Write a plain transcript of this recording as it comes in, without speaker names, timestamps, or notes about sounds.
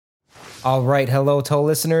All right, hello, Toe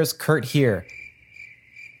listeners. Curt here.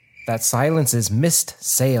 That silence is missed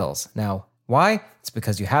sales. Now, why? It's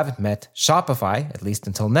because you haven't met Shopify, at least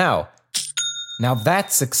until now. Now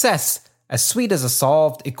that's success, as sweet as a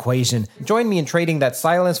solved equation. Join me in trading that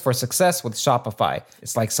silence for success with Shopify.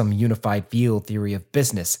 It's like some unified field theory of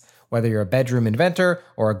business. Whether you're a bedroom inventor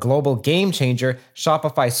or a global game changer,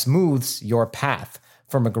 Shopify smooths your path.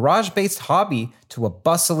 From a garage-based hobby to a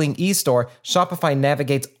bustling e-store, Shopify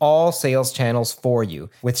navigates all sales channels for you.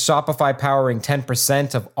 With Shopify powering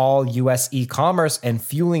 10% of all US e-commerce and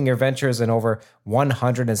fueling your ventures in over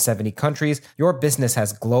 170 countries, your business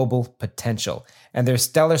has global potential. And their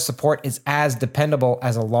stellar support is as dependable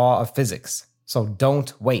as a law of physics. So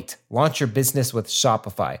don't wait. Launch your business with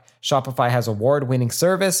Shopify. Shopify has award-winning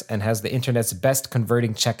service and has the internet's best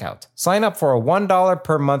converting checkout. Sign up for a $1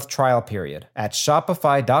 per month trial period at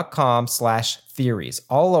shopify.com/theories.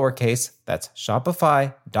 All lowercase, that's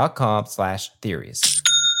shopify.com/theories.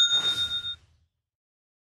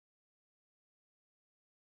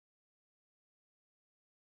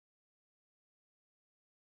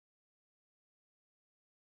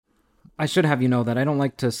 I should have you know that I don't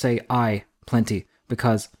like to say I plenty,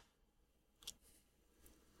 because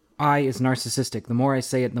I is narcissistic. The more I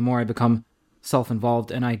say it, the more I become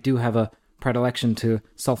self-involved, and I do have a predilection to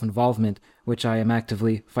self-involvement, which I am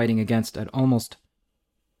actively fighting against at almost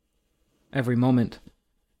every moment.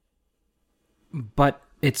 But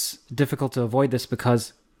it's difficult to avoid this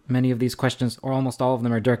because many of these questions, or almost all of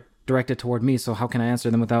them, are directed toward me, so how can I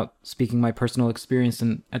answer them without speaking my personal experience?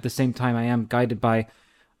 And at the same time, I am guided by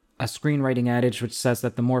a screenwriting adage which says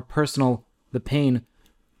that the more personal the pain,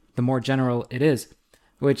 the more general it is,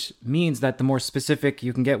 which means that the more specific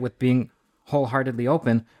you can get with being wholeheartedly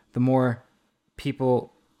open, the more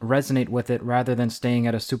people resonate with it rather than staying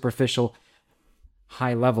at a superficial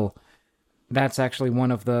high level. That's actually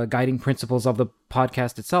one of the guiding principles of the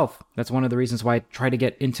podcast itself. That's one of the reasons why I try to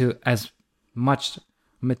get into as much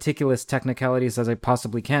meticulous technicalities as I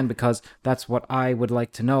possibly can, because that's what I would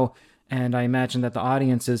like to know. And I imagine that the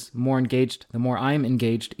audience is more engaged the more I'm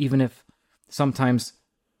engaged, even if sometimes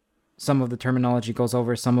some of the terminology goes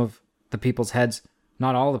over some of the people's heads.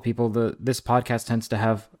 Not all the people. This podcast tends to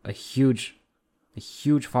have a huge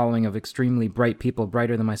following of extremely bright people,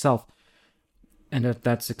 brighter than myself. And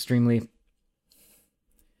that's extremely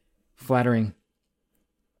flattering.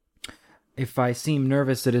 If I seem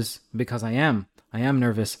nervous, it is because I am. I am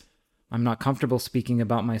nervous. I'm not comfortable speaking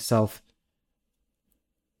about myself.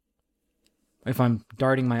 If I'm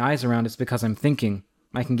darting my eyes around, it's because I'm thinking.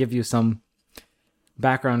 I can give you some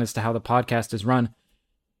background as to how the podcast is run.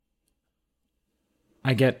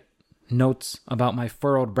 I get notes about my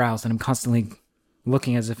furrowed brows, and I'm constantly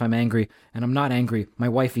looking as if I'm angry, and I'm not angry. My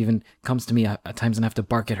wife even comes to me at times and I have to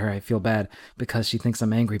bark at her. I feel bad because she thinks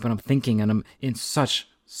I'm angry, but I'm thinking, and I'm in such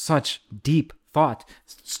deep thought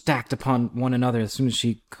stacked upon one another. As soon as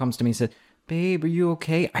she comes to me and said, "Babe, are you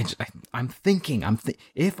okay?" I'm thinking.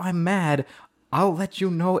 If I'm mad, I'll let you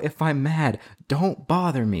know if I'm mad. Don't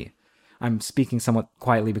bother me. I'm speaking somewhat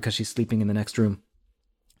quietly because she's sleeping in the next room.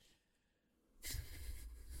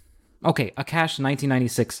 Okay, Akash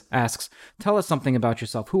 1996 asks, tell us something about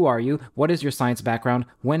yourself. Who are you? What is your science background?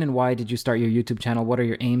 When and why did you start your YouTube channel? What are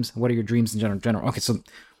your aims? What are your dreams in general? Okay, so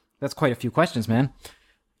that's quite a few questions, man.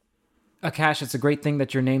 Akash, it's a great thing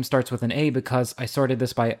that your name starts with an A, because I sorted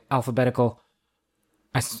this by alphabetical.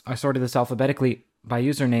 I sorted this alphabetically by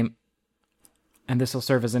username, and this will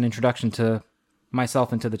serve as an introduction to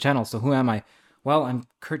myself and to the channel. So who am I? Well, I'm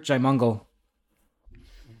Curt Jaimungal.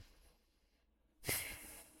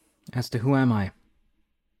 As to who am I?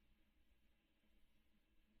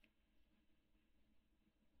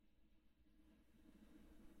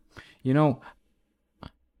 You know,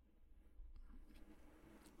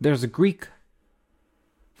 there's a Greek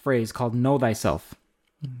phrase called know thyself.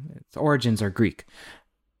 Its origins are Greek.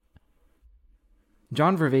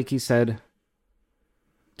 John Vervaeke said,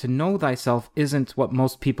 to know thyself isn't what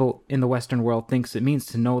most people in the Western world thinks it means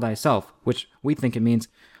to know thyself, which we think it means,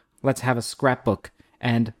 let's have a scrapbook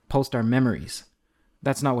and post our memories.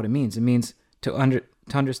 That's not what it means. It means to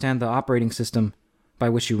understand the operating system by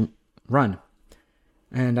which you run.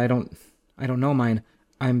 And I don't know mine.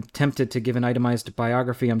 I'm tempted to give an itemized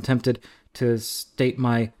biography. I'm tempted to state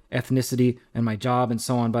my ethnicity and my job and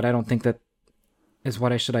so on, but I don't think that is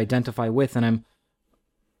what I should identify with, and I'm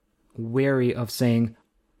wary of saying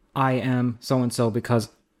I am so-and-so, because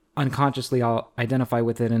unconsciously I'll identify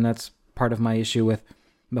with it, and that's part of my issue with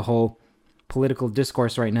the whole political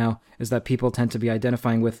discourse right now, is that people tend to be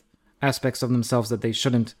identifying with aspects of themselves that they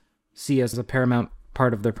shouldn't see as a paramount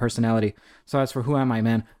part of their personality. So as for who am I,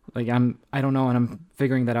 man? Like I don't know, and I'm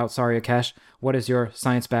figuring that out. Sorry, Akash. What is your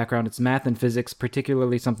science background? It's math and physics,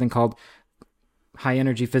 particularly something called high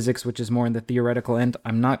energy physics, which is more in the theoretical end.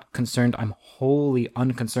 I'm not concerned. I'm wholly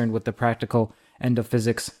unconcerned with the practical end of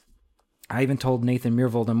physics. I even told Nathan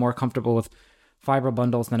Myhrvold I'm more comfortable with fiber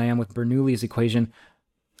bundles than I am with Bernoulli's equation.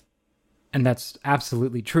 And that's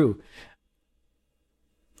absolutely true.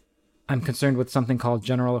 I'm concerned with something called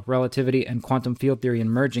general relativity and quantum field theory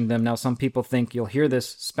and merging them. Now, some people think you'll hear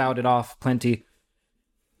this spouted off plenty,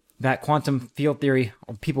 that quantum field theory,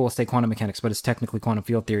 or people will say quantum mechanics, but it's technically quantum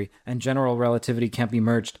field theory, and general relativity can't be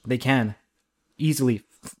merged. They can. Easily.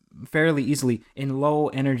 Fairly easily in low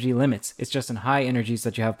energy limits. It's just in high energies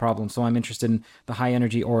that you have problems. So I'm interested in the high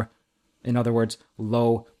energy, or in other words,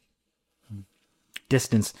 low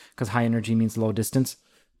distance, because high energy means low distance.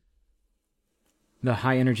 The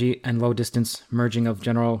high energy and low distance merging of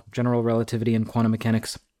general relativity and quantum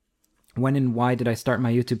mechanics. When and why did I start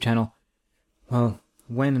my YouTube channel? Well,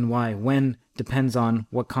 when and why? When depends on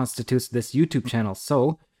what constitutes this YouTube channel.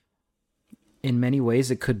 So, in many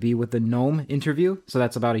ways, it could be with the Gnome interview. So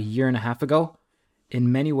that's about 1.5 years ago.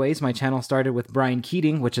 In many ways, my channel started with Brian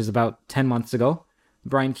Keating, which is about 10 months ago.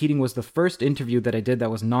 Brian Keating was the first interview that I did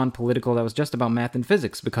that was non-political, that was just about math and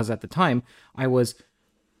physics, because at the time,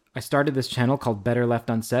 I started this channel called Better Left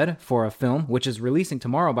Unsaid for a film, which is releasing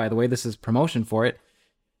tomorrow, by the way. This is promotion for it.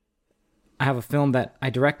 I have a film that I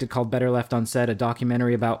directed called Better Left Unsaid, a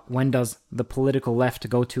documentary about when does the political left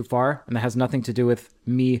go too far, and it has nothing to do with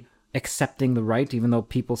me accepting the right, even though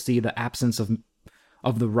people see the absence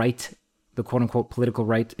of the right, the quote-unquote political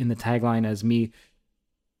right, in the tagline as me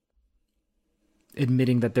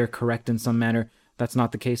admitting that they're correct in some manner. That's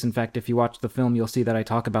not the case. In fact, if you watch the film, you'll see that I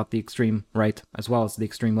talk about the extreme right as well as the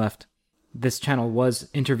extreme left. This channel was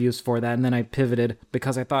interviews for that, and then I pivoted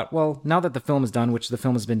because I thought, well, now that the film is done, which the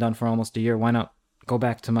film has been done for almost 1 year, why not go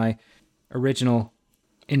back to my original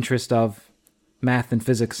interest of math and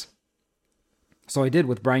physics? So I did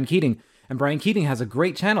with Brian Keating, and Brian Keating has a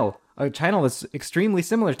great channel, a channel that's extremely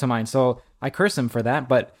similar to mine, so I curse him for that,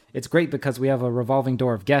 but it's great because we have a revolving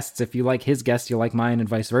door of guests. If you like his guests, you'll like mine, and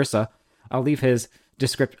vice versa. I'll leave his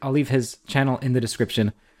channel in the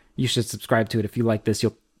description. You should subscribe to it if you like this.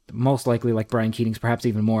 You'll most likely like Brian Keating's, perhaps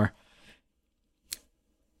even more.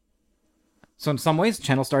 So in some ways, the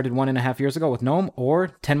channel started 1.5 years ago with Gnome, or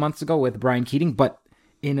 10 months ago with Brian Keating, but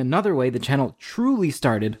in another way, the channel truly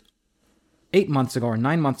started 8 months ago or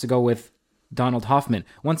 9 months ago with Donald Hoffman.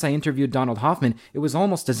 Once I interviewed Donald Hoffman, it was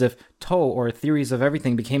almost as if TOE, or Theories of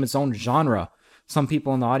Everything, became its own genre. Some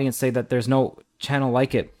people in the audience say that there's no channel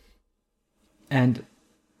like it. And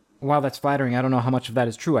while that's flattering, I don't know how much of that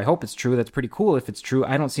is true. I hope it's true. That's pretty cool if it's true.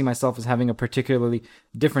 I don't see myself as having a particularly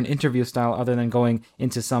different interview style other than going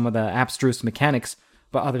into some of the abstruse mechanics.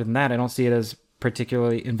 But other than that, I don't see it as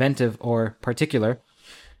particularly inventive or particular.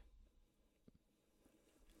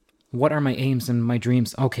 What are my aims and my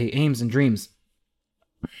dreams? Okay, aims and dreams.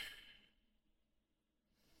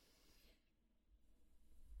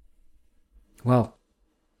 Well,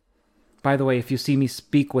 by the way, if you see me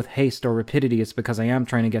speak with haste or rapidity, it's because I am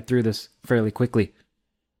trying to get through this fairly quickly.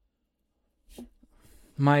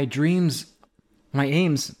 My dreams, my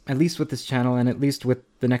aims, at least with this channel and at least with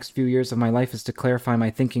the next few years of my life, is to clarify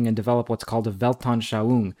my thinking and develop what's called a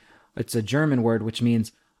Weltanschauung. It's a German word which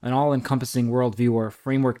means an all-encompassing worldview or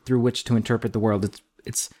framework through which to interpret the world.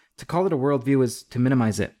 It's to call it a worldview is to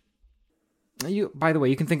minimize it. By the way,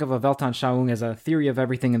 you can think of a Weltanschauung as a theory of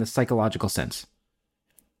everything in the psychological sense,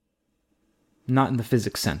 not in the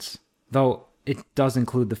physics sense, though it does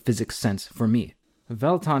include the physics sense for me.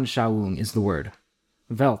 Weltanschauung is the word.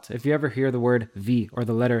 Welt, if you ever hear the word V or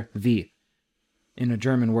the letter V, in a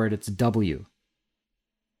German word it's W.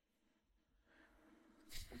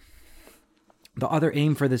 The other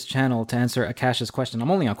aim for this channel, to answer Akash's question, I'm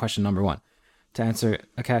only on question number 1, to answer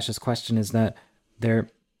Akash's question, is that there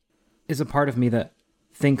is a part of me that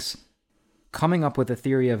thinks coming up with a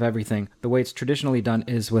theory of everything, the way it's traditionally done,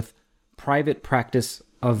 is with private practice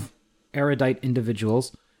of erudite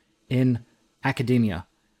individuals in academia.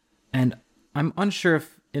 And I'm unsure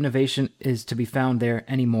if innovation is to be found there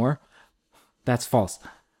anymore. That's false.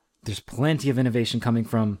 There's plenty of innovation coming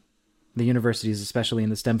from the universities, especially in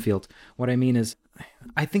the STEM field. What I mean is,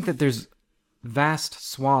 I think that there's vast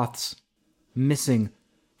swaths missing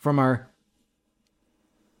from our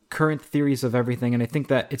current theories of everything, and I think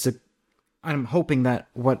that I'm hoping that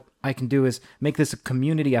what I can do is make this a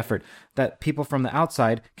community effort that people from the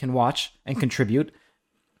outside can watch and contribute,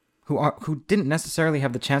 who didn't necessarily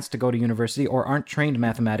have the chance to go to university or aren't trained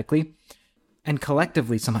mathematically, and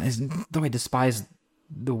collectively, somehow, though I despise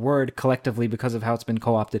the word collectively because of how it's been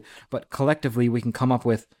co-opted, but collectively we can come up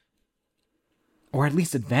with, or at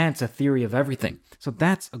least advance, a theory of everything. So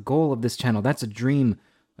that's a goal of this channel. That's a dream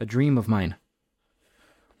of mine.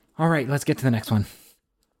 All right, let's get to the next one.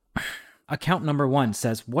 Account number 1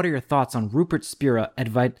 says, what are your thoughts on Rupert Spira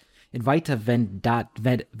Advaita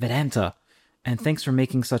Vedanta? And thanks for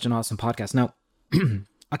making such an awesome podcast. Now,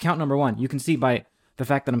 account number 1, you can see by the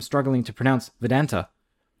fact that I'm struggling to pronounce Vedanta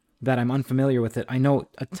that I'm unfamiliar with it. I know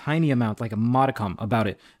a tiny amount, like a modicum about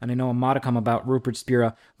it. And I know a modicum about Rupert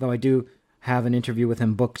Spira, though I do have an interview with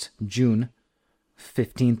him booked June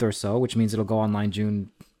 15th or so, which means it'll go online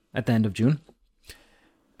at the end of June.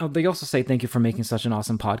 Oh, they also say thank you for making such an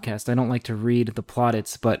awesome podcast. I don't like to read the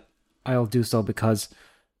plaudits, but I'll do so because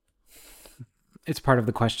it's part of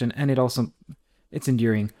the question, and it's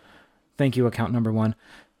endearing. Thank you, account number 1.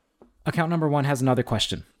 Account number 1 has another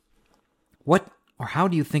question. What or how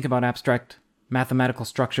do you think about abstract mathematical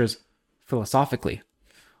structures philosophically?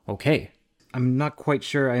 Okay. I'm not quite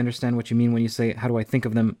sure I understand what you mean when you say, how do I think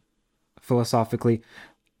of them philosophically?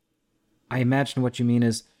 I imagine what you mean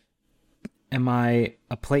is, am I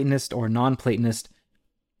a Platonist or non-Platonist?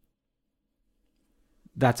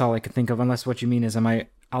 That's all I could think of, unless what you mean is, am I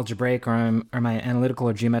algebraic or am I analytical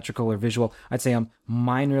or geometrical or visual? I'd say I'm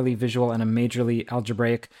minorly visual and I'm majorly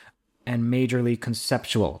algebraic and majorly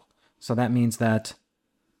conceptual. So that means that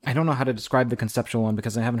I don't know how to describe the conceptual one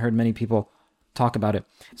because I haven't heard many people talk about it.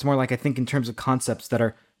 It's more like I think in terms of concepts that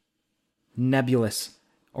are nebulous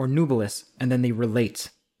or nubulous, and then they relate.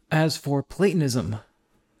 As for Platonism,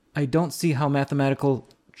 I don't see how mathematical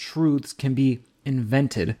truths can be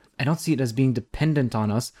invented. I don't see it as being dependent on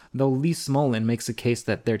us, though Lee Smolin makes a case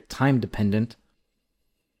that they're time dependent.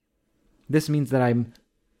 This means that I'm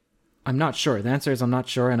not sure. The answer is I'm not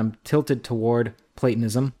sure, and I'm tilted toward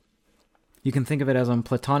Platonism. You can think of it as I'm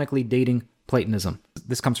platonically dating Platonism.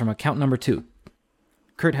 This comes from account number 2.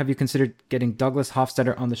 Curt, have you considered getting Douglas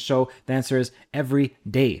Hofstadter on the show? The answer is every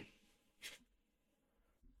day.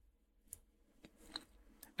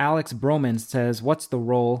 Alex Broman says, what's the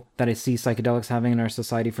role that I see psychedelics having in our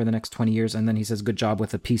society for the next 20 years? And then he says, good job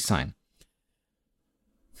with a peace sign.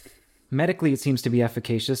 Medically, it seems to be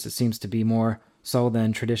efficacious. It seems to be more so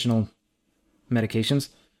than traditional medications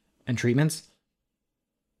and treatments.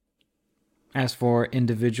 As for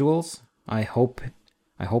individuals, I hope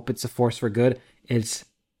it's a force for good.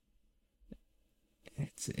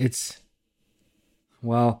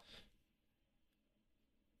 Well,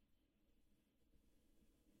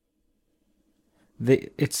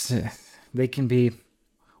 they can be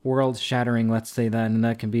world shattering, let's say that, and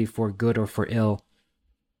that can be for good or for ill.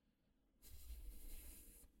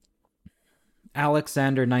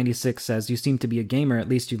 Alexander96 says, you seem to be a gamer. At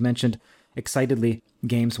least you've mentioned excitedly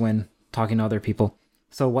games when talking to other people.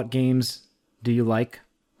 So what games do you like?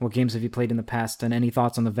 What games have you played in the past? And any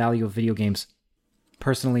thoughts on the value of video games?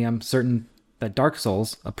 Personally, I'm certain that Dark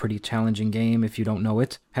Souls, a pretty challenging game if you don't know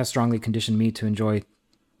it, has strongly conditioned me to enjoy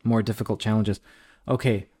more difficult challenges.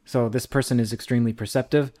 Okay, so this person is extremely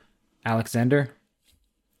perceptive. Alexander,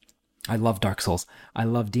 I love Dark Souls. I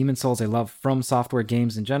love Demon Souls. I love From Software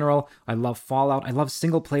games in general. I love Fallout. I love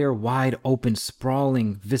single-player, wide open,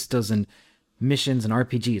 sprawling vistas and missions and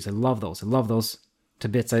RPGs. I love those. I love those to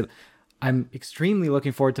bits. I'm extremely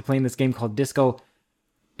looking forward to playing this game called Disco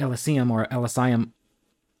Elysium, or Elysium,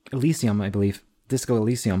 I believe. Disco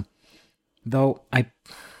Elysium. Though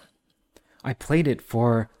I played it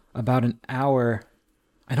for about an hour.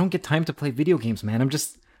 I don't get time to play video games, man. I'm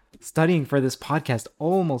just studying for this podcast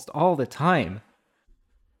almost all the time.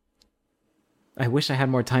 I wish I had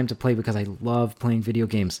more time to play because I love playing video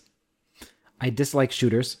games. I dislike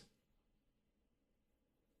shooters.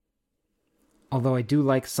 Although I do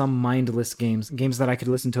like some mindless games that I could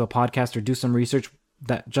listen to a podcast or do some research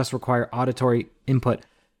that just require auditory input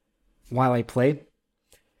while I play.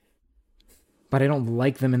 But I don't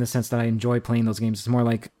like them in the sense that I enjoy playing those games. It's more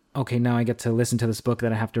like, okay, now I get to listen to this book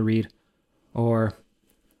that I have to read, or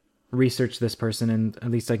research this person, and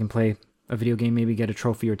at least I can play a video game, maybe get a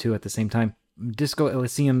trophy or two at the same time. Disco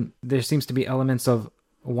Elysium, there seems to be elements of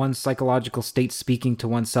one's psychological state speaking to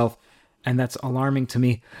oneself, and that's alarming to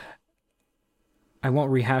me. I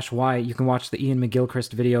won't rehash why. You can watch the Ian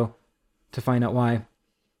McGilchrist video to find out why.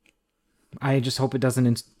 I just hope it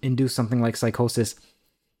doesn't induce something like psychosis.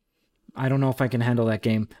 I don't know if I can handle that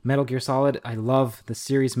game. Metal Gear Solid, I love the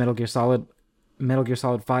series Metal Gear Solid. Metal Gear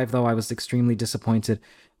Solid 5, though, I was extremely disappointed.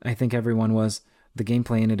 I think everyone was. The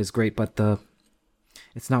gameplay in it is great, but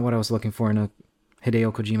it's not what I was looking for in a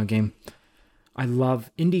Hideo Kojima game. I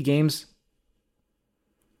love indie games.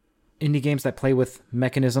 Indie games that play with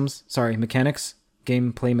mechanics.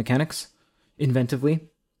 Gameplay mechanics. inventively.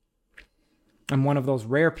 I'm one of those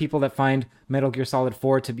rare people that find Metal Gear Solid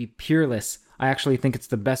 4 to be peerless. I actually think it's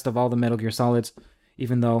the best of all the Metal Gear Solids,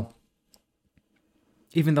 even though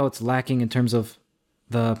it's lacking in terms of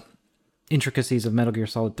the intricacies of Metal Gear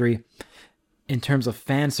Solid 3. In terms of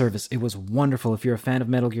fan service, it was wonderful. If you're a fan of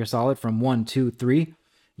Metal Gear Solid from 1, 2, 3,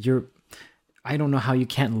 I don't know how you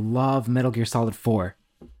can't love Metal Gear Solid 4.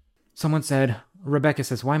 Rebecca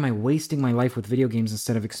says, why am I wasting my life with video games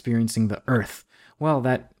instead of experiencing the Earth? Well,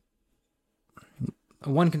 that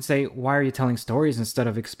one can say, why are you telling stories instead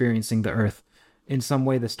of experiencing the Earth? In some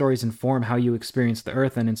way, the stories inform how you experience the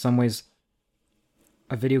Earth, and in some ways,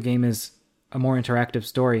 a video game is a more interactive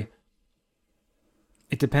story.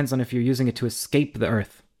 It depends on if you're using it to escape the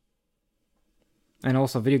Earth. And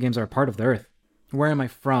also, video games are a part of the Earth. Where am I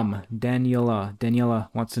from? Daniela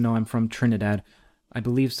wants to know I'm from Trinidad. I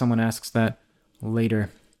believe someone asks that later.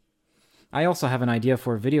 I also have an idea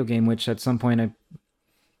for a video game, which at some point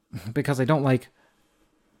because I don't like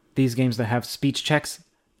these games that have speech checks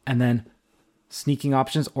and then sneaking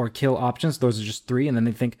options or kill options. Those are just 3, and then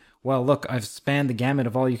they think, well, look, I've spanned the gamut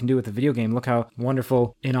of all you can do with a video game. Look how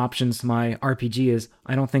wonderful in options my RPG is.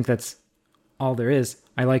 I don't think that's all there is.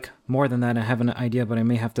 I like more than that. I have an idea, but I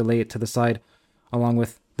may have to lay it to the side along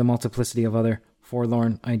with the multiplicity of other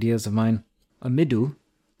forlorn ideas of mine. Amidu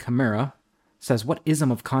Chimera says, what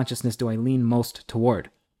ism of consciousness do I lean most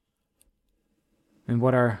toward? And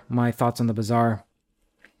what are my thoughts on the bizarre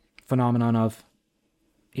phenomenon of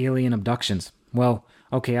alien abductions? Well,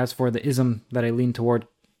 okay, as for the ism that I lean toward,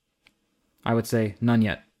 I would say none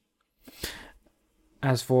yet.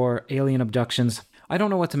 As for alien abductions, I don't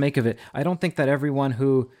know what to make of it. I don't think that everyone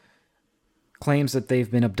who claims that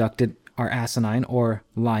they've been abducted are asinine or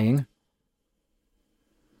lying.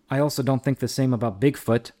 I also don't think the same about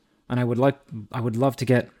Bigfoot, and I would love to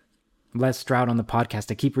get Les Stroud on the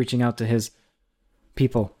podcast. I keep reaching out to his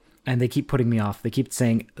people, and they keep putting me off. They keep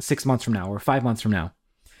saying 6 months from now or 5 months from now.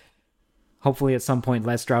 Hopefully at some point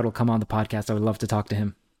Les Stroud will come on the podcast. I would love to talk to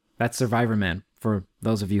him. That's Survivor Man, for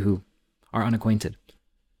those of you who are unacquainted.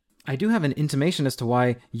 I do have an intimation as to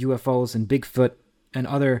why UFOs and Bigfoot and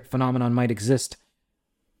other phenomenon might exist,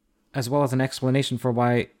 as well as an explanation for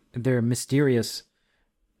why they're mysterious,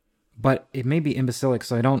 but it may be imbecilic,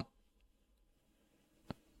 so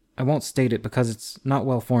I won't state it because it's not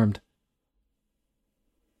well formed.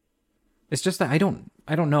 It's just that I don't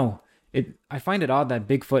know. I find it odd that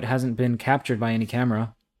Bigfoot hasn't been captured by any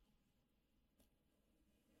camera.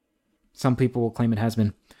 Some people will claim it has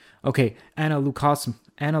been. Okay, Anna Lukomsky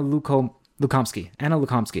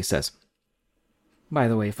says, by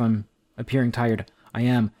the way, if I'm appearing tired, I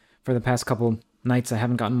am. For the past couple nights, I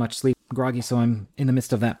haven't gotten much sleep. Groggy, so I'm in the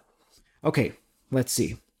midst of that. Okay, let's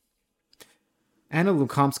see. Anna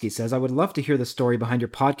Lukomsky says, I would love to hear the story behind your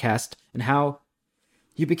podcast and how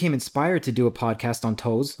you became inspired to do a podcast on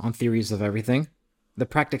toes, on theories of everything, the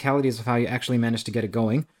practicalities of how you actually managed to get it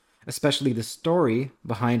going, especially the story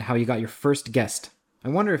behind how you got your first guest. I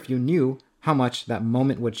wonder if you knew how much that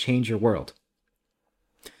moment would change your world.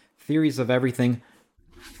 Theories of everything,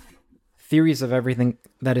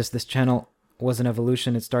 that is this channel, was an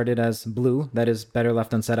evolution. It started as Blue, that is Better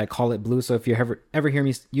Left Unsaid. I call it Blue, so if you ever hear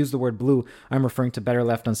me use the word Blue, I'm referring to Better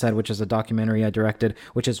Left Unsaid, which is a documentary I directed,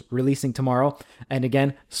 which is releasing tomorrow. And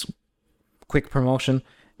again, quick promotion,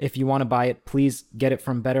 if you want to buy it, please get it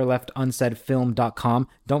from betterleftunsaidfilm.com.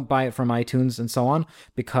 Don't buy it from iTunes and so on,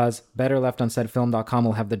 because betterleftunsaidfilm.com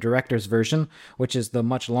will have the director's version, which is the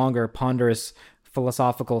much longer, ponderous,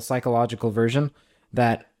 philosophical, psychological version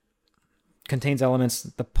that contains elements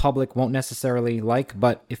the public won't necessarily like,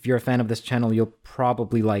 but if you're a fan of this channel, you'll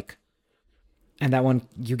probably like. And that one,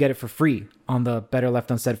 you get it for free on the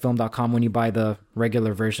betterleftunsaidfilm.com when you buy the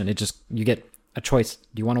regular version. You get a choice.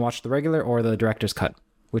 Do you want to watch the regular or the director's cut,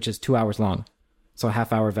 which is 2 hours long? So a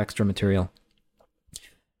half hour of extra material.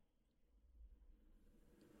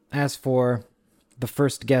 As for the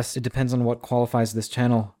first guest, it depends on what qualifies this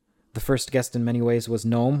channel. The first guest in many ways was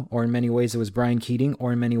Noam, or in many ways it was Brian Keating,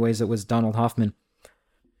 or in many ways it was Donald Hoffman.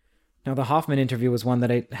 Now, the Hoffman interview was one that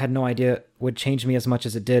I had no idea would change me as much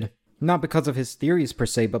as it did. Not because of his theories per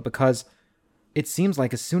se, but because it seems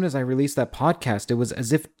like as soon as I released that podcast, it was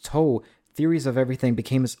as if Theories of Everything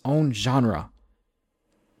became its own genre.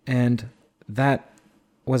 And that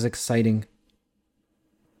was exciting.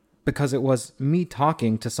 Because it was me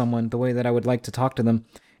talking to someone the way that I would like to talk to them,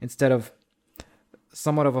 instead of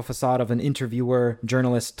somewhat of a facade of an interviewer,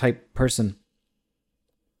 journalist type person,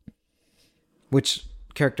 which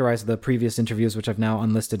characterized the previous interviews, which I've now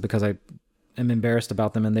unlisted because I am embarrassed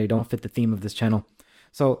about them and they don't fit the theme of this channel.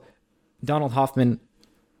 So Donald Hoffman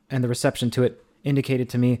and the reception to it indicated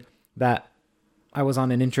to me that I was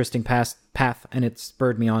on an interesting path and it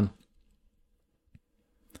spurred me on.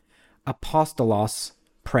 Apostolos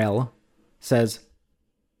Prel says,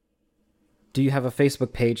 do you have a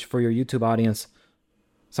Facebook page for your YouTube audience?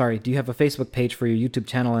 Sorry, do you have a Facebook page for your YouTube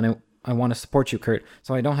channel? And I want to support you, Curt.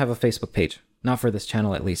 So I don't have a Facebook page. Not for this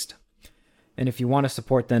channel, at least. And if you want to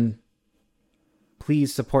support, then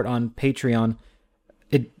please support on Patreon.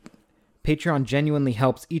 Patreon genuinely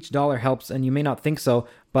helps. Each dollar helps, and you may not think so,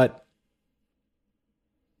 but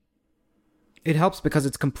it helps because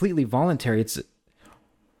it's completely voluntary. It's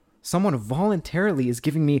someone voluntarily is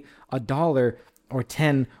giving me $1 or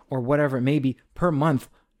 10 or whatever it may be per month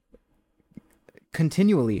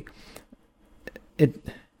continually.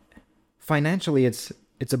 Financially, it's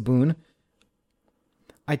a boon.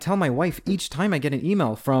 I tell my wife each time I get an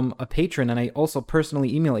email from a patron, and I also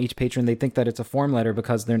personally email each patron, they think that it's a form letter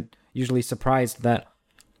because they're usually surprised that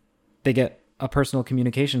they get a personal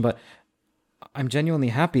communication, but I'm genuinely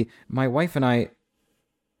happy. My wife and I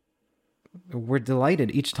were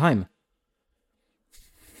delighted each time.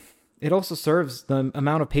 It also serves, the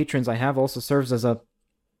amount of patrons I have also serves as a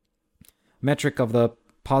metric of the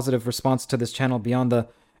positive response to this channel beyond the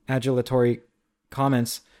adulatory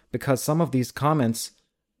comments, because some of these comments,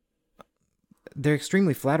 they're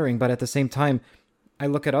extremely flattering, but at the same time, I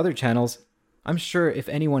look at other channels. I'm sure if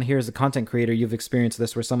anyone here is a content creator, you've experienced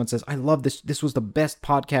this where someone says, I love this, this was the best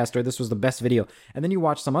podcast, or this was the best video. And then you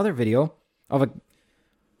watch some other video of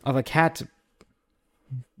a cat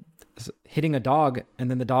hitting a dog, and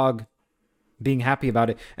then the dog being happy about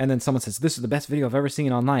it. And then someone says, this is the best video I've ever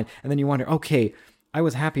seen online. And then you wonder, okay, I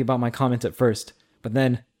was happy about my comment at first, but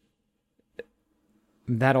then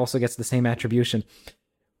that also gets the same attribution.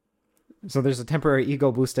 So there's a temporary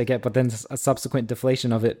ego boost I get, but then a subsequent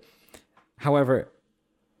deflation of it. However,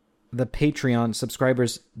 the Patreon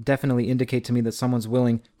subscribers definitely indicate to me that someone's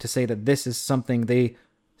willing to say that this is something they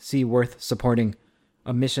see worth supporting,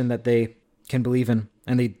 a mission that they can believe in,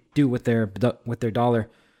 and they do with their dollar.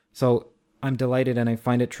 So I'm delighted, and I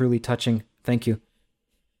find it truly touching. Thank you.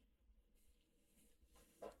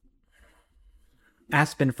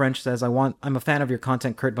 Aspen French says, I'm a fan of your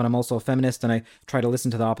content, Curt, but I'm also a feminist, and I try to listen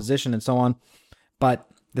to the opposition and so on. But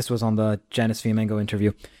this was on the Janice Fiamengo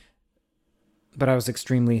interview. But I was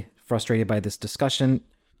extremely frustrated by this discussion.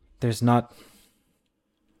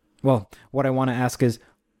 Well, what I want to ask is,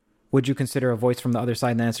 would you consider a voice from the other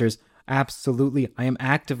side? And the answer is absolutely. I am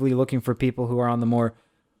actively looking for people who are on the more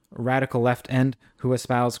radical left end, who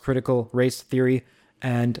espouse critical race theory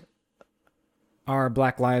and are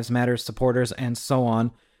Black Lives Matter supporters and so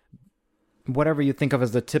on. Whatever you think of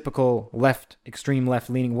as the typical left, extreme left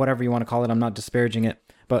leaning, whatever you want to call it, I'm not disparaging it.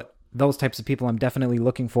 But those types of people I'm definitely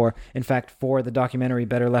looking for. In fact, for the documentary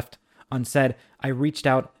Better Left Unsaid, I reached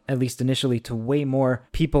out, at least initially, to way more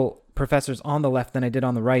people, professors on the left than I did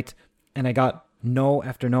on the right. And I got no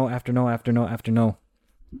after no after no after no after no.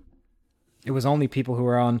 It was only people who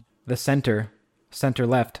were on the center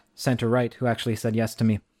left, center right, who actually said yes to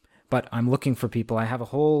me. But I'm looking for people. I have a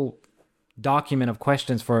whole document of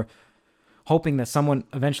questions for hoping that someone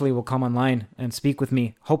eventually will come online and speak with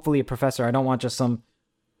me. Hopefully a professor. I don't want just some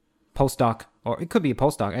postdoc, or it could be a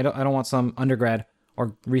postdoc. I don't want some undergrad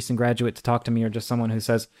or recent graduate to talk to me, or just someone who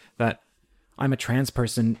says that I'm a trans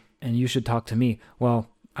person and you should talk to me. Well,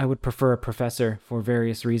 I would prefer a professor for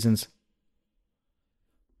various reasons.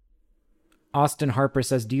 Austin Harper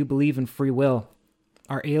says, do you believe in free will?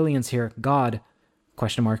 Are aliens here? God? ?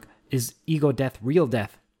 Is ego death real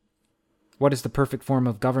death? What is the perfect form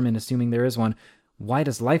of government, assuming there is one? Why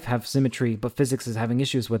does life have symmetry, but physics is having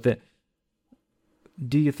issues with it?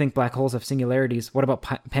 Do you think black holes have singularities? What about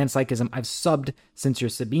panpsychism? I've subbed since your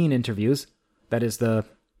Sabine interviews. That is the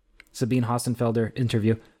Sabine Hossenfelder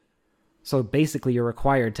interview. So basically, you're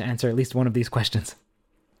required to answer at least one of these questions.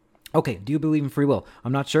 Okay, do you believe in free will?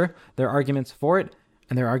 I'm not sure. There are arguments for it,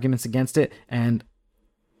 and there are arguments against it, and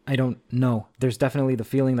I don't know. There's definitely the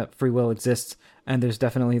feeling that free will exists, and there's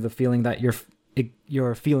definitely the feeling that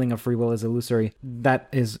your feeling of free will is illusory. That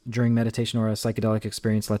is during meditation or a psychedelic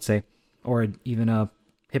experience, let's say, or even a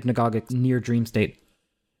hypnagogic near dream state.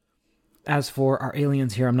 As for are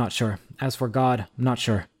aliens here, I'm not sure. As for God, I'm not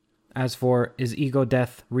sure. As for is ego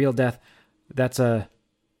death real death, that's a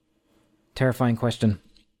terrifying question.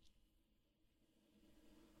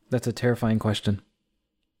 That's a terrifying question.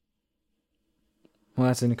 Well,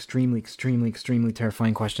 that's an extremely, extremely, extremely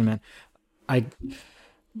terrifying question, man.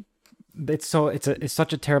 It's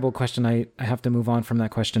such a terrible question. I have to move on from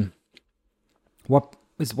that question. What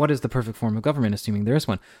is the perfect form of government, assuming there is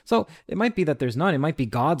one? So it might be that there's none. It might be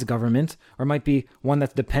God's government, or it might be one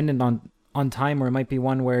that's dependent on time, or it might be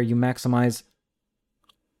one where you maximize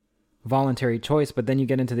voluntary choice, but then you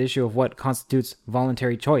get into the issue of what constitutes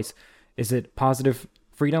voluntary choice. Is it positive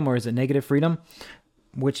freedom or is it negative freedom?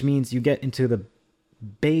 Which means you get into the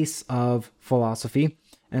base of philosophy,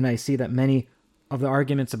 and I see that many of the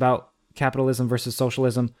arguments about capitalism versus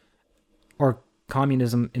socialism, or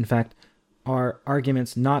communism, in fact, are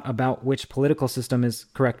arguments not about which political system is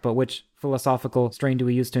correct, but which philosophical strain do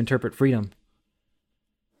we use to interpret freedom.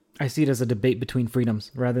 I see it as a debate between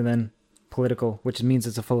freedoms rather than political, which means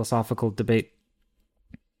it's a philosophical debate.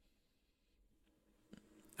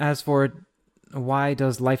 As for why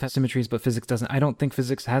does life have symmetries but physics doesn't, I don't think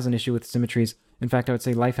physics has an issue with symmetries. In fact, I would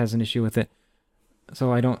say life has an issue with it.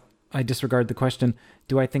 So I disregard the question.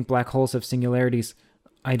 Do I think black holes have singularities?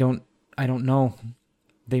 I don't know.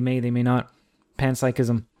 They may not.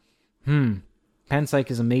 Panpsychism.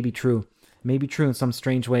 Panpsychism may be true. May be true in some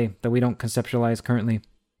strange way that we don't conceptualize currently.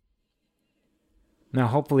 Now,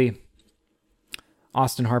 hopefully,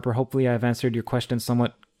 Austin Harper, hopefully I've answered your question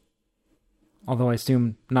somewhat, although I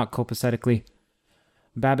assume not copacetically.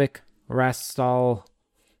 Babak Rasal,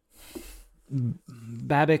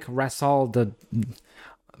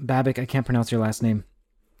 I can't pronounce your last name,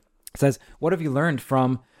 says, what have you learned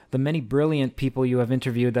from the many brilliant people you have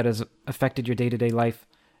interviewed that has affected your day-to-day life?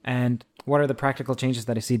 And what are the practical changes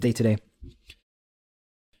that I see day-to-day?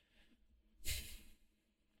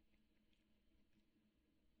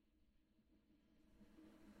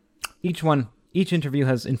 Each interview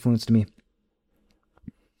has influenced me.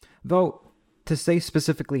 Though, to say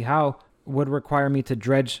specifically how would require me to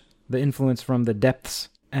dredge the influence from the depths,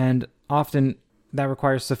 and often that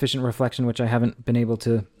requires sufficient reflection, which I haven't been able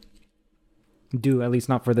to do, at least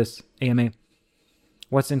not for this AMA.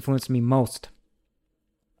 What's influenced me most?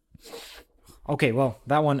 Okay, well,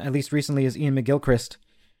 that one, at least recently, is Ian McGilchrist.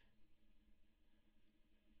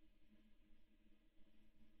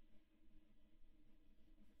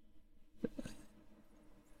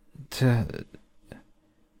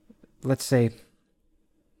 Let's say,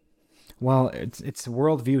 well, it's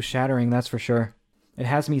worldview shattering, that's for sure. It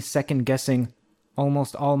has me second guessing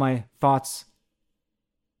almost all my thoughts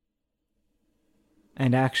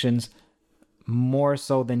and actions, more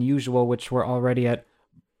so than usual, which were already at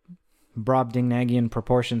Brobdingnagian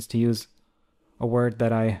proportions, to use a word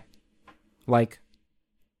that I like.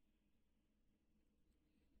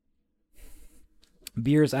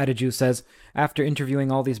 Beers Adiju says, after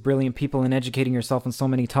interviewing all these brilliant people and educating yourself on so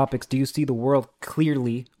many topics, do you see the world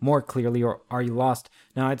clearly, more clearly, or are you lost?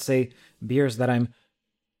 Now, I'd say, Beers, that I'm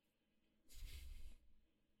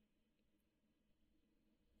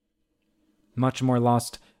much more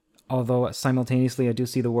lost, although simultaneously I do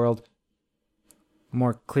see the world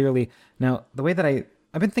more clearly. Now, the way that I've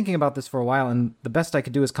been thinking about this for a while, and the best I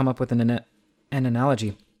could do is come up with an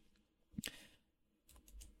analogy.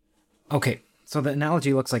 Okay. So the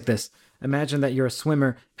analogy looks like this. Imagine that you're a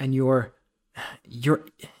swimmer and you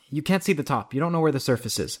can't see the top. You don't know where the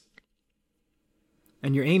surface is.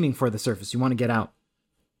 And you're aiming for the surface. You want to get out.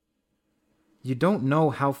 You don't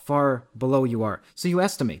know how far below you are. So you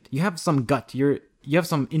estimate. You have some gut. You have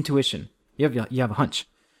some intuition. You have a hunch.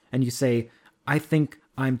 And you say, I think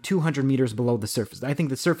I'm 200 meters below the surface. I think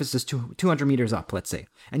the surface is 200 meters up, let's say.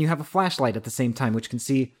 And you have a flashlight at the same time, which can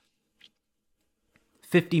see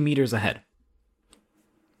 50 meters ahead.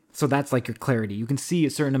 So that's like your clarity. You can see a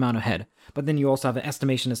certain amount ahead. But then you also have an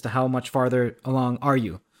estimation as to how much farther along are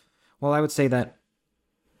you. Well, I would say that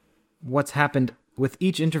what's happened with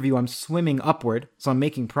each interview, I'm swimming upward. So I'm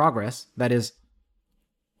making progress. That is,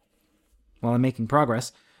 well, I'm making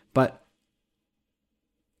progress. But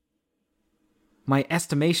my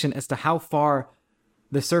estimation as to how far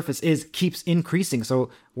the surface is keeps increasing. So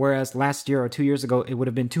whereas last year or 2 years ago, it would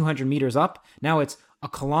have been 200 meters up. Now it's a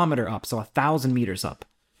kilometer up. So 1,000 meters up.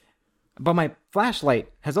 But my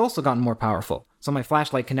flashlight has also gotten more powerful. So my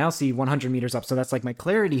flashlight can now see 100 meters up. So that's like my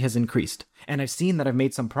clarity has increased. And I've seen that I've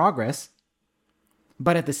made some progress.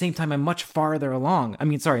 But at the same time, I'm much farther along. I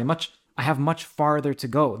have much farther to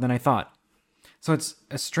go than I thought. So it's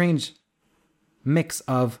a strange mix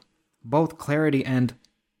of both clarity and,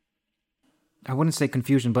 I wouldn't say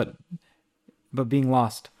confusion, but being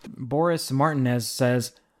lost. Boris Martinez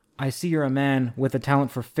says, I see you're a man with a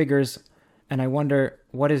talent for figures, and I wonder,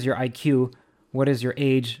 what is your IQ, what is your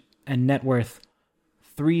age, and net worth?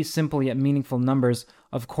 3 simple yet meaningful numbers.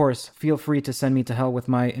 Of course, feel free to send me to hell with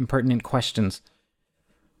my impertinent questions.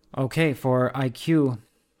 Okay, for IQ,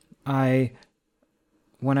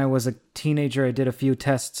 when I was a teenager, I did a few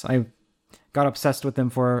tests. I got obsessed with them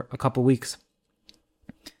for a couple weeks.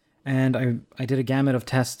 And I did a gamut of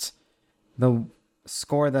tests. The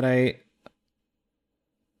score that I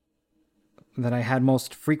had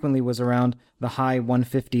most frequently was around the high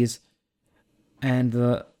 150s, and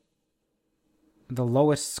the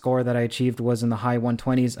lowest score that I achieved was in the high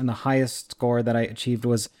 120s, and the highest score that I achieved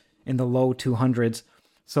was in the low 200s.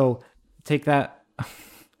 So take that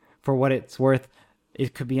for what it's worth.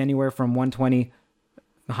 It could be anywhere from 120,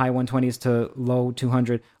 high 120s to low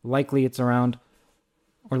 200. Likely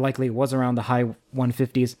it was around the high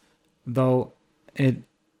 150s, though it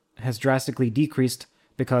has drastically decreased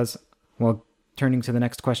because, well, turning to the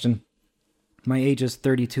next question, my age is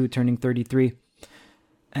 32, turning 33,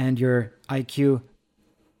 and your IQ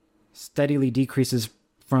steadily decreases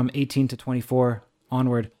from 18 to 24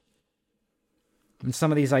 onward. And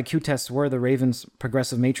some of these IQ tests were the Ravens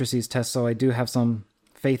progressive matrices tests, so I do have some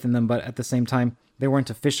faith in them, but at the same time, they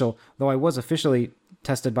weren't official, though I was officially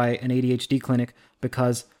tested by an ADHD clinic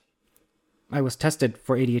because I was tested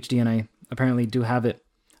for ADHD and I apparently do have it.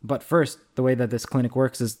 But first, the way that this clinic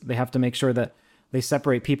works is they have to make sure that they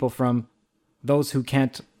separate people from those who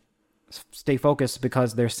can't stay focused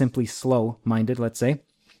because they're simply slow-minded, let's say.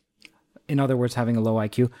 In other words, having a low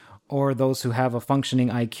IQ, or those who have a functioning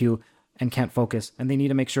IQ and can't focus. And they need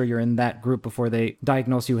to make sure you're in that group before they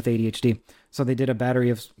diagnose you with ADHD. So they did a battery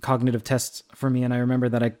of cognitive tests for me, and I remember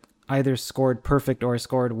that I either scored perfect or I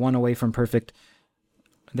scored one away from perfect.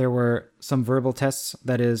 There were some verbal tests,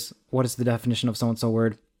 that is, what is the definition of so-and-so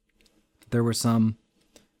word? There were some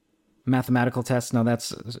mathematical tests. Now that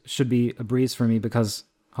should be a breeze for me because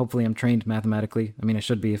hopefully I'm trained mathematically. I mean, I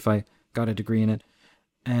should be if I got a degree in it.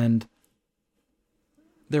 And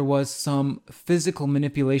there was some physical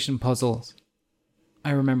manipulation puzzles,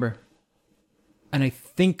 I remember. And I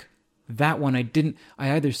think that one I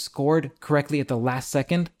either scored correctly at the last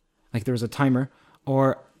second, like there was a timer,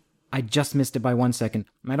 or I just missed it by 1 second.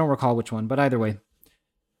 I don't recall which one, but either way.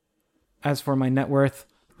 As for my net worth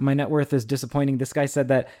is disappointing. This guy said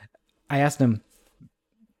that, I asked him,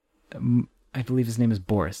 I believe his name is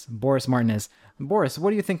Boris Martinez. Boris, what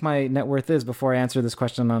do you think my net worth is before I answer this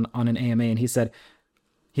question on an AMA? And he said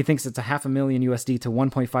he thinks it's $500,000 USD to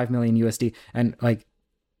 1.5 million USD. And like,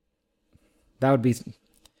 that would be,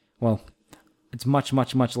 well, it's much,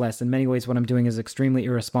 much, much less. In many ways, what I'm doing is extremely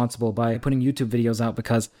irresponsible by putting YouTube videos out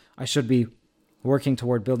because I should be working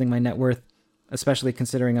toward building my net worth, especially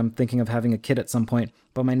considering I'm thinking of having a kid at some point.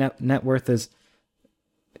 But my net worth is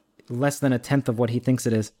less than a tenth of what he thinks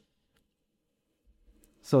it is.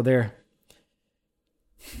 So there.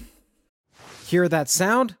 Hear that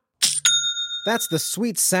sound? That's the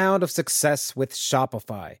sweet sound of success with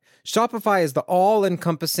Shopify. Shopify is the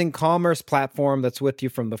all-encompassing commerce platform that's with you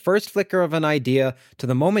from the first flicker of an idea to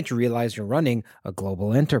the moment you realize you're running a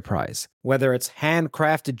global enterprise. Whether it's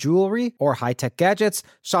handcrafted jewelry or high-tech gadgets,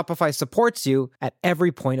 Shopify supports you at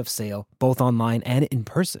every point of sale, both online and in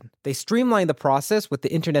person. They streamline the process with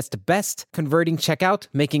the internet's best converting checkout,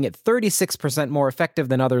 making it 36% more effective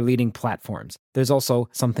than other leading platforms. There's also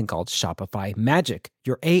something called Shopify Magic,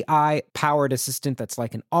 your AI-powered assistant that's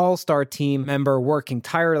like an all-star team member working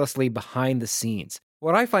tirelessly behind the scenes.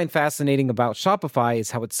 What I find fascinating about Shopify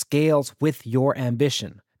is how it scales with your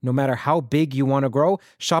ambition. No matter how big you want to grow,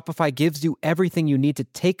 Shopify gives you everything you need to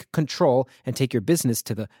take control and take your business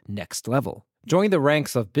to the next level. Join the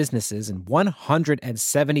ranks of businesses in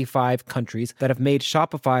 175 countries that have made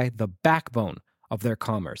Shopify the backbone of their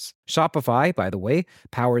commerce. Shopify, by the way,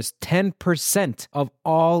 powers 10% of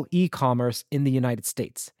all e-commerce in the United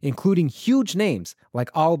States, including huge names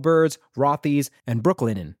like Allbirds, Rothy's, and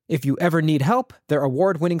Brooklinen. If you ever need help, their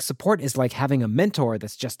award-winning support is like having a mentor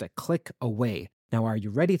that's just a click away. Now, are you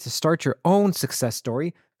ready to start your own success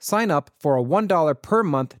story? Sign up for a $1 per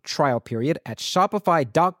month trial period at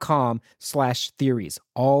shopify.com/theories,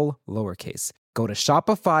 all lowercase. Go to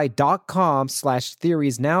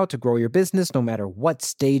shopify.com/theories now to grow your business no matter what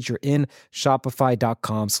stage you're in.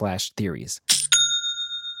 Shopify.com/theories.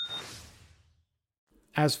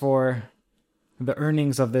 As for the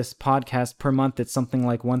earnings of this podcast per month, it's something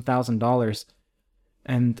like $1,000.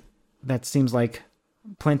 And that seems like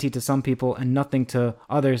plenty to some people and nothing to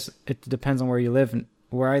others. It depends on where you live. And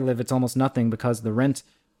where I live, it's almost nothing because the rent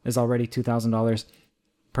is already $2,000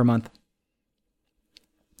 per month.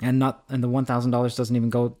 And the $1,000 doesn't even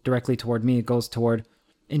go directly toward me. It goes toward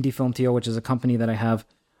Indie Film TO, which is a company that I have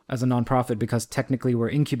as a nonprofit because technically we're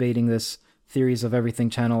incubating this Theories of Everything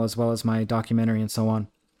channel as well as my documentary and so on.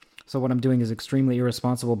 So what I'm doing is extremely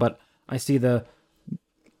irresponsible, but I see the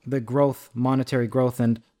growth, monetary growth,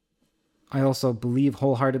 and I also believe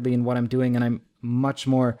wholeheartedly in what I'm doing, and I'm much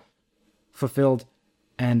more fulfilled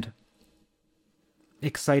and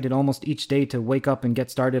excited almost each day to wake up and get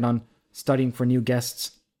started on studying for new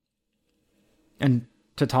guests and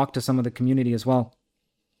to talk to some of the community as well.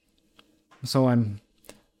 So I'm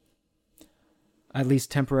at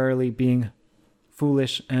least temporarily being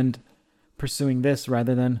foolish and pursuing this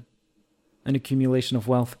rather than an accumulation of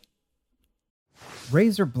wealth.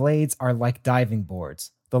 Razor blades are like diving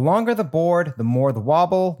boards. The longer the board, the more the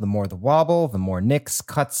wobble, the more the wobble, the more nicks,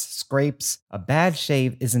 cuts, scrapes. A bad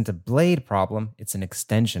shave isn't a blade problem, it's an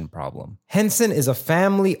extension problem. Henson is a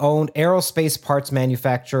family-owned aerospace parts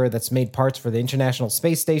manufacturer that's made parts for the International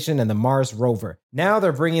Space Station and the Mars rover. Now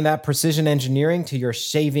they're bringing that precision engineering to your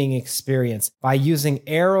shaving experience. By using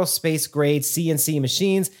aerospace-grade CNC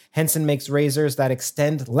machines, Henson makes razors that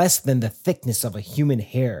extend less than the thickness of a human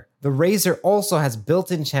hair. The razor also has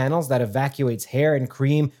built-in channels that evacuates hair and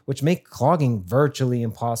cream, which make clogging virtually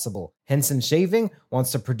impossible. Henson Shaving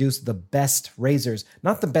wants to produce the best razors,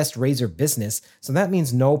 not the best razor business, so that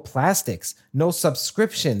means no plastics, no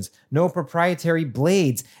subscriptions, no proprietary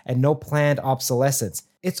blades, and no planned obsolescence.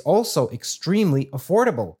 It's also extremely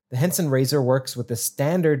affordable. The Henson razor works with the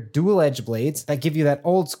standard dual-edge blades that give you that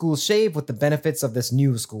old-school shave with the benefits of this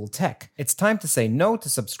new-school tech. It's time to say no to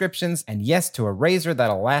subscriptions and yes to a razor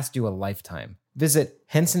that'll last you a lifetime. Visit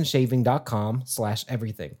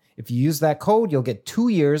hensonshaving.com/everything. If you use that code, you'll get 2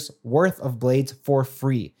 years worth of blades for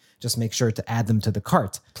free. Just make sure to add them to the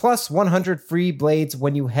cart. Plus 100 free blades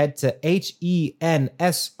when you head to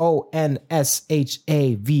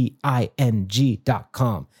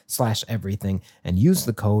hensonshaving.com/everything and use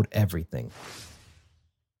the code everything.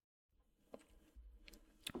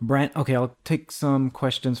 Brant, okay, I'll take some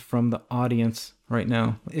questions from the audience right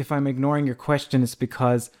now. If I'm ignoring your question, it's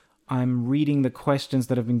because I'm reading the questions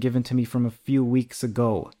that have been given to me from a few weeks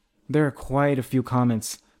ago. There are quite a few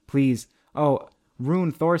comments. Please. Oh,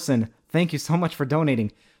 Rune Thorson, thank you so much for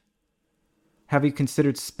donating. Have you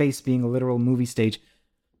considered space being a literal movie stage?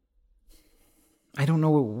 I don't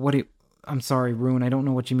know what it... I'm sorry, Rune, I don't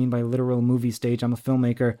know what you mean by literal movie stage. I'm a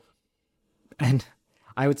filmmaker. And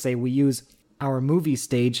I would say we use our movie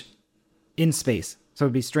stage in space. So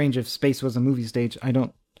it'd be strange if space was a movie stage. I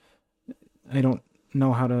don't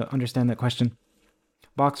know how to understand that question.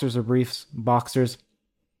 Boxers or briefs? Boxers.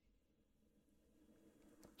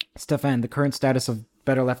 Stefan, the current status of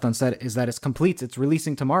Better Left Unsaid is that it's complete. It's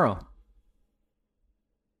releasing tomorrow.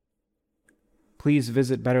 Please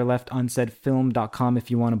visit betterleftunsaidfilm.com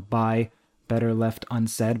if you want to buy Better Left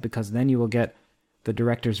Unsaid, because then you will get the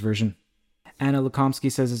director's version. Anna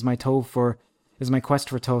Lukomsky says, is my quest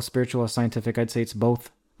for toe spiritual or scientific? I'd say it's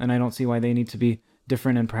both, and I don't see why they need to be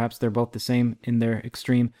different, and perhaps they're both the same in their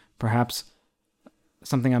extreme. Perhaps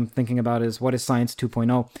something I'm thinking about is, what is Science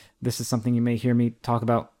 2.0? This is something you may hear me talk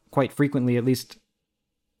about quite frequently, at least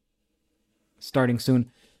starting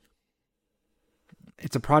soon.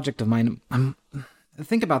 It's a project of mine.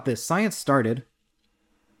 Think about this. Science started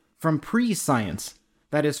from pre-science.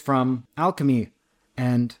 That is, from alchemy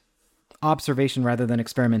and observation rather than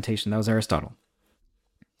experimentation. That was Aristotle.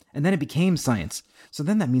 And then it became science. So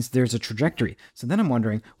then that means there's a trajectory. So then I'm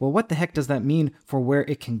wondering, well, what the heck does that mean for where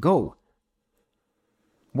it can go?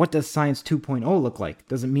 What does Science 2.0 look like?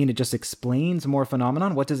 Does it mean it just explains more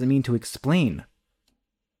phenomenon? What does it mean to explain?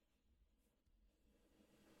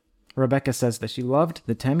 Rebecca says that she loved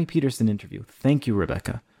the Tammy Peterson interview. Thank you,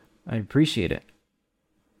 Rebecca. I appreciate it.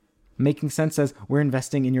 Making Sense says, we're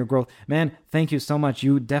investing in your growth. Man, thank you so much.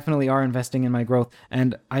 You definitely are investing in my growth,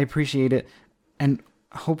 and I appreciate it. And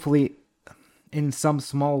hopefully, in some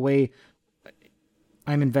small way,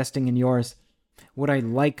 I'm investing in yours. Would I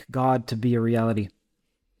like God to be a reality?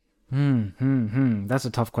 That's a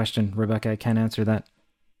tough question, Rebecca. I can't answer that.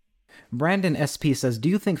 Brandon SP says, do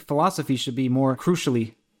you think philosophy should be more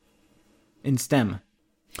crucially in STEM?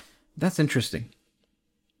 That's interesting.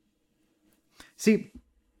 See,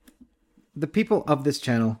 the people of this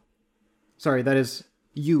channel, sorry, that is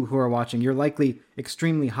you who are watching, you're likely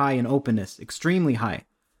extremely high in openness, extremely high.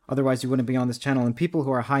 Otherwise, you wouldn't be on this channel. And people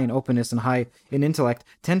who are high in openness and high in intellect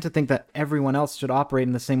tend to think that everyone else should operate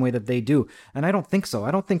in the same way that they do. And I don't think so.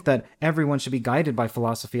 I don't think that everyone should be guided by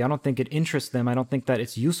philosophy. I don't think it interests them. I don't think that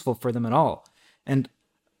it's useful for them at all. And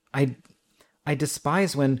I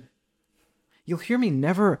despise when you'll hear me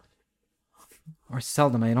never, or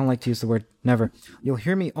seldom, I don't like to use the word never. You'll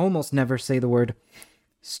hear me almost never say the word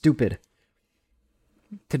stupid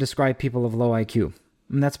to describe people of low IQ.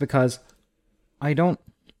 And that's because I don't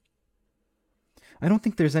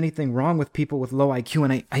think there's anything wrong with people with low IQ,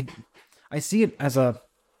 and I see it as an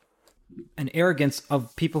arrogance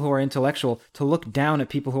of people who are intellectual to look down at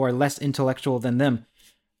people who are less intellectual than them.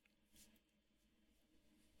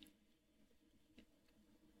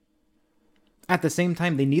 At the same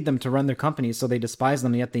time, they need them to run their companies, so they despise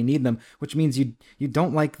them, yet they need them, which means you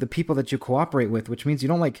don't like the people that you cooperate with, which means you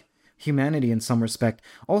don't like humanity in some respect.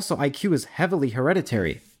 Also, IQ is heavily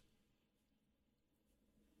hereditary.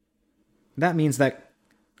 That means that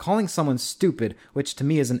calling someone stupid, which to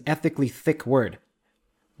me is an ethically thick word,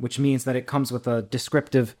 which means that it comes with a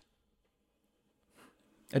description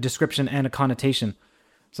and a connotation.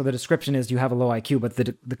 So the description is you have a low IQ, but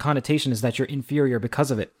the connotation is that you're inferior because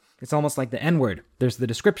of it. It's almost like the N-word. There's the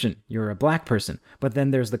description, you're a black person, but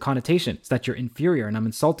then there's the connotation, it's that you're inferior and I'm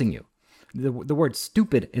insulting you. The word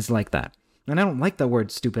stupid is like that. And I don't like the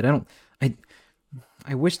word stupid.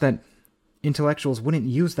 I wish that intellectuals wouldn't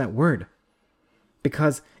use that word,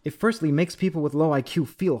 because it firstly makes people with low IQ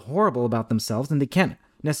feel horrible about themselves, and they can't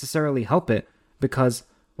necessarily help it because,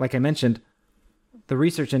 like I mentioned, the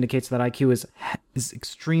research indicates that IQ is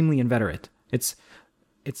extremely inveterate. It's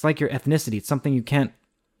like your ethnicity. It's something you can't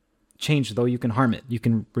change, though you can harm it. You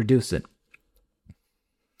can reduce it.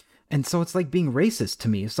 And so it's like being racist to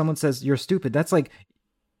me. If someone says you're stupid, that's like,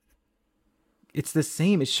 it's the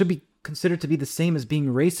same. It should be considered to be the same as being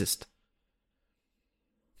racist.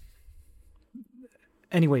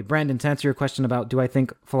 Anyway, Brandon, to answer your question about do I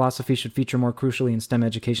think philosophy should feature more crucially in STEM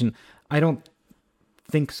education, I don't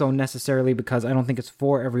think so necessarily, because I don't think it's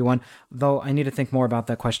for everyone, though I need to think more about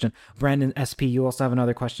that question. Brandon SP, you also have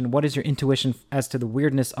another question. What is your intuition as to the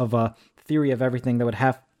weirdness of a theory of everything that would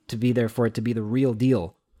have to be there for it to be the real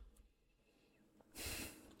deal?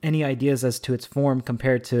 Any ideas as to its form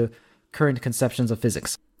compared to current conceptions of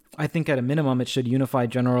physics? I think at a minimum it should unify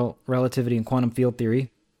general relativity and quantum field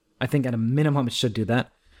theory. I think at a minimum it should do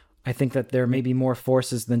that. I think that there may be more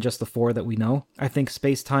forces than just the four that we know. I think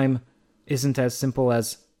space-time isn't as simple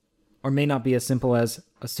as, or may not be as simple as,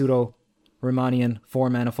 a pseudo-Riemannian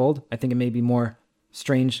four-manifold. I think it may be more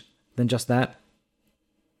strange than just that.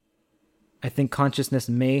 I think consciousness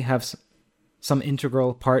may have some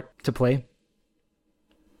integral part to play.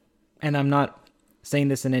 And I'm not saying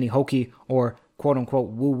this in any hokey or quote-unquote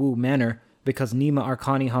woo-woo manner, because Nima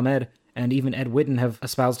Arkani Hamed and even Ed Witten have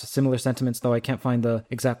espoused similar sentiments, though I can't find the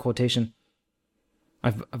exact quotation.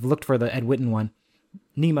 I've looked for the Ed Witten one.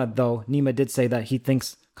 Nima did say that he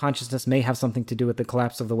thinks consciousness may have something to do with the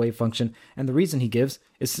collapse of the wave function, and the reason he gives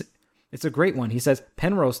is, it's a great one. He says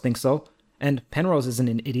Penrose thinks so, and Penrose isn't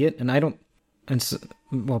an idiot, and I don't, and so,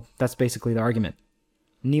 well, that's basically the argument.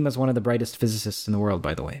 Nima's one of the brightest physicists in the world,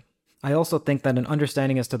 by the way. I also think that an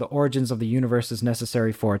understanding as to the origins of the universe is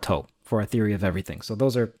necessary for a theory of everything. So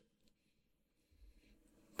those are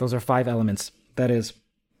 5 elements. That is,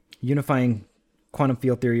 unifying quantum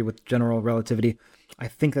field theory with general relativity. I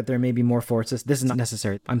think that there may be more forces. This is not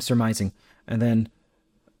necessary. I'm surmising. And then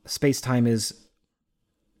space-time is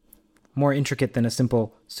more intricate than a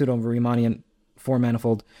simple pseudo-Riemannian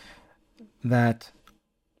four-manifold. That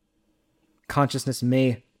consciousness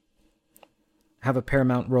may have a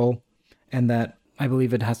paramount role, and that I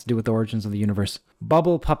believe it has to do with the origins of the universe.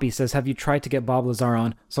 Bubble Puppy says, have you tried to get Bob Lazar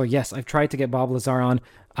on? So yes, I've tried to get Bob Lazar on.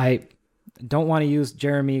 I don't want to use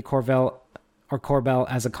Jeremy Corbell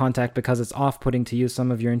as a contact because it's off-putting to use some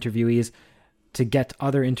of your interviewees to get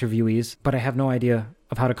other interviewees, but I have no idea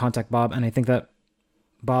of how to contact Bob, and I think that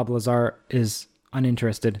Bob Lazar is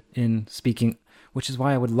uninterested in speaking, which is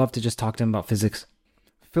why I would love to just talk to him about physics.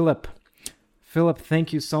 Philip,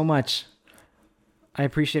 thank you so much. I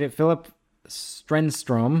appreciate it. Philip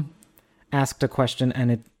Strenstrom asked a question,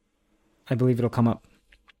 and I believe it'll come up.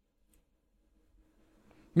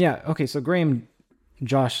 Yeah, okay, so Graham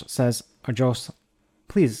Josh says, or Josh,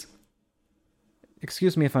 please,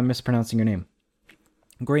 excuse me if I'm mispronouncing your name.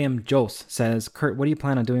 Graham Jose says, Curt, what do you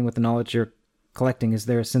plan on doing with the knowledge you're collecting? Is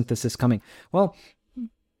there a synthesis coming? Well,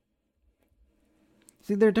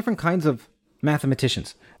 see, there are different kinds of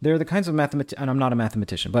mathematicians. There are the kinds of and I'm not a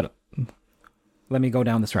mathematician, but let me go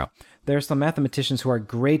down this route. There are some mathematicians who are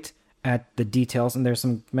great at the details, and there's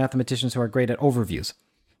some mathematicians who are great at overviews.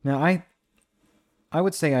 Now, I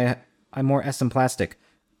would say I'm more S-plastic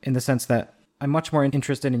in the sense that I'm much more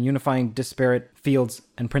interested in unifying disparate fields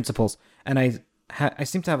and principles, and I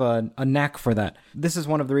seem to have a knack for that. This is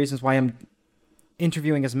one of the reasons why I'm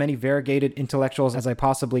interviewing as many variegated intellectuals as I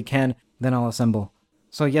possibly can, then I'll assemble.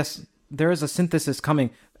 So yes, there is a synthesis coming.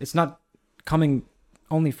 It's not coming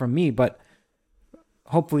only from me, but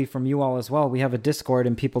hopefully from you all as well. We have a Discord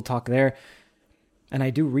and people talk there, and I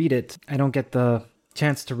do read it. I don't get the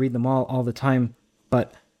chance to read them all the time,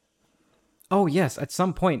 but oh yes, at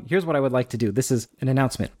some point, here's what I would like to do. This is an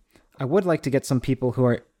announcement. I would like to get some people who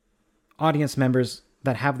are audience members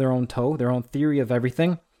that have their own theory of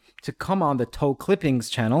everything, to come on the Toe Clippings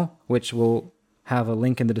channel, which will have a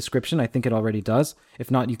link in the description. I think it already does.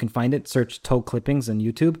 If not, you can find it. Search Toe Clippings on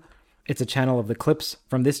YouTube. It's a channel of the clips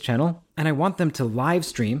from this channel. And I want them to live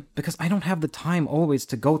stream because I don't have the time always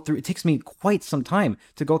to go through. It takes me quite some time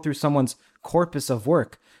to go through someone's corpus of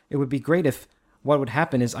work. It would be great if what would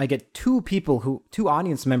happen is I get two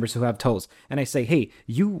audience members who have toes, and I say, hey,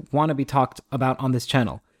 you want to be talked about on this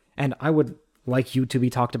channel, and I would like you to be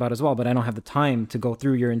talked about as well, but I don't have the time to go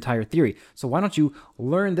through your entire theory. So why don't you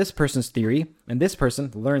learn this person's theory, and this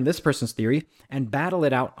person learn this person's theory, and battle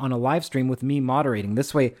it out on a live stream with me moderating.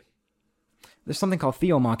 This way, there's something called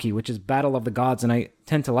theomachy, which is battle of the gods, and I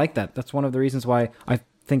tend to like that. That's one of the reasons why I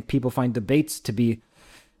think people find debates to be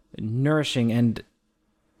nourishing and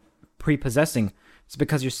prepossessing. It's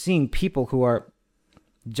because you're seeing people who are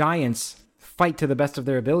giants fight to the best of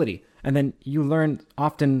their ability. And then you learn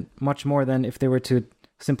often much more than if they were to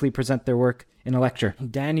simply present their work in a lecture.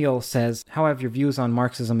 Daniel says, how have your views on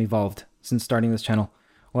Marxism evolved since starting this channel?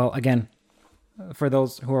 Well, again, for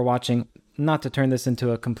those who are watching, not to turn this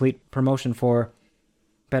into a complete promotion for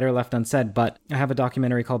Better Left Unsaid, but I have a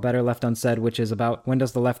documentary called Better Left Unsaid, which is about when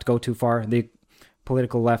does the left go too far, the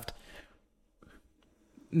political left.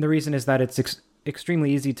 And the reason is that it's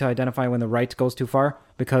extremely easy to identify when the right goes too far,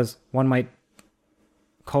 because one might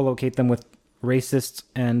co-locate them with racists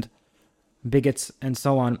and bigots and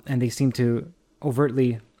so on, and they seem to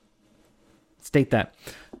overtly state that.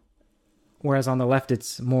 Whereas on the left,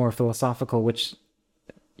 it's more philosophical, which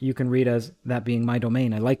you can read as that being my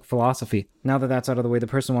domain. I like philosophy. Now that that's out of the way, the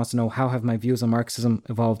person wants to know, how have my views on Marxism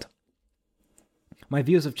evolved? My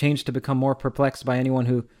views have changed to become more perplexed by anyone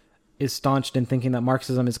who is staunched in thinking that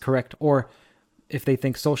Marxism is correct, or if they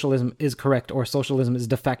think socialism is correct or socialism is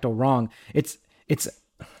de facto wrong. It's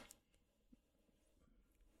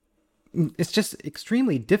just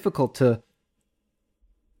extremely difficult to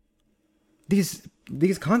these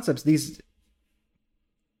concepts,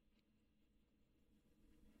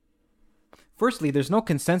 Firstly, there's no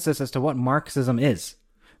consensus as to what Marxism is.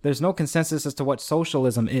 There's no consensus as to what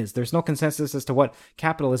socialism is. There's no consensus as to what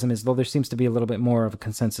capitalism is, though there seems to be a little bit more of a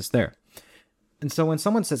consensus there. And so when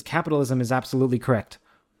someone says capitalism is absolutely correct,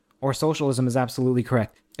 or socialism is absolutely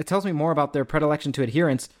correct, it tells me more about their predilection to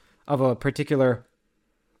adherence of a particular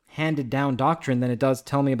handed down doctrine than it does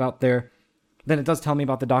tell me about the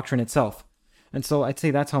doctrine itself. And so I'd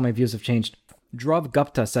say that's how my views have changed. Dhruv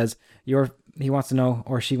Gupta says, he wants to know,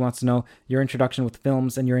 or she wants to know, your introduction with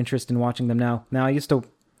films and your interest in watching them now. Now,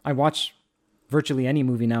 I watch virtually any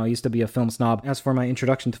movie now. I used to be a film snob. As for my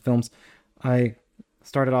introduction to films, I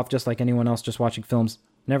started off just like anyone else, just watching films.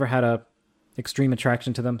 Never had a extreme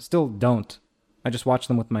attraction to them. Still don't. I just watch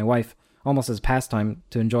them with my wife, almost as pastime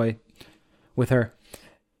to enjoy with her.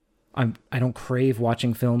 I don't crave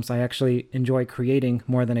watching films. I actually enjoy creating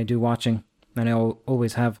more than I do watching, and I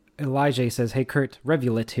always have. Elijah says, hey Curt,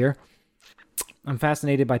 Revulit here. I'm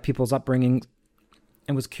fascinated by people's upbringing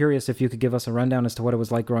and was curious if you could give us a rundown as to what it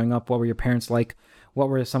was like growing up. What were your parents like? What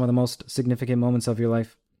were some of the most significant moments of your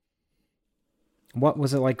life? What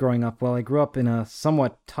was it like growing up? Well, I grew up in a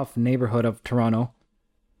somewhat tough neighborhood of Toronto.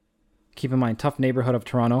 Keep in mind, tough neighborhood of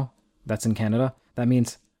Toronto. That's in Canada. That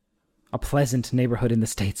means a pleasant neighborhood in the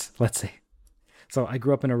States, let's say. So I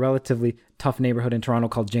grew up in a relatively tough neighborhood in Toronto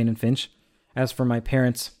called Jane and Finch. As for my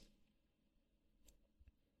parents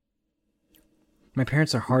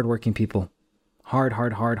are hardworking people.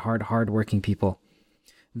 Hardworking people.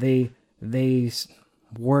 They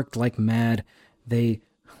worked like mad. They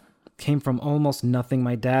came from almost nothing.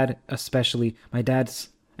 My dad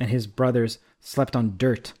and his brothers slept on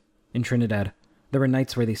dirt in Trinidad. There were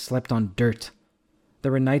nights where they slept on dirt.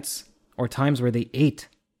 There were nights or times where they ate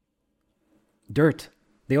dirt.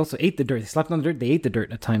 They also ate the dirt. They slept on the dirt. They ate the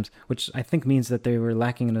dirt at times, which I think means that they were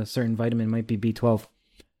lacking in a certain vitamin, might be B12.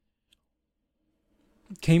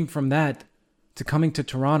 Came from that to coming to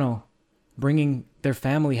Toronto, bringing their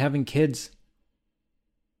family, having kids.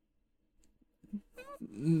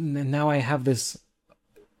 And now I have this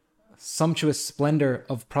sumptuous splendor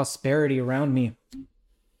of prosperity around me,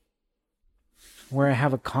 where I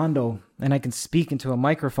have a condo and I can speak into a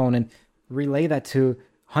microphone and relay that to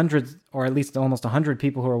hundreds, or at least almost 100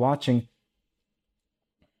 people who are watching.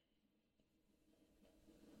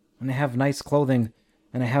 And I have nice clothing,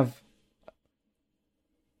 and I have...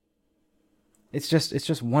 It's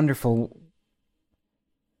just wonderful.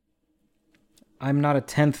 I'm not a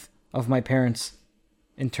tenth of my parents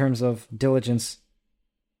in terms of diligence.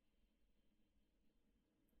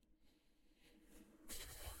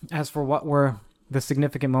 As for what were the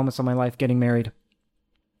significant moments of my life, getting married.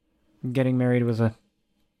 Getting married was a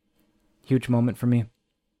huge moment for me.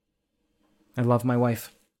 I love my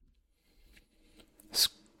wife.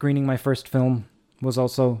 Screening my first film was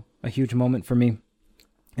also a huge moment for me.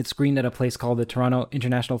 It screened at a place called the Toronto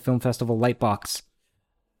International Film Festival Lightbox.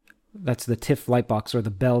 That's the TIFF Lightbox, or the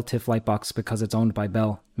Bell TIFF Lightbox, because it's owned by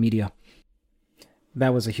Bell Media.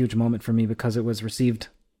 That was a huge moment for me because it was received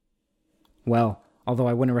well. Although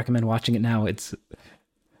I wouldn't recommend watching it now. It's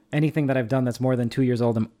anything that I've done that's more than 2 years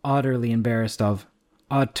old, I'm utterly embarrassed of.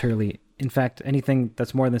 Utterly. In fact, anything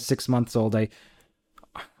that's more than 6 months old,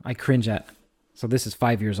 I cringe at. So this is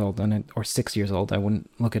 5 years old or 6 years old. I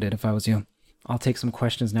wouldn't look at it if I was you. I'll take some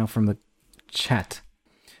questions now from the chat.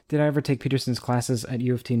 Did I ever take Peterson's classes at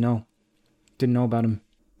U of T? No. Didn't know about him.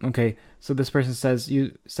 Okay, so this person says,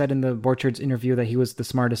 you said in the Borchard's interview that he was the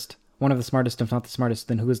smartest, one of the smartest, if not the smartest.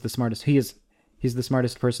 Then who is the smartest? He's the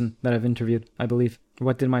smartest person that I've interviewed, I believe.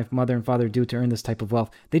 What did my mother and father do to earn this type of wealth?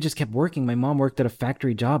 They just kept working. My mom worked at a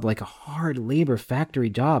factory job, like a hard labor factory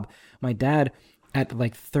job. My dad, at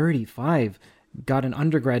like 35, got an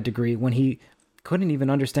undergrad degree when he couldn't even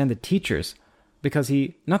understand the teachers. Because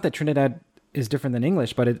not that Trinidad is different than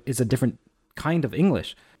English, but it is a different kind of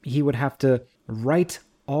English. He would have to write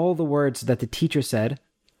all the words that the teacher said,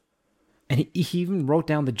 and he even wrote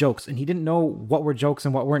down the jokes, and he didn't know what were jokes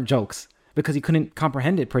and what weren't jokes, because he couldn't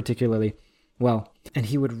comprehend it particularly well. And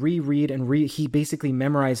he would reread and he basically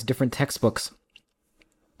memorized different textbooks,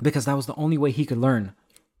 because that was the only way he could learn.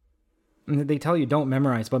 And they tell you don't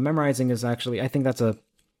memorize, but memorizing is actually, I think that's a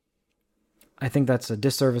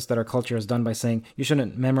disservice that our culture has done by saying you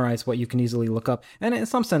shouldn't memorize what you can easily look up. And in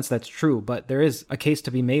some sense, that's true, but there is a case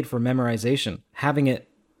to be made for memorization. Having it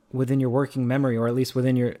within your working memory, or at least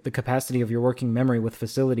within the capacity of your working memory with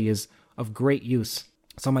facility, is of great use.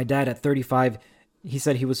 So my dad at 35, he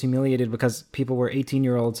said he was humiliated because people were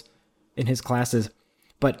 18-year-olds in his classes.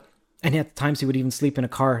 And at times he would even sleep in a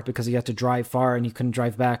car because he had to drive far and he couldn't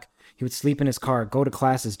drive back. He would sleep in his car, go to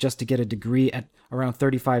classes just to get a degree at around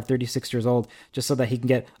 35, 36 years old, just so that he can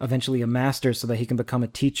get eventually a master's so that he can become a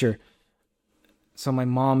teacher. So my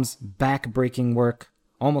mom's back-breaking work,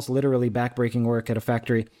 almost literally back-breaking work at a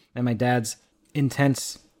factory, and my dad's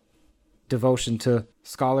intense devotion to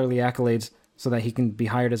scholarly accolades so that he can be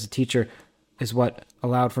hired as a teacher is what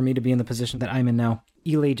allowed for me to be in the position that I'm in now.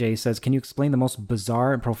 Eli J says, can you explain the most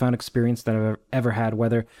bizarre and profound experience that I've ever had,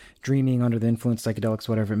 whether dreaming, under the influence, psychedelics,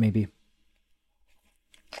 whatever it may be?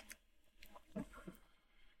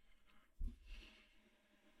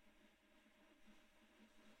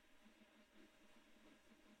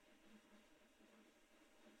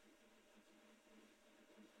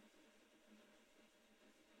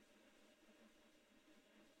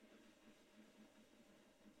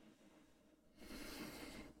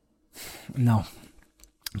 No.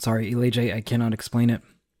 I'm sorry, Eli J, I cannot explain it.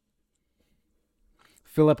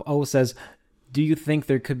 Philip O says, do you think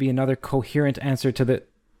there could be another coherent answer to the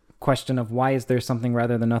question of why is there something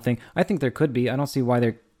rather than nothing? I think there could be. I don't see why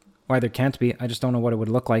there can't be. I just don't know what it would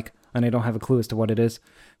look like, and I don't have a clue as to what it is.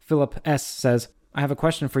 Philip S says, I have a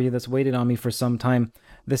question for you that's waited on me for some time.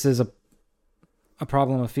 This is a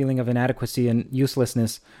problem, a feeling of inadequacy and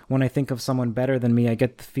uselessness. When I think of someone better than me, I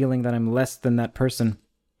get the feeling that I'm less than that person.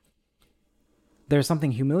 There's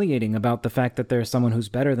something humiliating about the fact that there's someone who's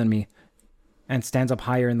better than me and stands up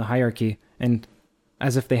higher in the hierarchy, and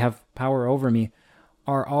as if they have power over me.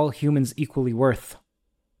 Are all humans equally worth?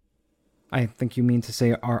 I think you mean to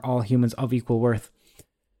say, are all humans of equal worth?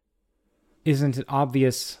 Isn't it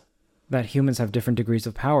obvious that humans have different degrees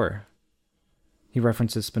of power? He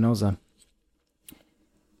references Spinoza.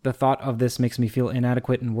 The thought of this makes me feel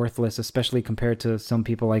inadequate and worthless, especially compared to some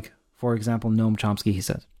people like, for example, Noam Chomsky, he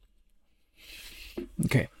says.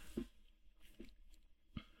 Okay.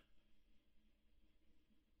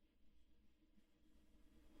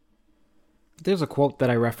 There's a quote that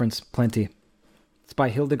I reference plenty. It's by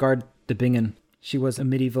Hildegard de Bingen. She was a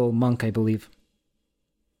medieval monk, I believe.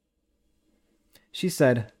 She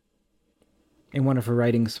said, in one of her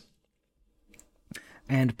writings,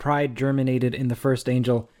 and pride germinated in the first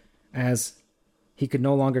angel as he could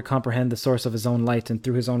no longer comprehend the source of his own light, and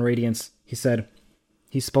through his own radiance, he said,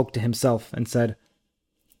 he spoke to himself and said,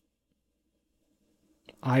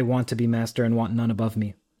 I want to be master and want none above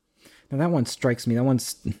me. Now that one strikes me.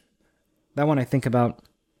 That one I think about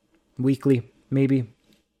weekly, maybe.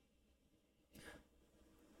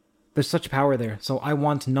 There's such power there. So I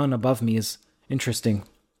want none above me is interesting.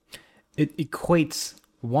 It equates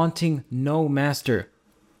wanting no master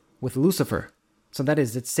with Lucifer. So that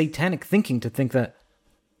is, it's satanic thinking to think that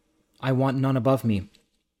I want none above me.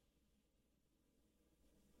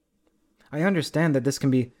 I understand that this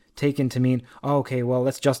can be taken to mean, oh, okay, well,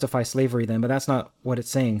 let's justify slavery then, but that's not what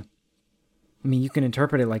it's saying. I mean, you can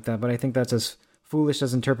interpret it like that, but I think that's as foolish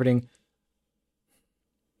as interpreting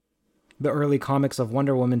the early comics of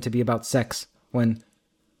Wonder Woman to be about sex, when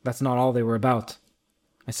that's not all they were about.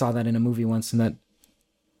 I saw that in a movie once, and that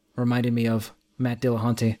reminded me of Matt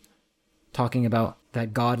Dillahunty talking about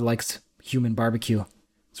that God likes human barbecue.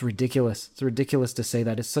 It's ridiculous. It's ridiculous to say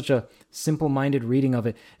that. It's such a simple-minded reading of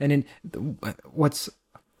it. And what's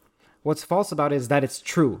false about it is that it's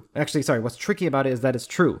true. Actually, sorry, what's tricky about it is that it's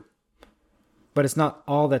true. But it's not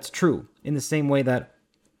all that's true. In the same way that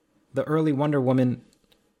the early Wonder Woman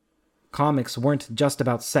comics weren't just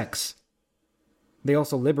about sex. They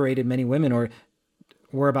also liberated many women, or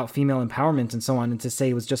were about female empowerment and so on. And to say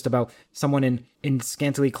it was just about someone in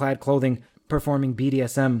scantily clad clothing performing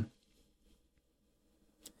BDSM,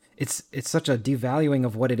 it's such a devaluing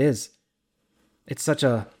of what it is. It's such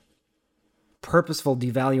a purposeful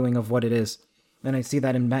devaluing of what it is. And I see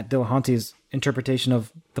that in Matt Dillahunty's interpretation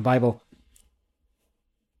of the Bible.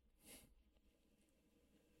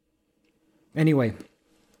 Anyway,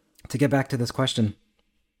 to get back to this question.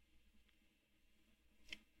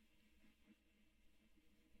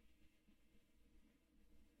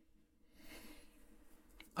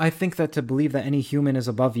 I think that to believe that any human is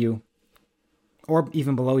above you, or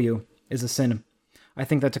even below you, is a sin. I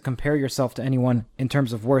think that to compare yourself to anyone in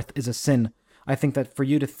terms of worth is a sin. I think that for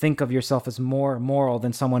you to think of yourself as more moral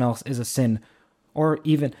than someone else is a sin. Or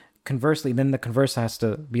even conversely, then the converse has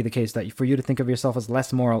to be the case, that for you to think of yourself as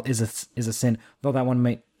less moral is a sin, though that one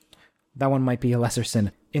might be a lesser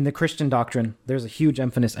sin. In the Christian doctrine, there's a huge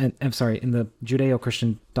emphasis, in the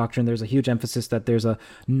Judeo-Christian doctrine, there's a huge emphasis that there's a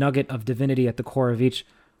nugget of divinity at the core of each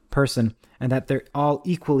person, and that they're all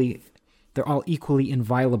equally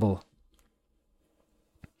inviolable.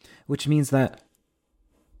 Which means that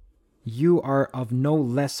you are of no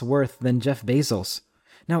less worth than Jeff Bezos.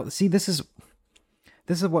 Now, see, this is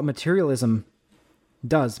what materialism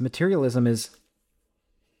does. Materialism is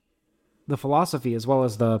the philosophy as well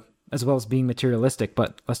as being materialistic,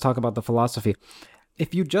 but let's talk about the philosophy.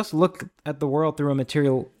 If you just look at the world through a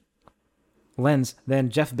material lens, then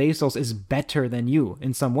Jeff Bezos is better than you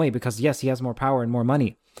in some way, because yes, he has more power and more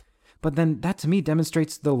money. But then that to me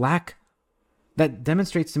demonstrates to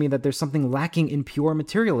me that there's something lacking in pure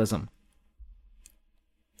materialism.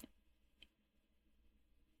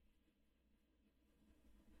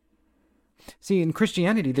 See, in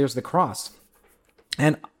Christianity, there's the cross.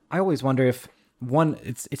 And I always wonder if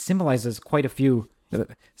it symbolizes quite a few.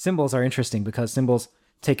 Symbols are interesting because symbols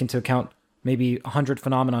take into account maybe 100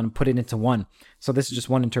 phenomena and put it into one. So this is just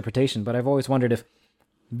one interpretation. But I've always wondered if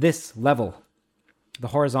this level, the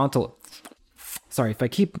horizontal... Sorry, if I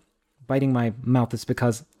keep biting my mouth, it's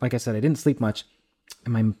because, like I said, I didn't sleep much.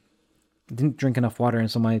 And I didn't drink enough water, and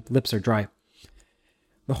so my lips are dry.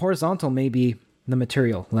 The horizontal may be the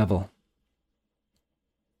material level.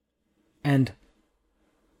 And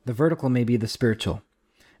the vertical may be the spiritual.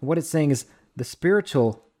 And what it's saying is the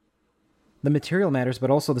material matters, but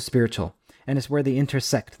also the spiritual. And it's where they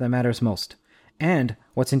intersect that matters most. And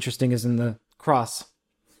what's interesting is in the cross,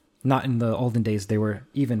 not in the olden days they were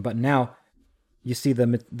even, but now you see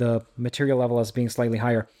the material level as being slightly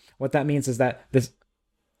higher. What that means is that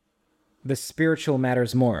the spiritual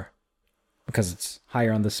matters more because it's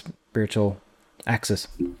higher on the spiritual axis.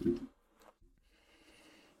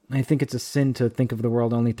 I think it's a sin to think of the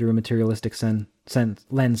world only through a materialistic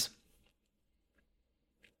lens.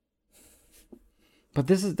 But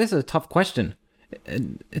this is a tough question.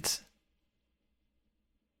 It's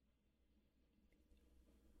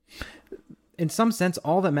in some sense,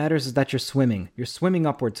 all that matters is that you're swimming. You're swimming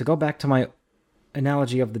upward. To go back to my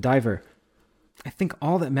analogy of the diver, I think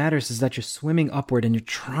all that matters is that you're swimming upward and you're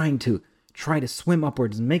trying to swim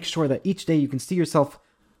upwards and make sure that each day you can see yourself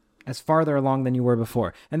as farther along than you were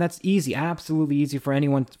before. And that's easy, absolutely easy for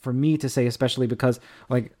anyone, for me to say, especially because,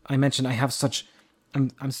 like I mentioned,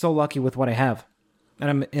 I'm so lucky with what I have. And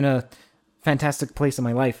I'm in a fantastic place in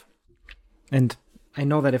my life. And I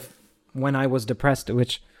know that when I was depressed,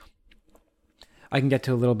 which I can get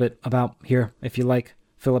to a little bit about here, if you like,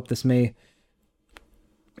 Philip, this may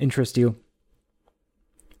interest you.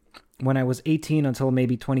 When I was 18 until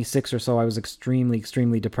maybe 26 or so, I was extremely,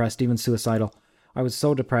 extremely depressed, even suicidal. I was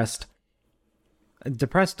so depressed.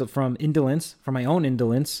 Depressed from indolence, from my own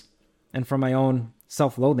indolence, and from my own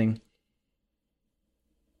self-loathing.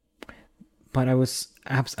 But I was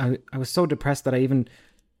so depressed that I even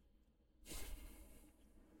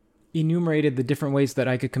enumerated the different ways that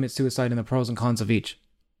I could commit suicide and the pros and cons of each.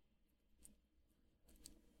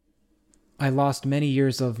 I lost many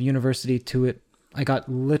years of university to it. I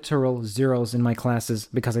got literal zeros in my classes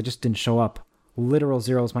because I just didn't show up. Literal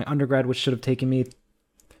zeros. My undergrad, which should have taken me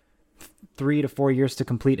 3 to 4 years to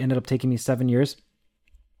complete, ended up taking me 7 years.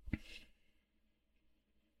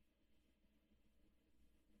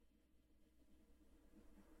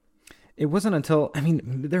 It wasn't until,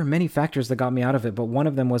 there are many factors that got me out of it, but one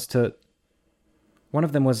of them was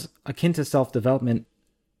akin to self-development.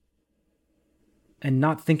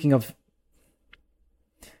 not thinking of,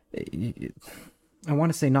 I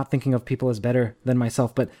want to say not thinking of people as better than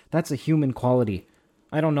myself, but that's a human quality.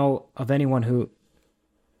 I don't know of anyone who,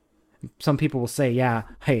 some people will say, yeah,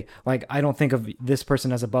 hey, like, I don't think of this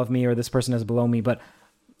person as above me or this person as below me, but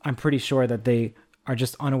I'm pretty sure that they are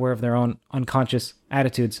just unaware of their own unconscious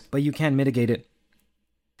attitudes, but you can mitigate it.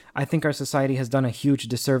 I think our society has done a huge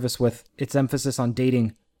disservice with its emphasis on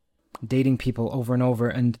dating people over and over,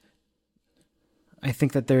 and I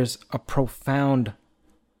think that there's a profoundness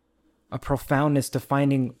to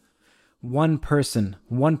finding one person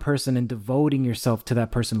and devoting yourself to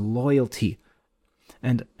that person, loyalty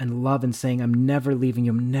and love, and saying, I'm never leaving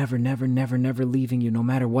you, I'm never leaving you, no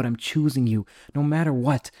matter what, I'm choosing you, no matter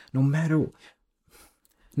what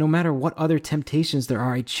other temptations there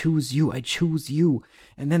are, I choose you.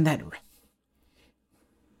 And then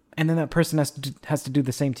that person has to do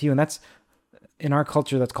the same to you. And that's, in our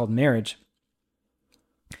culture, that's called marriage.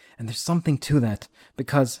 And there's something to that,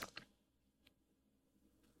 because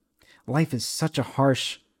life is such a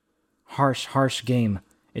harsh game.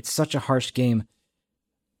 It's such a harsh game.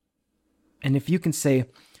 And if you can say,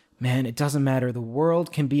 man, it doesn't matter, the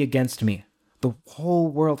world can be against me, the whole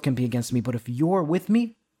world can be against me, but if you're with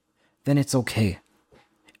me, then it's okay.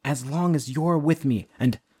 As long as you're with me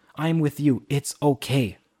and I'm with you, it's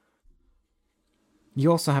okay. You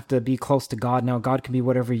also have to be close to God. Now, God can be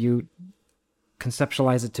whatever you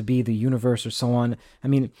conceptualize it to be, the universe or so on. I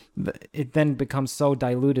mean, it then becomes so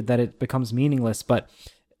diluted that it becomes meaningless. But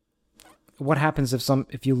what happens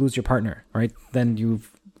if you lose your partner, right? Then you've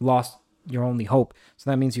lost your only hope.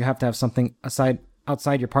 So that means you have to have something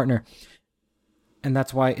outside your partner. And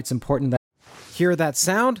that's why it's important that... Hear that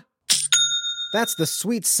sound? That's the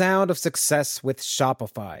sweet sound of success with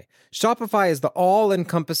Shopify. Shopify is the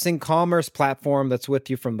all-encompassing commerce platform that's with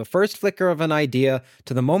you from the first flicker of an idea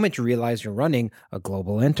to the moment you realize you're running a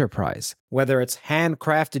global enterprise. Whether it's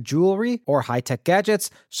handcrafted jewelry or high-tech gadgets,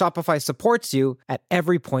 Shopify supports you at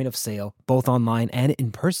every point of sale, both online and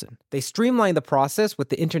in person. They streamline the process with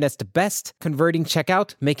the internet's best converting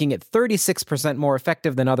checkout, making it 36% more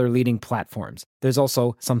effective than other leading platforms. There's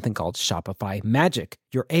also something called Shopify Magic,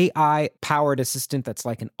 your AI-powered assistant that's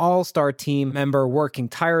like an all-star team member working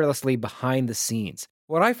tirelessly behind the scenes.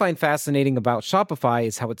 What I find fascinating about Shopify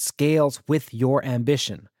is how it scales with your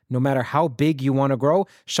ambition. No matter how big you want to grow,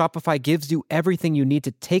 Shopify gives you everything you need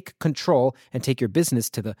to take control and take your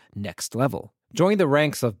business to the next level. Join the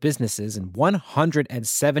ranks of businesses in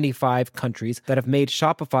 175 countries that have made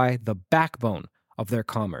Shopify the backbone of their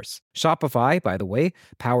commerce. Shopify, by the way,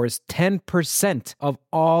 powers 10% of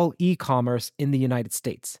all e-commerce in the United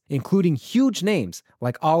States, including huge names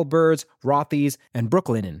like Allbirds, Rothy's, and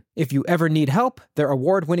Brooklinen. If you ever need help, their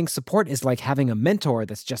award-winning support is like having a mentor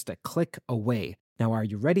that's just a click away. Now, are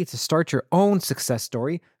you ready to start your own success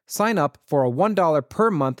story? Sign up for a $1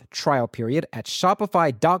 per month trial period at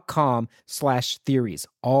shopify.com/theories,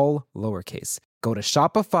 all lowercase. Go to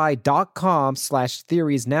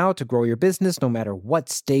shopify.com/theories now to grow your business no matter what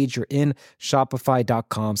stage you're in.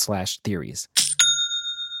 Shopify.com/theories.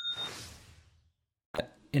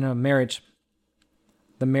 In a marriage,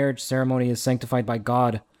 the marriage ceremony is sanctified by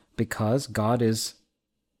God because God is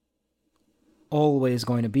always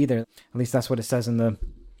going to be there. At least that's what it says in the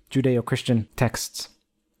Judeo-Christian texts.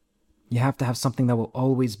 You have to have something that will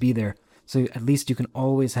always be there. So at least you can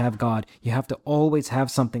always have God. You have to always have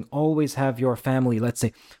something, always have your family, let's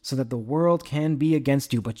say, so that the world can be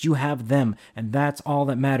against you, but you have them, and that's all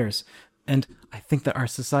that matters. And I think that our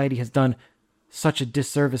society has done such a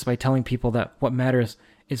disservice by telling people that what matters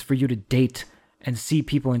is for you to date and see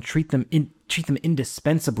people and treat them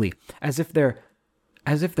indispensably, as if they're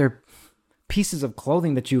pieces of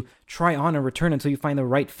clothing that you try on and return until you find the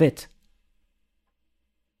right fit.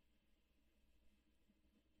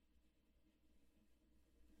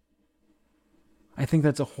 I think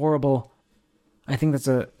that's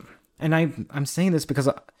and I'm saying this because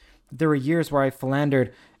there were years where I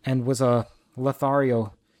philandered and was a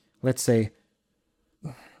Lothario, let's say,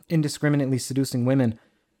 indiscriminately seducing women,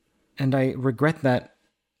 and I regret that.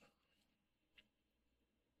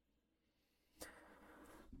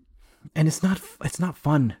 And it's not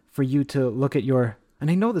fun for you to look at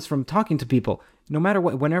and I know this from talking to people, no matter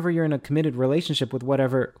what, whenever you're in a committed relationship with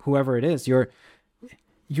whoever it is, you're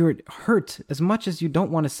hurt. As much as you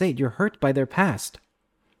don't want to say it, you're hurt by their past.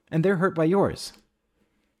 And they're hurt by yours.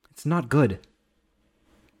 It's not good.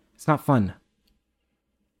 It's not fun.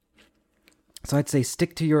 So I'd say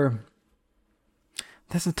stick to your...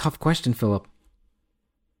 That's a tough question, Philip.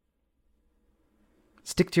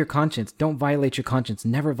 Stick to your conscience. Don't violate your conscience.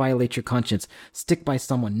 Never violate your conscience. Stick by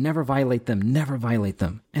someone. Never violate them. Never violate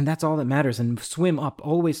them. And that's all that matters. And swim up.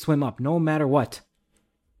 Always swim up, no matter what.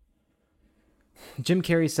 Jim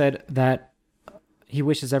Carrey said that he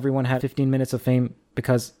wishes everyone had 15 minutes of fame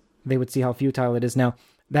because they would see how futile it is now.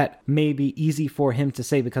 That may be easy for him to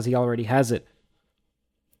say because he already has it.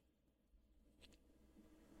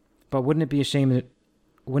 But wouldn't it be a shame?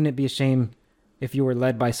 Wouldn't it be a shame if you were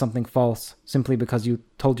led by something false simply because you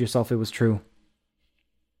told yourself it was true?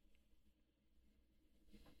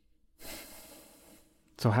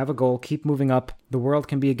 So have a goal, keep moving up. The world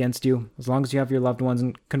can be against you as long as you have your loved ones.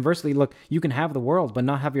 And conversely, look, you can have the world but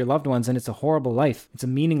not have your loved ones, and it's a horrible life. It's a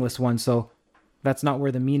meaningless one, so that's not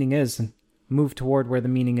where the meaning is. And move toward where the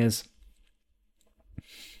meaning is.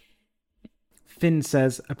 Finn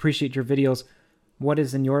says, appreciate your videos. What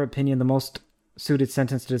is, in your opinion, the most suited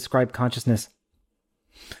sentence to describe consciousness?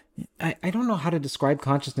 I don't know how to describe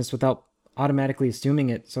consciousness without automatically assuming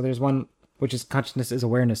it. So there's one, which is consciousness is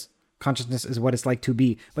awareness. Consciousness is what it's like to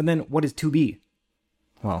be. But then what is to be?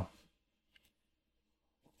 Well,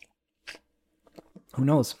 who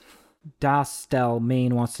knows? Dastel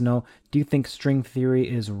Main wants to know, do you think string theory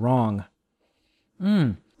is wrong?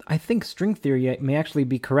 I think string theory may actually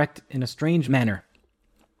be correct in a strange manner.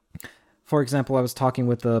 For example, I was talking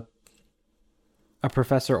with a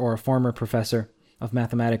professor or a former professor of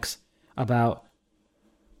mathematics about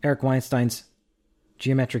Eric Weinstein's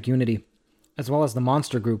geometric unity, as well as the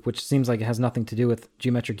monster group, which seems like it has nothing to do with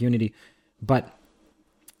geometric unity. But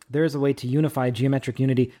there is a way to unify geometric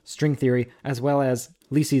unity, string theory, as well as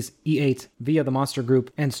Lissi's E8 via the monster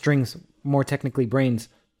group and strings, more technically branes.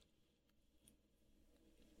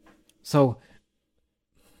 So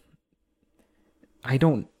I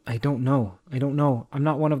don't know. I'm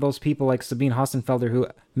not one of those people like Sabine Hassenfelder who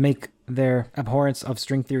make their abhorrence of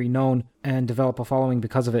string theory known and develop a following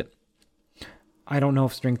because of it. I don't know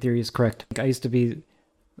if string theory is correct. I used to be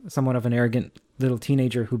somewhat of an arrogant little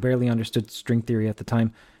teenager who barely understood string theory at the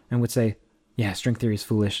time and would say, yeah, string theory is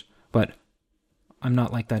foolish, but I'm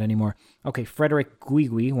not like that anymore. Okay, Frederick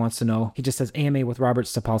Guigui wants to know. He just says AMA with Robert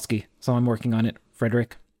Sapolsky, so I'm working on it,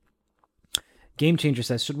 Frederick. Game Changer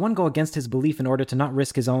says, should one go against his belief in order to not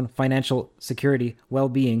risk his own financial security,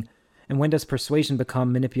 well-being? And when does persuasion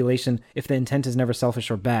become manipulation if the intent is never selfish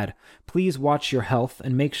or bad? Please watch your health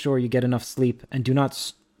and make sure you get enough sleep and do not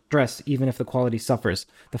stress even if the quality suffers.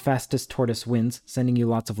 The fastest tortoise wins, sending you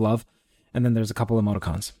lots of love. And then there's a couple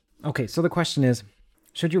emoticons. Okay, so the question is,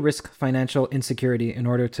 should you risk financial insecurity in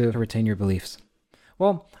order to retain your beliefs?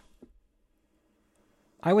 Well,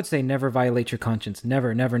 I would say never violate your conscience.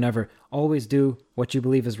 Never, never, never. Always do what you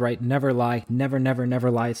believe is right. Never lie. Never, never,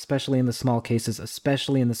 never lie, especially in the small cases.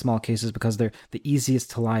 Especially in the small cases because they're the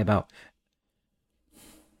easiest to lie about.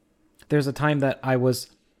 There's a time that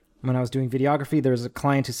when I was doing videography, there was a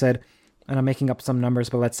client who said, and I'm making up some numbers,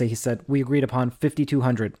 but let's say he said, we agreed upon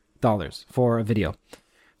 $5,200 for a video.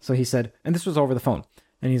 So he said, and this was over the phone.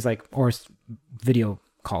 And he's like, or video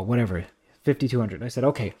call, whatever, $5,200. I said,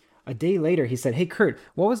 okay. A day later, he said, hey, Curt,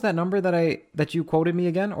 what was that number that you quoted me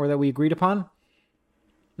again, or that we agreed upon?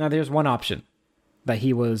 Now, there's one option, that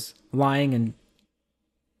he was lying and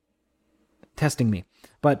testing me.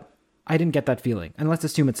 But I didn't get that feeling, and let's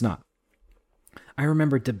assume it's not. I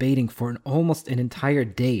remember debating for almost an entire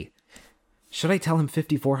day. Should I tell him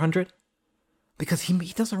 $5,400? Because he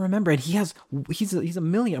doesn't remember, and he's a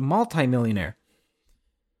multi-millionaire.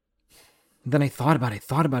 Then I thought about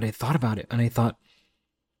it, and I thought,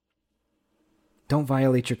 don't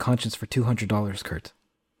violate your conscience for $200, Curt.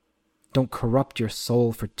 Don't corrupt your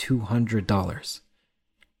soul for $200.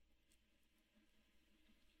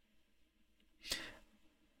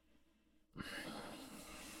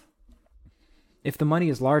 If the money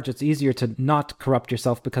is large, it's easier to not corrupt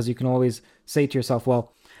yourself because you can always say to yourself,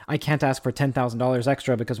 well, I can't ask for $10,000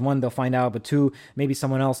 extra because one, they'll find out, but two, maybe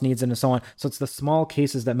someone else needs it and so on. So it's the small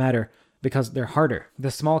cases that matter because they're harder.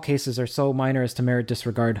 The small cases are so minor as to merit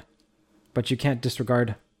disregard. But you can't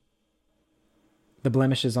disregard the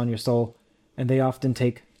blemishes on your soul, and they often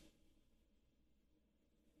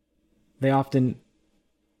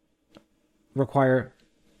require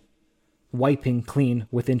wiping clean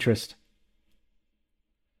with interest.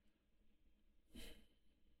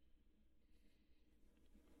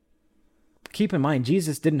 Keep in mind,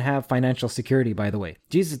 Jesus didn't have financial security, by the way.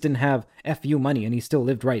 Jesus didn't have FU money, and he still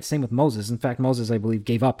lived right. Same with Moses. In fact, Moses, I believe,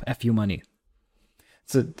 gave up FU money.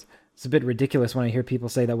 It's a bit ridiculous when I hear people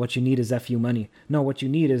say that what you need is FU money. No, what you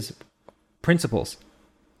need is principles.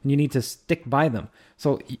 And you need to stick by them.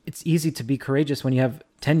 So it's easy to be courageous when you have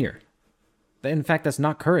tenure. In fact, that's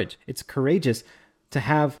not courage. It's courageous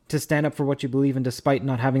to stand up for what you believe in despite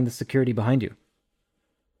not having the security behind you.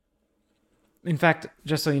 In fact,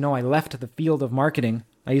 just so you know, I left the field of marketing.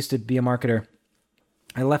 I used to be a marketer.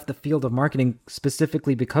 I left the field of marketing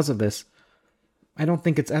specifically because of this. I don't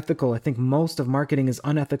think it's ethical. I think most of marketing is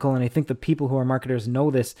unethical, and I think the people who are marketers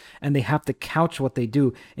know this, and they have to couch what they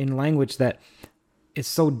do in language that is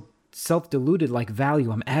so self-deluded, like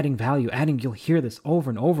value. I'm adding value, you'll hear this over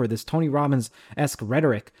and over, this Tony Robbins-esque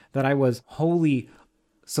rhetoric that I was wholly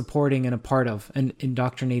supporting and a part of and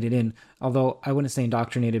indoctrinated in, although I wouldn't say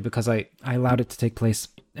indoctrinated because I allowed it to take place.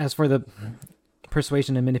 As for the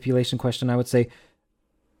persuasion and manipulation question, I would say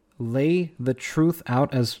lay the truth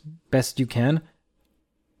out as best you can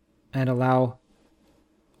and allow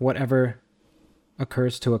whatever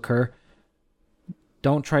occurs to occur.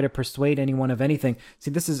 Don't try to persuade anyone of anything. See,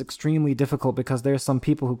 this is extremely difficult because there are some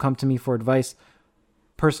people who come to me for advice,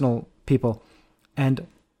 personal people, and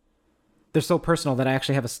they're so personal that I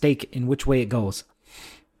actually have a stake in which way it goes.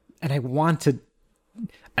 And I want to...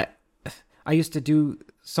 I used to do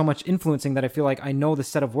so much influencing that I feel like I know the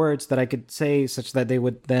set of words that I could say such that they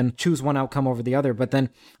would then choose one outcome over the other. But then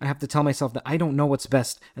I have to tell myself that I don't know what's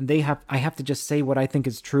best, and I have to just say what I think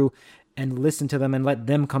is true and listen to them and let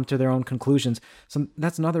them come to their own conclusions. So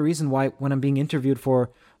that's another reason why when I'm being interviewed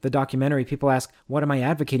for the documentary, people ask, what am I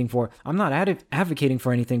advocating for? I'm not advocating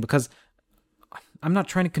for anything because I'm not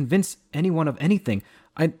trying to convince anyone of anything.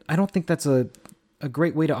 I don't think that's a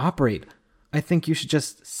great way to operate. I think you should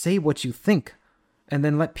just say what you think and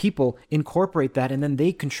then let people incorporate that, and then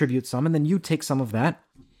they contribute some, and then you take some of that.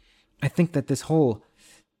 I think that this whole...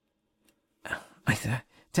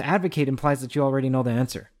 to advocate implies that you already know the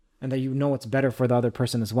answer and that you know what's better for the other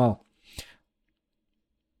person as well.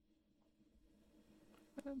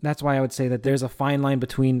 That's why I would say that there's a fine line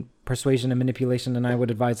between persuasion and manipulation, and I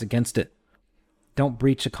would advise against it. Don't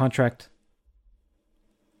breach a contract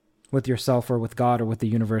with yourself or with God or with the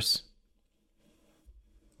universe.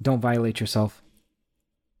 Don't violate yourself.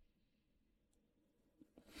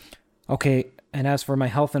 Okay, and as for my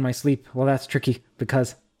health and my sleep, well, that's tricky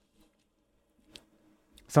because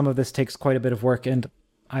some of this takes quite a bit of work, and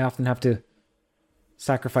I often have to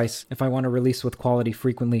sacrifice if I want to release with quality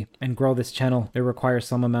frequently and grow this channel. It requires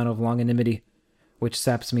some amount of longanimity, which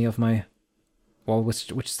saps me of my... well,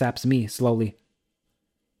 which saps me slowly.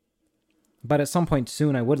 But at some point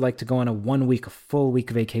soon, I would like to go on a full week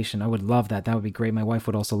vacation. I would love that. That would be great. My wife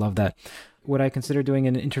would also love that. Would I consider doing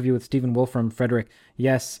an interview with Stephen Wolfram Frederick?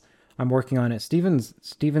 Yes, I'm working on it.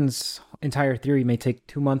 Stephen's entire theory may take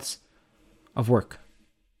 2 months of work.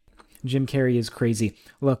 Jim Carrey is crazy.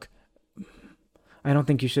 Look, I don't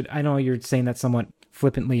think you should... I know you're saying that somewhat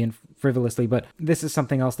flippantly and frivolously, but this is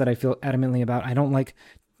something else that I feel adamantly about. I don't like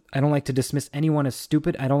to dismiss anyone as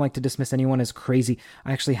stupid. I don't like to dismiss anyone as crazy.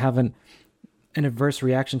 I actually have an adverse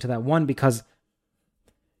reaction to that. One, because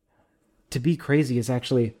to be crazy is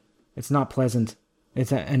actually... it's not pleasant.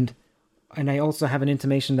 And I also have an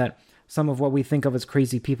intimation that some of what we think of as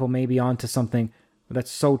crazy people may be onto something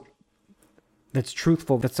that's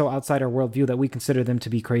truthful, that's so outside our worldview that we consider them to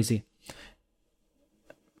be crazy.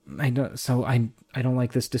 I don't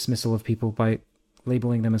like this dismissal of people by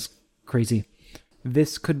labeling them as crazy.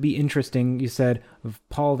 This could be interesting, you said.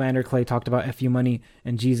 Paul Vanderklay talked about FU money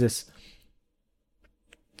and Jesus.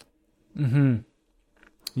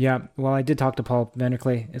 Yeah, well, I did talk to Paul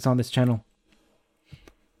Vanderklay. It's on this channel.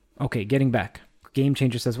 Okay, getting back. Game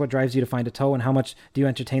Changer says, what drives you to find a toe, and how much do you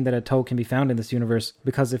entertain that a toe can be found in this universe?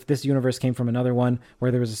 Because if this universe came from another one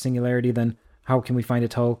where there was a singularity, then how can we find a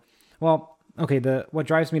toe? Well, okay, what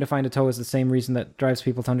drives me to find a toe is the same reason that drives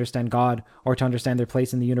people to understand God or to understand their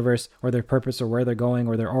place in the universe or their purpose or where they're going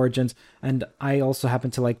or their origins. And I also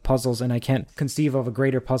happen to like puzzles, and I can't conceive of a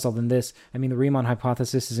greater puzzle than this. I mean, the Riemann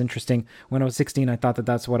hypothesis is interesting. When I was 16, I thought that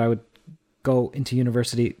that's what I would go into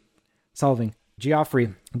university solving.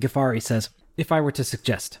 Geoffrey Ghaffari says, if I were to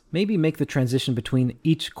suggest, maybe make the transition between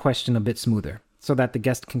each question a bit smoother so that the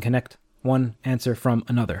guest can connect one answer from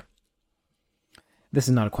another. This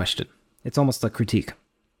is not a question. It's almost a critique.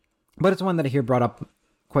 But it's one that I hear brought up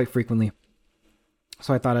quite frequently.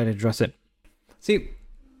 So I thought I'd address it. See,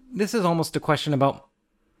 this is almost a question about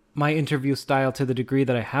my interview style to the degree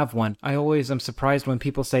that I have one. I always am surprised when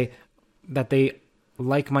people say that they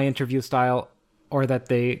like my interview style, or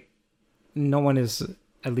that no one is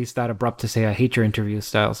at least that abrupt to say, I hate your interview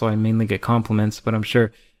style, so I mainly get compliments, but I'm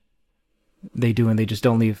sure they do, and they just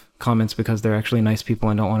don't leave comments because they're actually nice people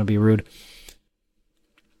and don't want to be rude.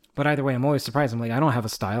 But either way, I'm always surprised. I'm like, I don't have a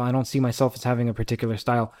style. I don't see myself as having a particular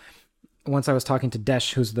style. Once I was talking to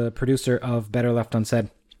Desh, who's the producer of Better Left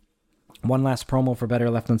Unsaid. One last promo for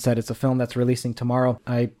Better Left Unsaid. It's a film that's releasing tomorrow.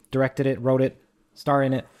 I directed it, wrote it, star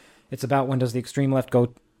in it. It's about when does the extreme left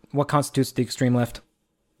go, what constitutes the extreme left,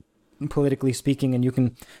 politically speaking, and you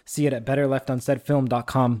can see it at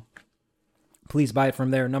betterleftunsaidfilm.com. Please buy it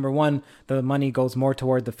from there. Number one, the money goes more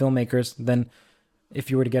toward the filmmakers than if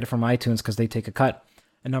you were to get it from iTunes because they take a cut.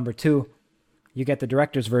 And number two, you get the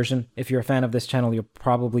director's version. If you're a fan of this channel, you'll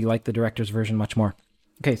probably like the director's version much more.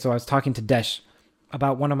 Okay, so I was talking to Desh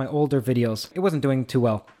about one of my older videos. It wasn't doing too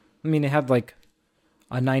well. I mean, it had like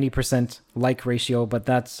a 90% like ratio, but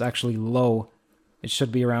that's actually low. It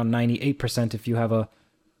should be around 98% if you have a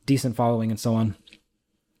decent following and so on.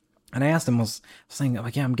 And I asked him, I was saying,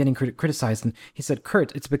 like, yeah, I'm getting criticized. And he said,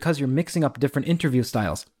 Curt, it's because you're mixing up different interview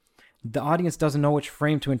styles. The audience doesn't know which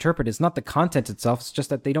frame to interpret. It's not the content itself. It's just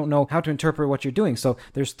that they don't know how to interpret what you're doing. So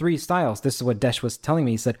there's three styles. This is what Desh was telling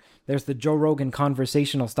me. He said, there's the Joe Rogan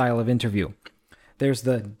conversational style of interview. There's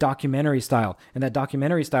the documentary style. And that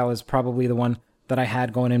documentary style is probably the one that I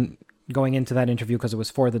had going into that interview because it was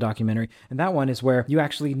for the documentary. And that one is where you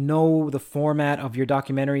actually know the format of your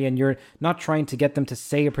documentary and you're not trying to get them to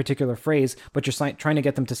say a particular phrase, but you're trying to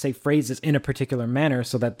get them to say phrases in a particular manner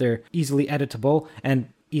so that they're easily editable and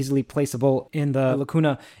easily placeable in the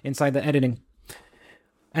lacuna inside the editing.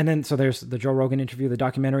 And then, so there's the Joe Rogan interview, the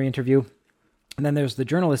documentary interview, and then there's the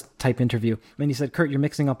journalist type interview. And he said, Curt, you're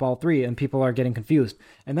mixing up all three and people are getting confused.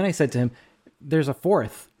 And then I said to him, there's a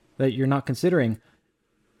fourth that you're not considering,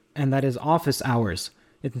 and that is office hours.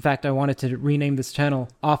 In fact, I wanted to rename this channel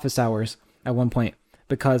Office Hours at one point,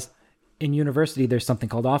 because in university, there's something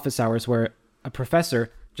called office hours where a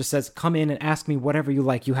professor just says, come in and ask me whatever you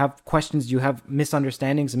like. You have questions, you have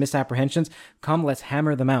misunderstandings and misapprehensions. Come, let's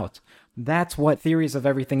hammer them out. That's what Theories of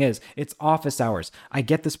Everything is. It's office hours. I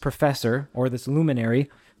get this professor or this luminary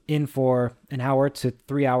in for an hour to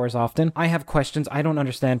 3 hours often. I have questions. I don't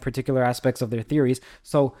understand particular aspects of their theories.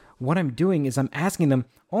 So what I'm doing is I'm asking them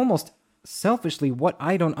almost selfishly what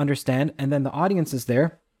I don't understand. And then the audience is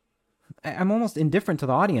there. I'm almost indifferent to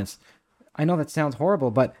the audience. I know that sounds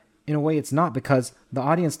horrible, but in a way it's not, because the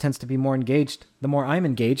audience tends to be more engaged the more I'm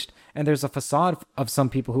engaged. And there's a facade of some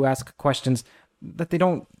people who ask questions that they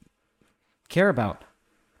don't care about.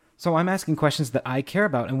 So I'm asking questions that I care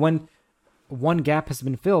about. And when one gap has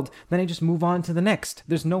been filled, then I just move on to the next.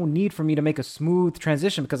 There's no need for me to make a smooth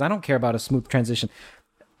transition because I don't care about a smooth transition.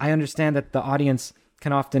 I understand that the audience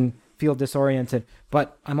can often feel disoriented,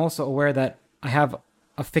 but I'm also aware that I have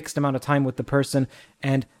a fixed amount of time with the person,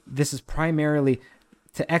 and this is primarily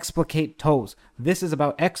to explicate toes. This is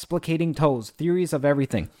about explicating toes, theories of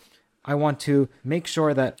everything. I want to make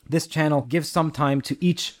sure that this channel gives some time to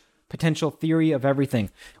each potential theory of everything.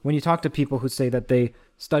 When you talk to people who say that they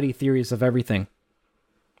study theories of everything,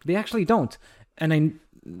 they actually don't. And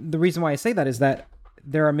the reason why I say that is that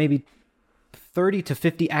there are maybe 30 to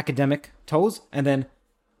 50 academic toes, and then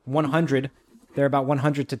there are about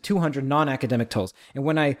 100 to 200 non-academic toes. And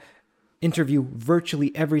when I interview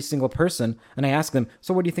virtually every single person and I ask them,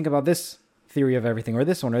 so what do you think about this theory of everything, or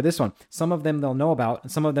this one, or this one? Some of them they'll know about,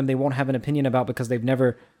 and some of them they won't have an opinion about because they've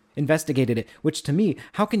never investigated it. Which, to me,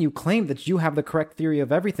 how can you claim that you have the correct theory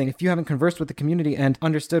of everything if you haven't conversed with the community and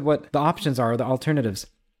understood what the options are, or the alternatives?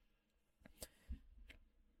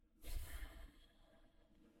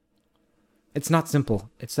 It's not simple.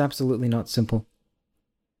 It's absolutely not simple.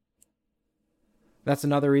 That's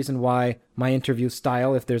another reason why my interview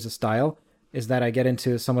style, if there's a style, is that I get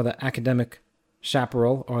into some of the academic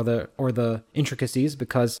chaparral or the intricacies,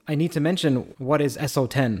 because I need to mention what is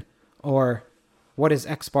SO10 or what is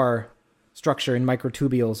X-bar structure in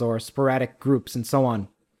microtubules or sporadic groups and so on.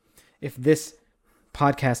 If this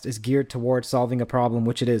podcast is geared towards solving a problem,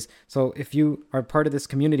 which it is. So if you are part of this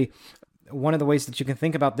community, one of the ways that you can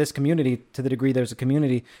think about this community, to the degree there's a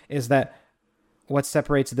community, is that what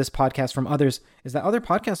separates this podcast from others is that other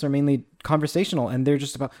podcasts are mainly conversational, and they're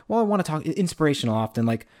just about, well, I want to talk inspirational often,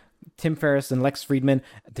 like Tim Ferriss and Lex Friedman.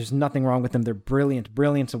 There's nothing wrong with them. They're brilliant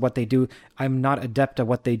at what they do. I'm not adept at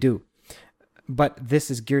what they do. But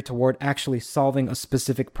this is geared toward actually solving a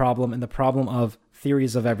specific problem, and the problem of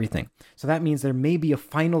theories of everything. So that means there may be a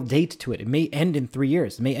final date to it. It may end in 3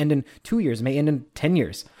 years. It may end in 2 years. It may end in 10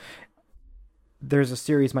 years. There's a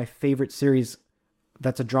series, my favorite series,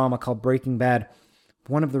 that's a drama called Breaking Bad.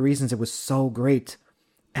 One of the reasons it was so great,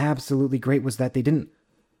 absolutely great, was that they didn't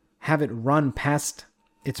have it run past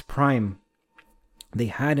its prime. They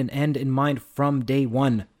had an end in mind from day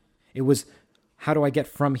one. It was, how do I get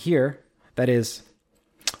from here? That is,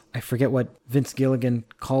 I forget what Vince Gilligan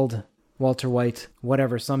called Walter White,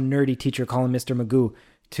 whatever, some nerdy teacher calling Mr. Magoo,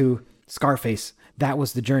 to Scarface. That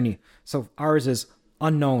was the journey. So ours is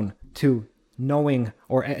unknown to knowing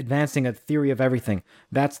or advancing a theory of everything.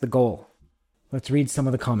 That's the goal. Let's read some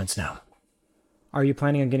of the comments now. Are you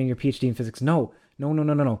planning on getting your PhD in physics? No. No.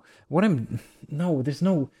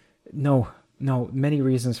 No, many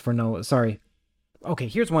reasons for no. Sorry. Okay,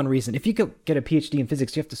 here's one reason. If you could get a PhD in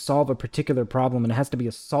physics, you have to solve a particular problem, and it has to be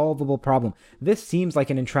a solvable problem. This seems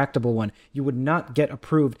like an intractable one. You would not get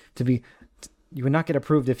approved if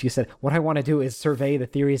you said, what I want to do is survey the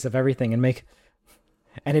theories of everything and make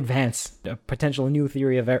and advance a potential new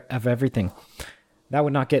theory of everything. That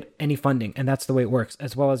would not get any funding, and that's the way it works,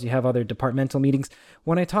 as well as you have other departmental meetings.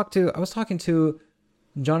 I was talking to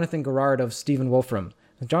Jonathan Garrard of Stephen Wolfram.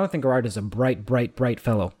 Jonathan Garrard is a bright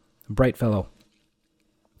fellow.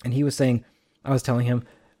 And he was saying, I was telling him,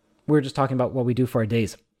 we were just talking about what we do for our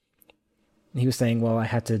days. And he was saying, well, I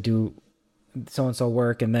had to do so-and-so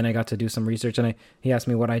work, and then I got to do some research, and he asked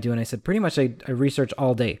me what I do, and I said, pretty much I research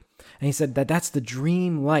all day. And he said that's the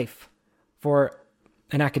dream life for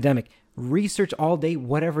an academic. Research all day,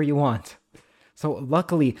 whatever you want. So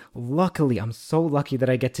luckily, I'm so lucky that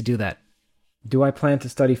I get to do that. Do I plan to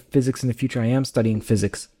study physics in the future? I am studying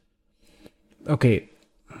physics. Okay,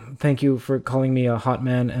 thank you for calling me a hot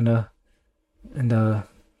man and a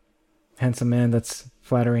handsome man. That's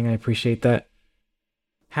flattering. I appreciate that.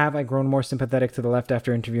 Have I grown more sympathetic to the left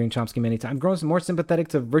after interviewing Chomsky many times? I've grown more sympathetic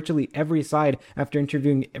to virtually every side after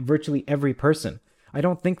interviewing virtually every person. I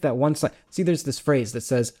don't think that one side... See, there's this phrase that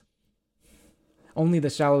says, only the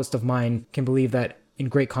shallowest of mind can believe that in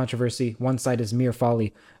great controversy, one side is mere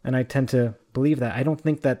folly. And I tend to believe that. I don't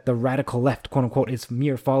think that the radical left, quote unquote, is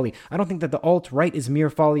mere folly. I don't think that the alt-right is mere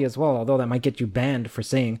folly as well, although that might get you banned for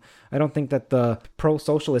saying. I don't think that the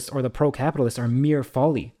pro-socialists or the pro-capitalists are mere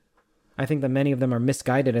folly. I think that many of them are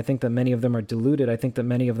misguided. I think that many of them are deluded. I think that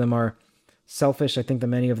many of them are selfish. I think that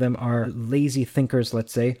many of them are lazy thinkers,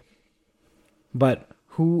 let's say. But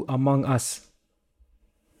who among us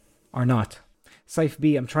are not? Scythe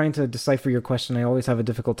B, I'm trying to decipher your question. I always have a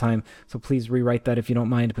difficult time, so please rewrite that if you don't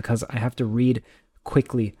mind, because I have to read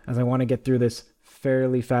quickly, as I want to get through this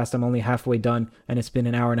fairly fast. I'm only halfway done, and it's been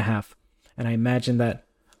an hour and a half. And I imagine that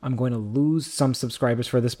I'm going to lose some subscribers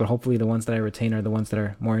for this, but hopefully the ones that I retain are the ones that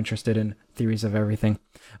are more interested in theories of everything.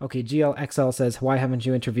 Okay, GLXL says, why haven't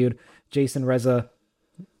you interviewed Jason Reza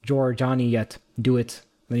Giorgiani yet? Do it.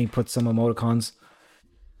 Then he puts some emoticons.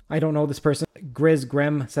 I don't know this person. Grizz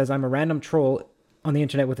Grem says, I'm a random troll on the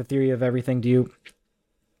internet with a theory of everything. Do you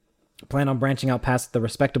plan on branching out past the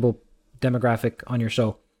respectable demographic on your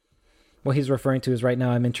show? What he's referring to is right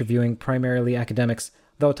now I'm interviewing primarily academics,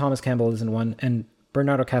 though Thomas Campbell isn't one, and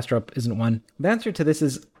Bernardo Kastrup isn't one. The answer to this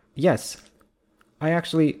is yes. I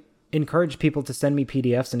actually encourage people to send me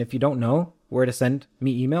PDFs, and if you don't know where to send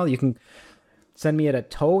me email, you can send me it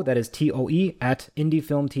at TOE, that is TOE, at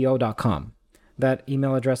indiefilmto.com. That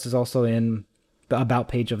email address is also in the About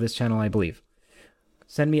page of this channel, I believe.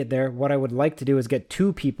 Send me it there. What I would like to do is get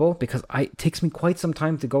 2 people, because it takes me quite some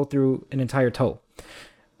time to go through an entire TOE.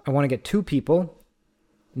 I want to get 2 people,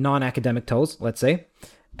 non-academic TOEs, let's say,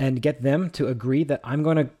 and get them to agree that I'm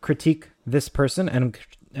going to critique this person, and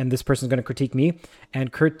this person's going to critique me.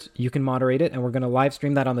 And Curt, you can moderate it, and we're going to live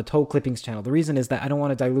stream that on the TOE Clippings channel. The reason is that I don't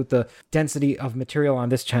want to dilute the density of material on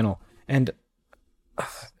this channel. And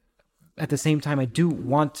at the same time, I do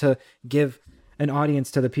want to give an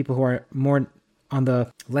audience to the people who are more on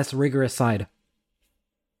the less rigorous side.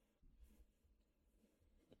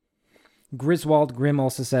 Griswold Grimm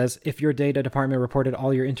also says, if your data department reported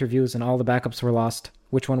all your interviews and all the backups were lost,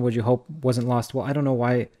 which one would you hope wasn't lost? Well, I don't know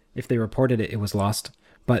why, if they reported it, it was lost,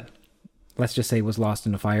 but let's just say it was lost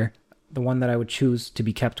in a fire. The one that I would choose to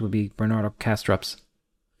be kept would be Bernardo Kastrup's.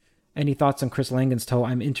 Any thoughts on Chris Langen's TOE?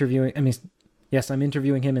 I'm interviewing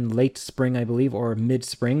him in late spring, I believe, or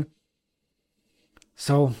mid-spring.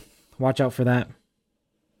 So, watch out for that.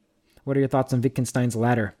 What are your thoughts on Wittgenstein's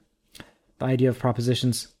ladder? The idea of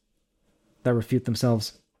propositions that refute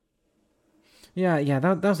themselves. Yeah,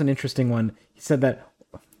 that was an interesting one. He said that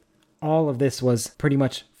all of this was pretty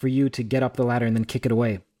much for you to get up the ladder and then kick it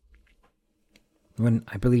away. When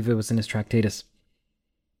I believe it was in his Tractatus.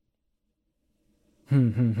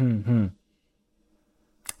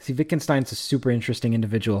 See, Wittgenstein's a super interesting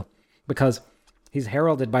individual because he's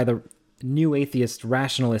heralded by the new atheist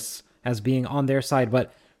rationalists as being on their side,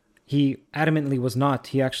 but he adamantly was not.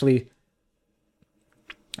 He actually,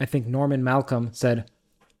 I think Norman Malcolm said,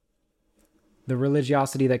 the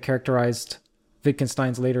religiosity that characterized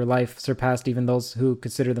Wittgenstein's later life surpassed even those who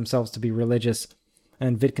consider themselves to be religious.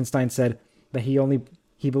 And Wittgenstein said that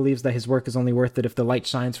he believes that his work is only worth it if the light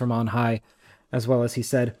shines from on high, as well as he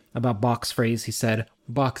said about Bach's phrase.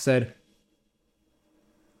 Bach said,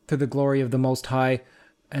 to the glory of the Most High,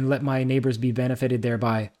 and let my neighbors be benefited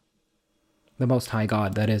thereby. The Most High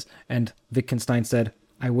God, that is. And Wittgenstein said,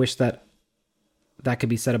 I wish that that could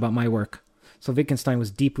be said about my work. So Wittgenstein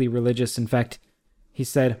was deeply religious. In fact, he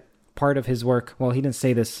said part of his work, well, he didn't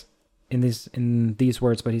say this in these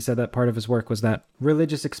words, but he said that part of his work was that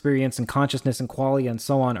religious experience and consciousness and qualia and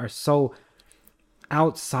so on are so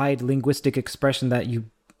outside linguistic expression that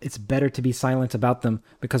it's better to be silent about them,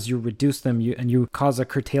 because you reduce them and you cause a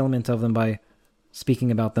curtailment of them by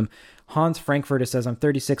speaking about them. Hans Frankfurter says, I'm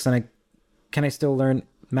 36 and can I still learn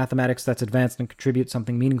mathematics that's advanced and contribute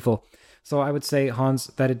something meaningful? So I would say, Hans,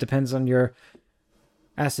 that it depends on your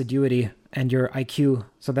assiduity and your IQ.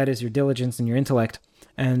 So that is your diligence and your intellect,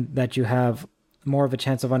 and that you have more of a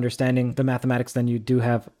chance of understanding the mathematics than you do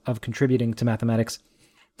have of contributing to mathematics.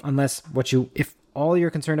 Unless if all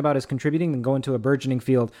you're concerned about is contributing, then go into a burgeoning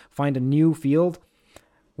field. Find a new field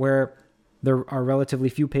where there are relatively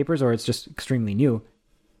few papers, or it's just extremely new,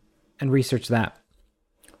 and research that.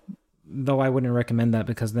 Though I wouldn't recommend that,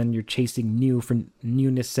 because then you're chasing new for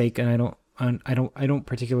newness sake, and I don't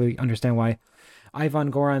particularly understand why.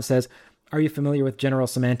 Ivan Goran says, "Are you familiar with general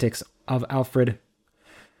semantics of Alfred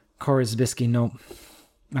Korzybski?" No,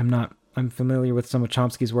 I'm not. I'm familiar with some of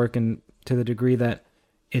Chomsky's work, and to the degree that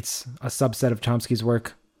it's a subset of Chomsky's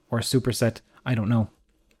work or a superset, I don't know.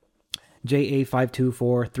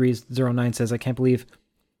 JA524309 says, I can't believe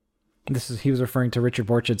he was referring to Richard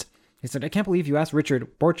Borchard's. He said, I can't believe you asked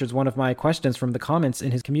Richard Borchard's one of my questions from the comments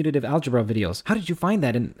in his commutative algebra videos. How did you find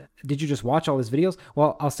that? And did you just watch all his videos?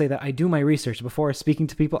 Well, I'll say that I do my research. Before speaking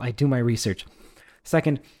to people, I do my research.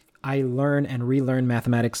 Second, I learn and relearn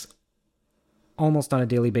mathematics almost on a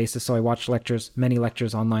daily basis, so I watch many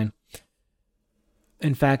lectures online.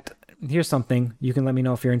 In fact, here's something. You can let me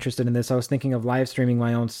know if you're interested in this. I was thinking of live streaming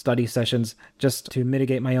my own study sessions just to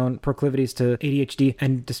mitigate my own proclivities to ADHD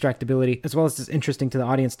and distractibility, as well as it's interesting to the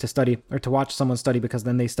audience to study or to watch someone study, because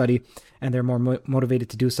then they study and they're more motivated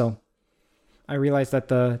to do so. I realized that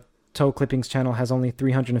the Toe Clippings channel has only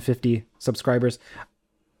 350 subscribers.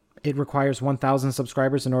 It requires 1,000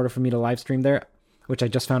 subscribers in order for me to live stream there, which I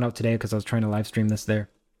just found out today because I was trying to live stream this there.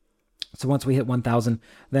 So once we hit 1,000,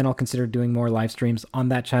 then I'll consider doing more live streams on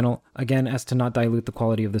that channel, again, as to not dilute the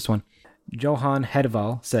quality of this one. Johan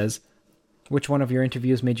Hedval says, which one of your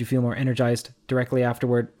interviews made you feel more energized directly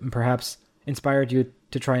afterward, and perhaps inspired you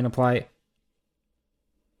to try and apply?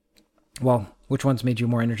 Well, which ones made you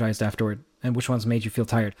more energized afterward, and which ones made you feel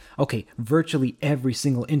tired? Okay, virtually every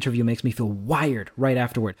single interview makes me feel wired right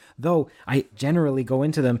afterward, though I generally go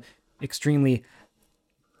into them extremely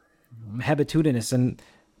hebetudinous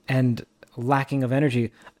and lacking of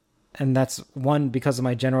energy. And that's one, because of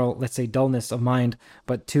my general, let's say, dullness of mind,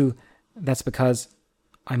 but two, that's because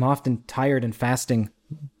I'm often tired and fasting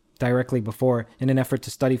directly before in an effort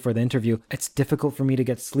to study for the interview. It's difficult for me to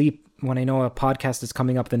get sleep when I know a podcast is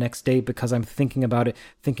coming up the next day, because I'm thinking about it,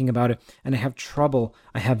 and I have trouble.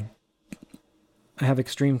 I have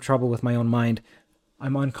extreme trouble with my own mind.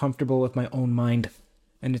 I'm uncomfortable with my own mind,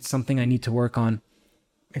 and it's something I need to work on.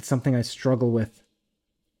 It's something I struggle with.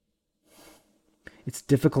 It's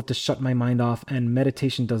difficult to shut my mind off, and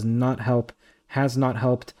meditation does not help, has not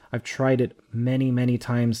helped. I've tried it many, many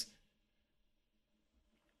times.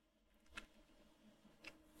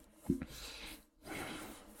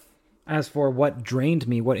 As for what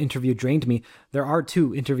interview drained me, there are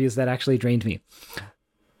two interviews that actually drained me.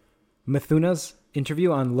 Mithuna's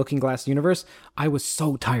interview on Looking Glass Universe, I was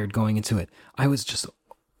so tired going into it. I was just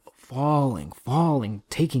falling,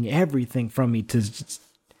 taking everything from me to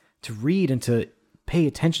read and to pay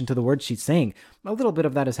attention to the words she's saying. A little bit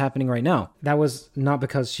of that is happening right now. That was not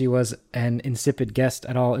because she was an insipid guest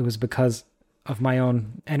at all. It was because of my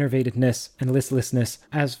own enervatedness and listlessness.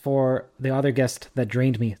 As for the other guest that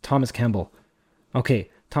drained me, Thomas Campbell. Okay,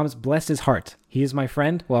 Thomas, bless his heart. He is my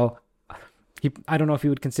friend. Well, I don't know if he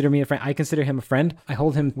would consider me a friend. I consider him a friend. I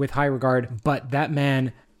hold him with high regard, but that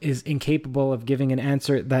man is incapable of giving an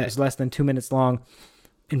answer that is less than 2 minutes long.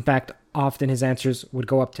 In fact, often his answers would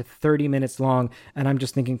go up to 30 minutes long, and I'm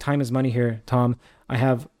just thinking, time is money here, Tom. I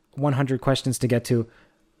have 100 questions to get to,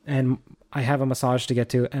 and I have a massage to get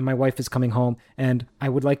to, and my wife is coming home, and I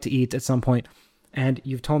would like to eat at some point. And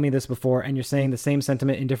you've told me this before, and you're saying the same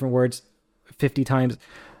sentiment in different words 50 times.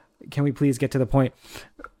 Can we please get to the point?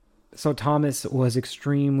 So Thomas was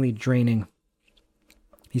extremely draining.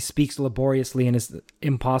 He speaks laboriously, and it's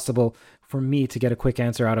impossible for me to get a quick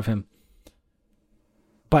answer out of him.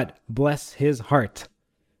 But bless his heart.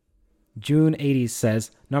 June 80s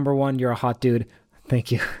says, number one, you're a hot dude. Thank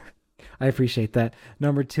you. I appreciate that.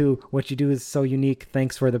 Number two, what you do is so unique.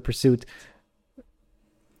 Thanks for the pursuit.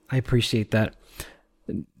 I appreciate that.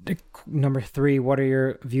 Number three, what are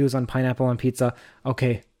your views on pineapple on pizza?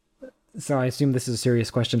 Okay, so I assume this is a serious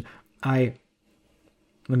question. Let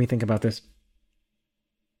me think about this.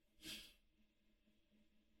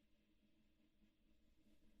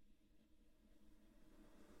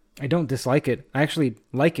 I don't dislike it. I actually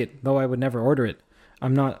like it, though I would never order it.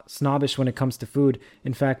 I'm not snobbish when it comes to food.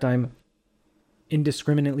 In fact, I'm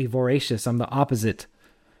indiscriminately voracious. I'm the opposite.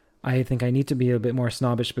 I think I need to be a bit more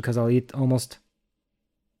snobbish because I'll eat almost...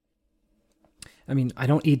 I mean, I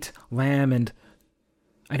don't eat lamb and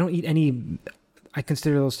I don't eat any... I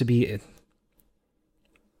consider those to be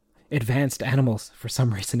advanced animals for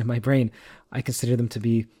some reason in my brain. I consider them to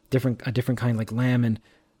be a different kind, like lamb and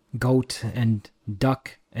goat and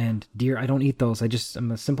duck and deer. I don't eat those.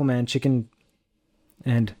 I'm a simple man. Chicken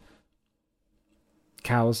and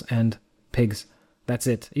cows and pigs. That's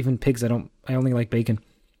it. Even pigs, I only like bacon.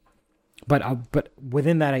 But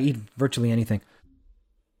within that, I eat virtually anything.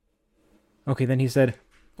 Okay, then he said,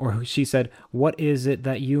 or she said, what is it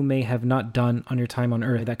that you may have not done on your time on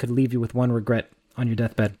Earth that could leave you with one regret on your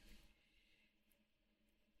deathbed?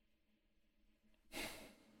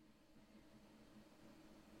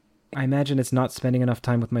 I imagine it's not spending enough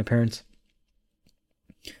time with my parents.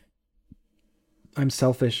 I'm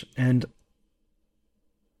selfish, and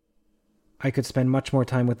I could spend much more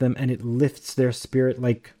time with them, and it lifts their spirit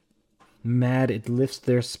like mad. It lifts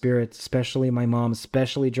their spirit, especially my mom,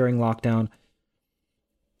 especially during lockdown.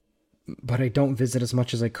 But I don't visit as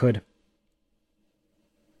much as I could.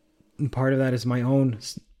 And part of that is my own...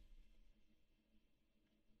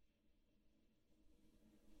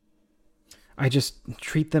 I just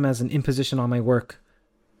treat them as an imposition on my work.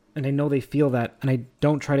 And I know they feel that, and I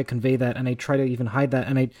don't try to convey that, and I try to even hide that,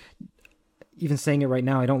 and I... Even saying it right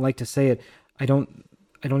now, I don't like to say it. I don't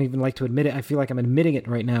even like to admit it. I feel like I'm admitting it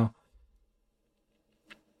right now.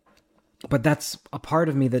 But that's a part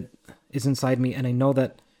of me that is inside me, and I know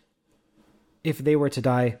that if they were to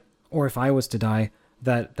die, or if I was to die,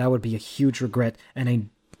 that would be a huge regret,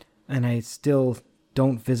 and I still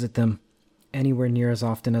don't visit them anywhere near as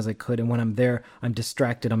often as I could, and when I'm there, I'm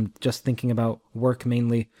distracted. I'm just thinking about work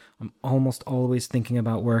mainly. I'm almost always thinking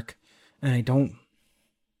about work, and I don't...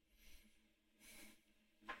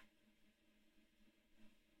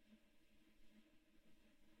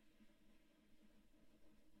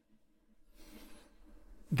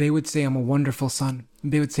 They would say I'm a wonderful son.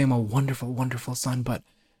 They would say I'm a wonderful, wonderful son, but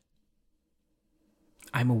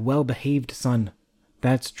I'm a well-behaved son.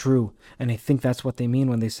 That's true. And I think that's what they mean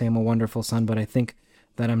when they say I'm a wonderful son, but I think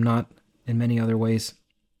that I'm not in many other ways.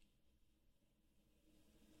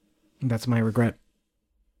 That's my regret.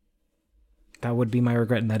 That would be my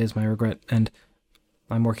regret, and that is my regret. And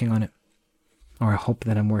I'm working on it. Or I hope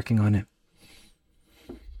that I'm working on it.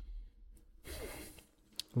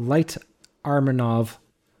 Light Armanov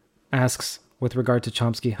asks, with regard to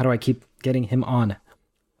Chomsky, how do I keep getting him on?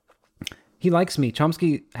 He likes me.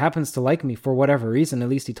 Chomsky happens to like me for whatever reason. At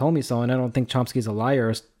least he told me so, and I don't think Chomsky's a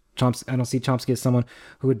liar. I don't see Chomsky as someone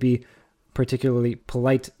who would be particularly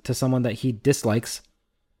polite to someone that he dislikes.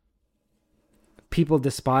 People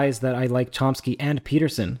despise that I like Chomsky and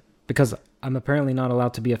Peterson, because I'm apparently not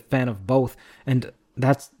allowed to be a fan of both. And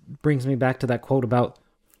that brings me back to that quote about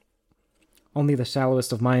only the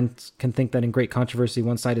shallowest of minds can think that in great controversy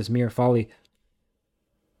one side is mere folly.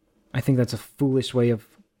 I think that's a foolish way of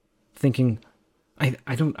thinking. I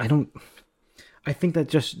think that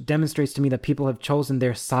just demonstrates to me that people have chosen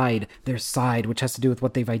their side, which has to do with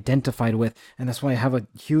what they've identified with. And that's why I have a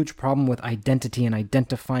huge problem with identity and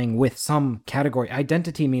identifying with some category.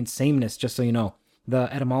 Identity means sameness, just so you know,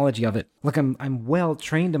 the etymology of it. Look, I'm well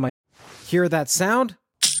trained in my... Hear that sound?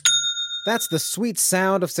 That's the sweet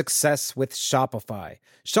sound of success with Shopify.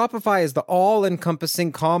 Shopify is the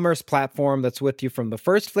all-encompassing commerce platform that's with you from the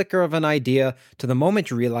first flicker of an idea to the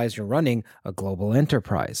moment you realize you're running a global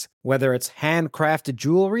enterprise. Whether it's handcrafted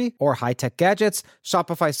jewelry or high-tech gadgets,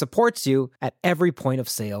 Shopify supports you at every point of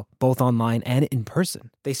sale, both online and in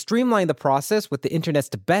person. They streamline the process with the internet's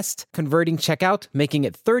best converting checkout, making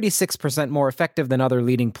it 36% more effective than other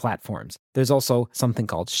leading platforms. There's also something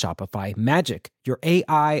called Shopify Magic, your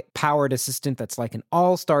AI-powered assistant that's like an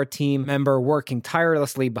all-star team member working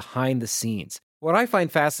tirelessly behind the scenes. What I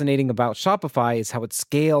find fascinating about Shopify is how it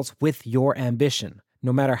scales with your ambition.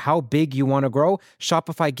 No matter how big you want to grow,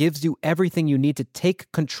 Shopify gives you everything you need to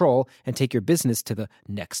take control and take your business to the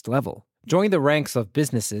next level. Join the ranks of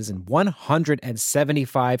businesses in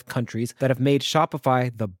 175 countries that have made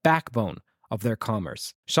Shopify the backbone of their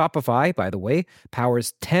commerce. Shopify, by the way,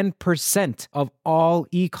 powers 10% of all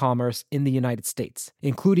e-commerce in the United States,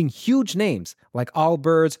 including huge names like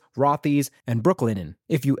Allbirds, Rothy's, and Brooklinen.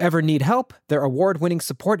 If you ever need help, their award-winning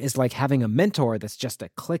support is like having a mentor that's just a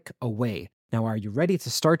click away. Now, are you ready to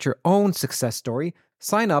start your own success story?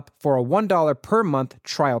 Sign up for a $1 per month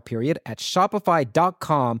trial period at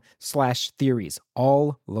shopify.com/theories,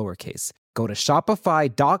 all lowercase. Go to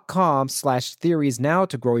shopify.com/theories now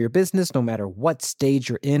to grow your business no matter what stage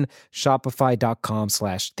you're in.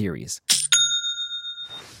 Shopify.com/theories.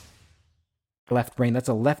 Left brain. That's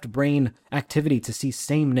a left brain activity to see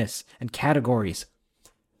sameness and categories.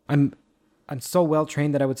 I'm so well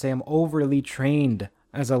trained that I would say I'm overly trained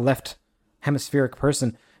as a left hemispheric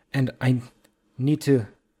person, and I need to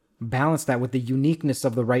balance that with the uniqueness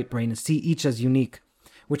of the right brain and see each as unique,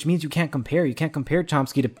 which means you can't compare. You can't compare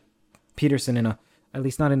Chomsky to Peterson at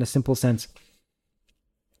least not in a simple sense.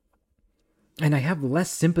 And I have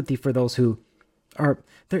less sympathy for those who are,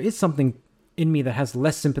 there is something in me that has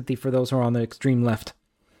less sympathy for those who are on the extreme left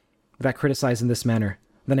that criticize in this manner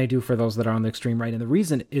than I do for those that are on the extreme right. And the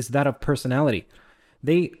reason is that of personality.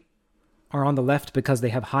 They are on the left because they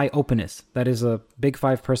have high openness. That is a big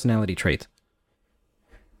 5 personality trait.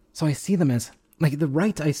 So I see them as, like, the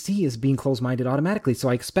right I see as being closed-minded automatically, so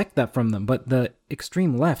I expect that from them. But the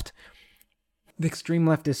extreme left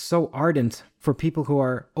is so ardent for people who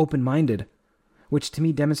are open-minded, which to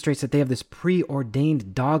me demonstrates that they have this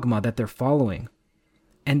preordained dogma that they're following.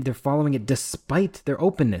 And they're following it despite their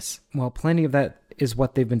openness. Well, plenty of that is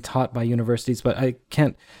what they've been taught by universities, but I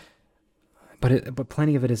can't... But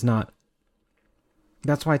plenty of it is not.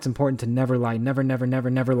 That's why it's important to never lie. Never, never, never,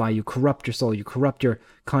 never lie. You corrupt your soul. You corrupt your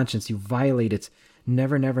conscience. You violate it.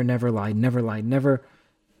 Never, never, never lie. Never lie. Never,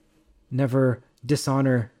 never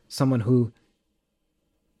dishonor someone who...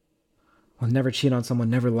 Well, never cheat on someone.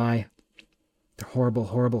 Never lie. They're horrible,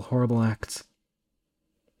 horrible, horrible acts.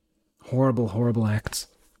 Horrible, horrible acts.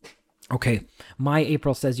 Okay, my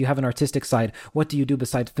April says you have an artistic side. What do you do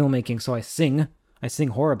besides filmmaking? So I sing. I sing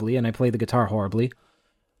horribly, and I play the guitar horribly.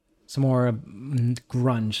 Some more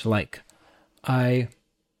grunge-like. I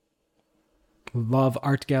love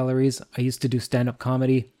art galleries. I used to do stand-up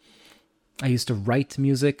comedy. I used to write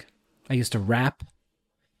music. I used to rap.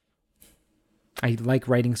 I like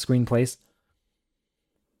writing screenplays.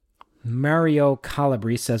 Mario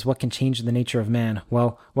Calabri says, what can change the nature of man?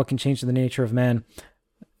 Well, what can change the nature of man?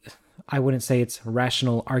 I wouldn't say it's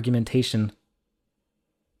rational argumentation.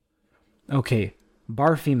 Okay,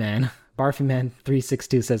 Barfy Man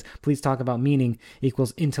 362 says, please talk about meaning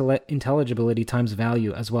equals intelligibility times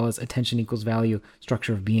value, as well as attention equals value,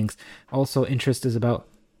 structure of beings. Also, interest is about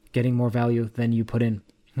getting more value than you put in.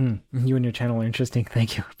 You and your channel are interesting.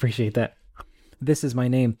 Thank you. Appreciate that. This is my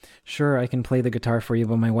name. Sure, I can play the guitar for you,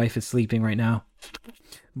 but my wife is sleeping right now.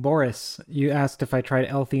 Boris, you asked if I tried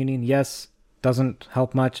L-theanine. Yes, doesn't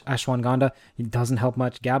help much. Ashwagandha, it doesn't help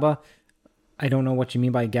much. GABA, I don't know what you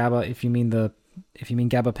mean by GABA. If you mean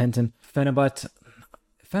gabapentin.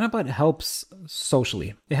 Phenibut helps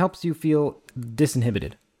socially. It helps you feel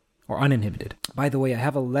disinhibited or uninhibited. By the way, I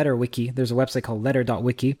have a letter wiki. There's a website called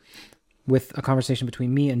letter.wiki with a conversation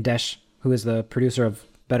between me and Desh, who is the producer of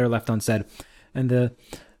Better Left Unsaid. And the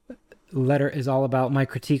letter is all about my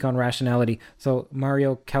critique on rationality. So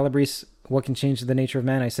Mario Calabrese, what can change the nature of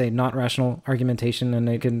man? I say not rational argumentation, and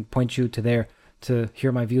I can point you to there to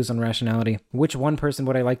hear my views on rationality. Which one person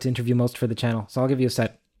would I like to interview most for the channel? So I'll give you a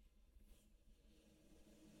set.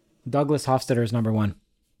 Douglas Hofstadter is number 1.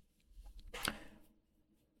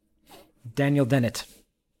 Daniel Dennett.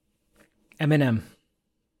 Eminem.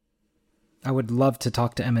 I would love to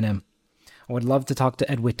talk to Eminem. I would love to talk to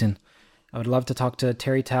Ed Whitten. I would love to talk to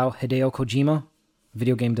Terry Tao, Hideo Kojima,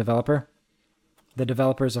 video game developer. The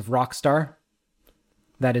developers of Rockstar.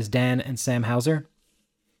 That is Dan and Sam Houser.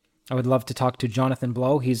 I would love to talk to Jonathan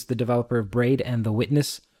Blow. He's the developer of Braid and The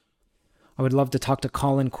Witness. I would love to talk to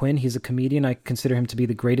Colin Quinn. He's a comedian. I consider him to be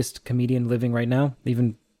the greatest comedian living right now,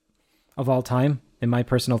 even of all time, in my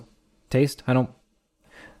personal taste. I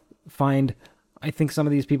think some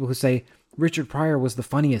of these people who say Richard Pryor was the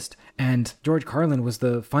funniest and George Carlin was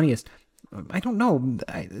the funniest, I don't know.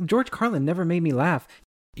 George Carlin never made me laugh.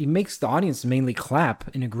 He makes the audience mainly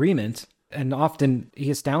clap in agreement, and often he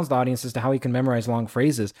astounds the audience as to how he can memorize long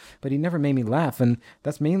phrases, but he never made me laugh, and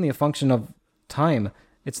that's mainly a function of time.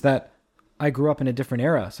 It's that I grew up in a different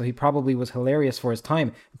era, so he probably was hilarious for his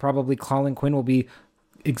time. Probably Colin Quinn will be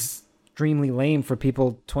extremely lame for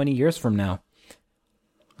people 20 years from now.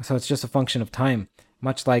 So it's just a function of time.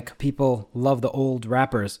 Much like people love the old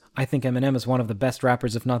rappers, I think Eminem is one of the best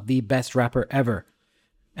rappers, if not the best rapper ever.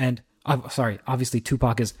 And, obviously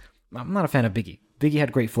Tupac is... I'm not a fan of Biggie. Biggie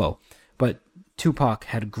had great flow. But Tupac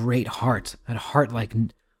had great heart. Had heart like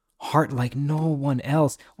no one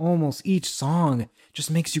else. Almost each song just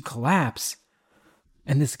makes you collapse.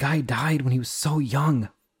 And this guy died when he was so young.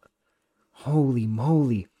 Holy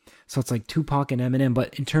moly. So it's like Tupac and Eminem,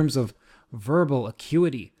 but in terms of verbal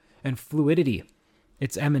acuity and fluidity,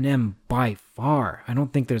 it's Eminem by far. I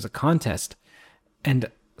don't think there's a contest. And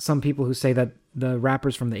some people who say that the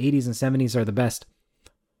rappers from the 80s and 70s are the best.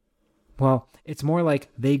 Well, it's more like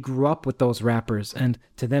they grew up with those rappers, and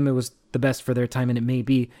to them it was the best for their time, and it may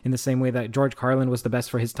be in the same way that George Carlin was the best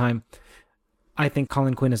for his time. I think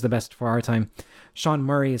Colin Quinn is the best for our time. Sean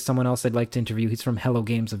Murray is someone else I'd like to interview. He's from Hello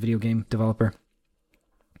Games, a video game developer.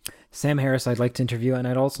 Sam Harris I'd like to interview, and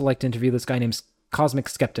I'd also like to interview this guy named Cosmic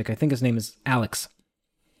Skeptic. I think his name is Alex.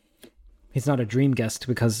 He's not a dream guest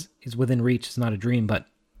because he's within reach. It's not a dream, but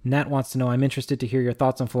Nat wants to know, I'm interested to hear your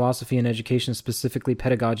thoughts on philosophy and education, specifically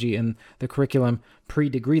pedagogy and the curriculum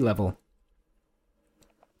pre-degree level.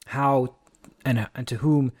 How and to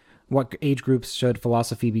whom, what age groups should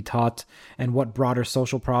philosophy be taught, and what broader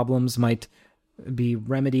social problems might be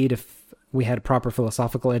remedied if we had proper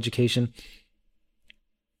philosophical education.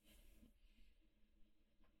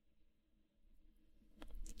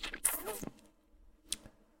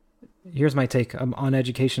 Here's my take on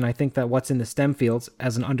education. I think that what's in the STEM fields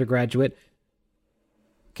as an undergraduate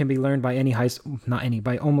can be learned by any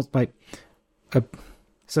by a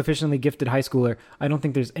sufficiently gifted high schooler. I don't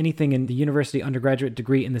think there's anything in the university undergraduate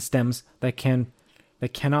degree in the STEMs that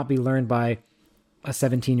cannot be learned by a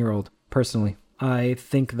 17-year-old, personally. I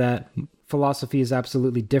think that philosophy is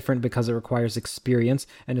absolutely different because it requires experience,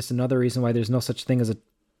 and it's another reason why there's no such thing as a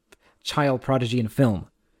child prodigy in film.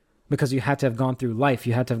 Because you had to have gone through life.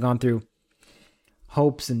 You had to have gone through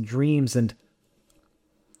hopes and dreams and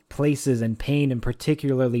places and pain, and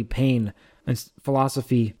particularly pain. And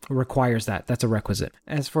philosophy requires that. That's a requisite.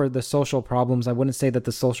 As for the social problems, I wouldn't say that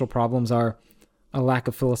the social problems are a lack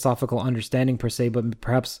of philosophical understanding per se, but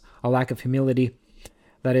perhaps a lack of humility.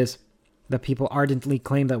 That is, that people ardently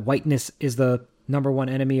claim that whiteness is the number one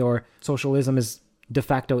enemy, or socialism is de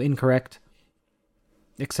facto incorrect,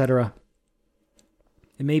 etc.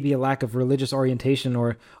 It may be a lack of religious orientation,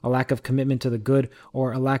 or a lack of commitment to the good,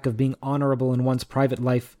 or a lack of being honorable in one's private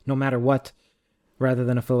life, no matter what, rather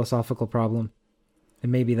than a philosophical problem. It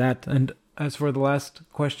may be that. And as for the last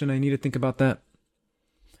question, I need to think about that.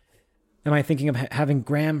 Am I thinking of having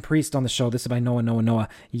Graham Priest on the show? This is by Noah.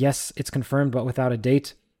 Yes, it's confirmed, but without a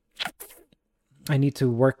date. I need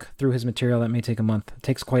to work through his material. That may take a month. It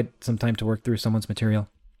takes quite some time to work through someone's material.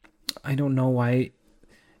 I don't know why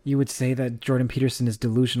you would say that Jordan Peterson is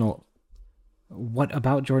delusional. What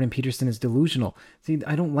about Jordan Peterson is delusional? See,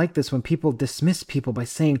 I don't like this when people dismiss people by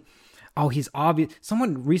saying, oh, he's obvious.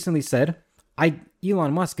 Someone recently said,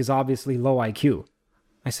 Elon Musk is obviously low IQ.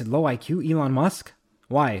 I said, low IQ? Elon Musk?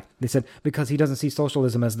 Why? They said, because he doesn't see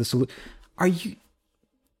socialism as the solution. Are you...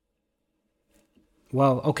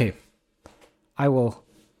 Well, okay. I will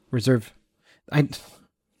reserve...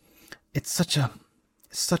 It's such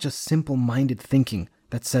a simple-minded thinking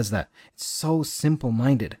that says that. It's so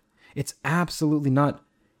simple-minded. It's absolutely not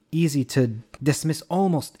easy to dismiss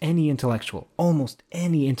almost any intellectual.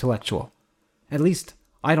 At least,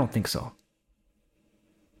 I don't think so.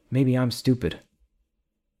 Maybe I'm stupid.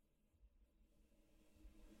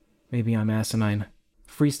 Maybe I'm asinine.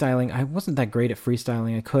 Freestyling, I wasn't that great at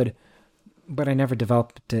freestyling. I could, but I never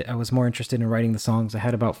developed it. I was more interested in writing the songs. I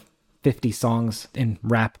had about 50 songs in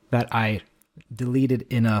rap that I deleted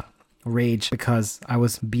in a rage because I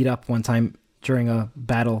was beat up one time during a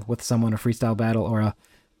battle with someone, a freestyle battle or a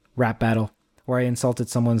rap battle, where I insulted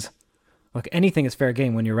someone's... Look, anything is fair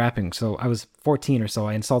game when you're rapping. So I was 14 or so.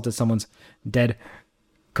 I insulted someone's dead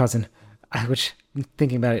cousin, which,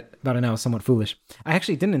 thinking about it now, is somewhat foolish. I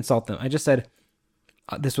actually didn't insult them. I just said,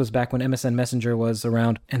 this was back when MSN Messenger was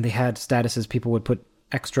around, and they had statuses. People would put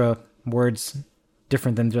extra words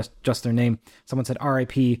different than just their name. Someone said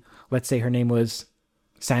R.I.P. Let's say her name was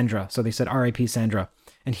Sandra. So they said R.I.P. Sandra.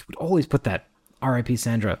 And he would always put that, R.I.P.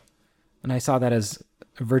 Sandra. And I saw that as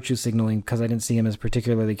virtue signaling because I didn't see him as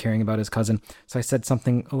particularly caring about his cousin. So I said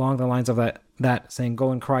something along the lines of that saying,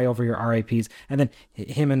 go and cry over your RIPs. And then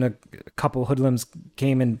him and a couple hoodlums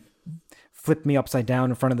came and flipped me upside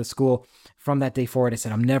down in front of the school. From that day forward, I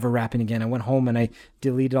said, I'm never rapping again. I went home and I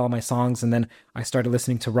deleted all my songs, and then I started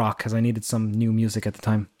listening to rock because I needed some new music at the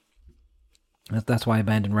time. That's why I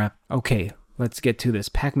abandoned rap. Okay, let's get to this.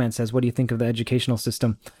 Pac-Man says, what do you think of the educational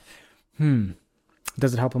system?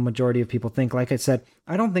 Does it help a majority of people think? Like I said,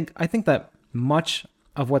 I think that much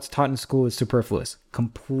of what's taught in school is superfluous.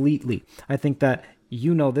 Completely. I think that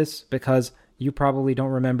you know this because you probably don't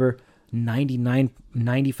remember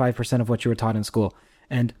 95% of what you were taught in school.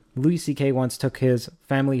 And Louis C.K. once took his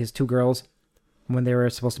family, his 2 girls, when they were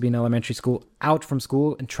supposed to be in elementary school, out from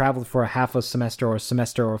school and traveled for a half a semester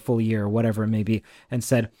or a full year or whatever it may be, and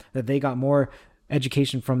said that they got more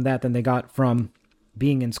education from that than they got from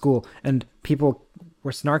being in school. And people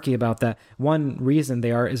we're snarky about that. One reason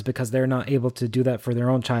they are is because they're not able to do that for their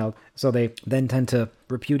own child, so they then tend to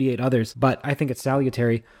repudiate others. But I think it's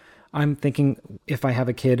salutary. I'm thinking, if I have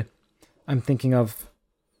a kid, I'm thinking of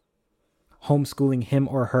homeschooling him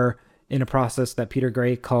or her in a process that Peter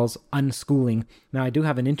Gray calls unschooling. Now, I do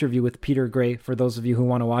have an interview with Peter Gray for those of you who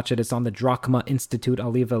want to watch it. It's on the Drachma Institute.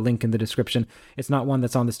 I'll leave a link in the description. It's not one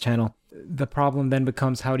that's on this channel. The problem then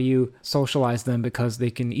becomes, how do you socialize them? Because they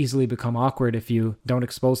can easily become awkward if you don't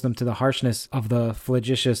expose them to the harshness of the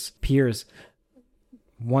flagitious peers.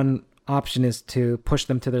 One option is to push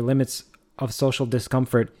them to their limits of social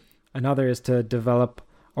discomfort. Another is to develop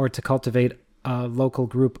or to cultivate a local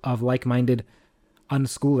group of like-minded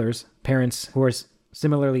unschoolers, parents who are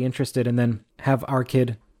similarly interested, and then have our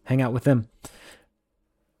kid hang out with them.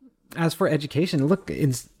 As for education, look,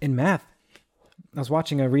 in math, I was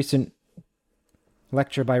watching a recent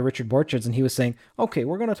lecture by Richard Borchards, and he was saying, okay,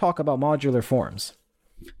 we're going to talk about modular forms.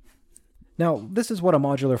 Now, this is what a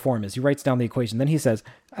modular form is. He writes down the equation. Then he says,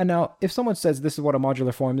 and now, if someone says this is what a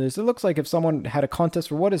modular form is, it looks like if someone had a contest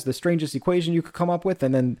for what is the strangest equation you could come up with,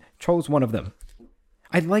 and then chose one of them.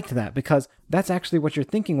 I liked that, because that's actually what you're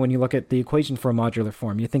thinking when you look at the equation for a modular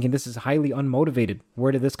form. You're thinking, this is highly unmotivated.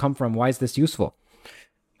 Where did this come from? Why is this useful?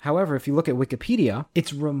 However, if you look at Wikipedia,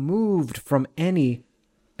 it's removed from any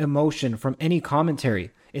emotion, from any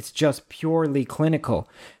commentary. It's just purely clinical.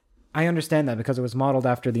 I understand that because it was modeled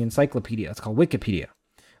after the encyclopedia. It's called Wikipedia.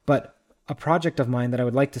 But a project of mine that I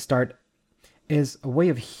would like to start is a way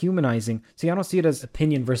of humanizing. See, I don't see it as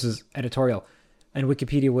opinion versus editorial. And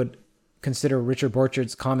Wikipedia would consider Richard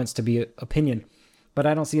Borchards' comments to be opinion. But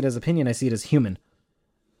I don't see it as opinion. I see it as human.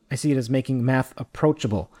 I see it as making math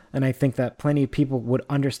approachable. And I think that plenty of people would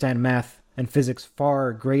understand math and physics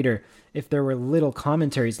far greater if there were little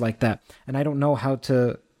commentaries like that. And I don't know how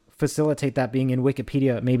to facilitate that being in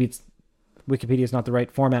Wikipedia. Maybe Wikipedia is not the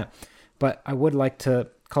right format, but I would like to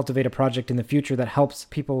cultivate a project in the future that helps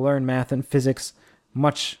people learn math and physics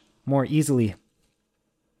much more easily.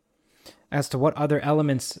 As to what other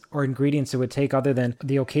elements or ingredients it would take other than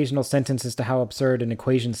the occasional sentence as to how absurd an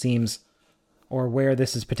equation seems, or where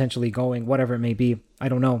this is potentially going, whatever it may be, I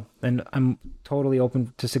don't know. And I'm totally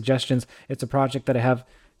open to suggestions. It's a project that I have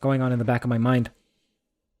going on in the back of my mind.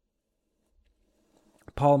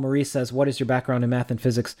 Paul Maurice says, what is your background in math and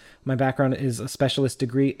physics? My background is a specialist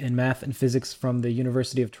degree in math and physics from the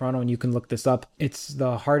University of Toronto, and you can look this up. It's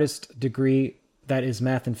the hardest degree that is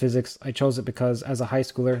math and physics. I chose it because as a high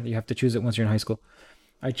schooler, you have to choose it once you're in high school.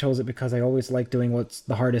 I chose it because I always like doing what's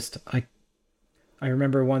the hardest. I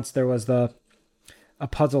remember once there was a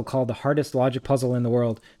puzzle called the hardest logic puzzle in the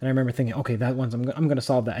world, and I remember thinking, okay, that one's I'm going to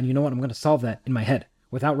solve that. And you know what? I'm going to solve that in my head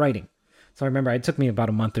without writing. So I remember it took me about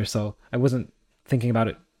a month or so. I wasn't thinking about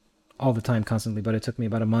it all the time constantly, but it took me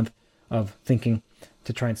about a month of thinking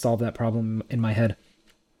to try and solve that problem in my head.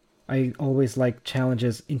 I always like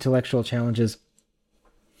challenges, intellectual challenges.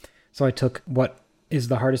 So I took what is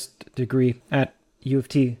the hardest degree at U of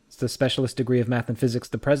T. It's the specialist degree of math and physics.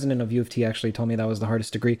 The president of U of T actually told me that was the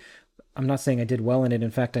hardest degree. I'm not saying I did well in it.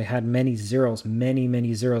 In fact, I had many zeros,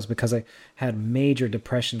 many zeros, because I had major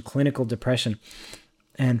depression, clinical depression,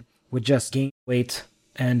 and would just gain weight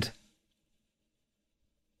and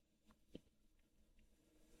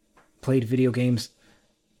played video games,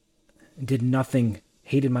 did nothing,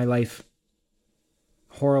 hated my life.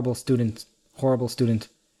 Horrible student.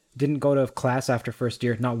 Didn't go to class after first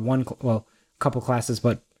year. Not one, well, couple classes,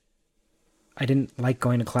 but I didn't like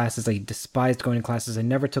going to classes. I despised going to classes. I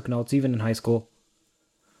never took notes, even in high school.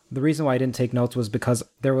 The reason why I didn't take notes was because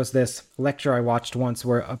there was this lecture I watched once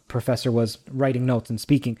where a professor was writing notes and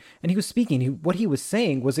speaking. And he was speaking. What he was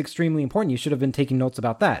saying was extremely important. You should have been taking notes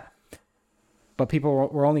about that. But people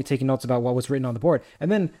were only taking notes about what was written on the board.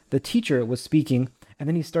 And then the teacher was speaking, and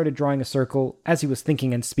then he started drawing a circle as he was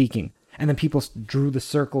thinking and speaking. And then people drew the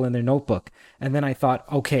circle in their notebook. And then I thought,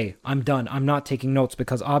 okay, I'm done. I'm not taking notes,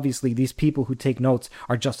 because obviously these people who take notes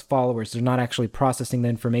are just followers. They're not actually processing the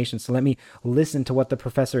information. So let me listen to what the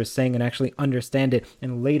professor is saying and actually understand it.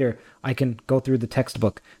 And later I can go through the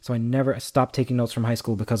textbook. So I never stopped taking notes from high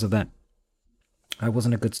school because of that. I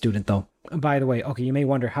wasn't a good student, though. By the way, okay, you may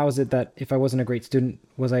wonder, how is it that if I wasn't a great student,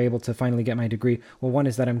 was I able to finally get my degree? Well, one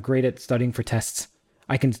is that I'm great at studying for tests.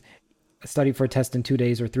 I can study for a test in 2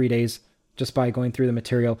 days or 3 days just by going through the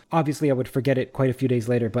material. Obviously, I would forget it quite a few days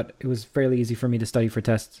later, but it was fairly easy for me to study for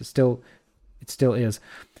tests. It still is.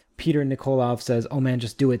 Peter Nikolov says, oh man,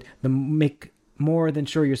 just do it. Make more than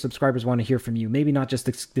sure your subscribers want to hear from you. Maybe not just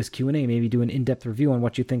this Q&A, maybe do an in-depth review on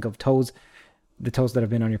what you think of the toes that have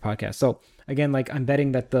been on your podcast. So again, like, I'm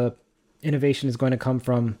betting that the innovation is going to come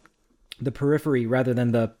from the periphery rather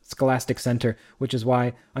than the scholastic center, which is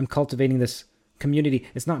why I'm cultivating this community.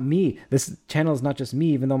 It's not me. This channel is not just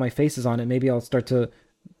me, even though my face is on it. Maybe I'll start to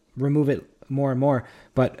remove it more and more.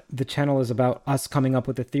 But the channel is about us coming up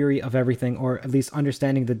with a theory of everything, or at least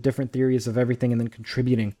understanding the different theories of everything and then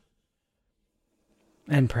contributing.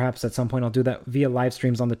 And perhaps at some point I'll do that via live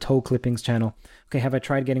streams on the Toe Clippings channel. Okay, have I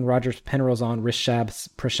tried getting Roger Penrose on? Rishab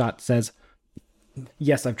Prashat says,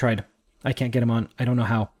 yes, I've tried. I can't get him on. I don't know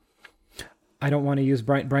how. I don't want to use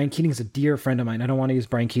Brian Keating's a dear friend of mine. I don't want to use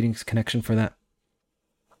Brian Keating's connection for that.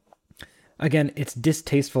 Again, it's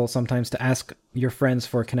distasteful sometimes to ask your friends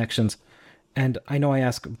for connections. And I know I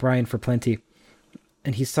ask Brian for plenty.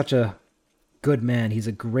 And he's such a good man. He's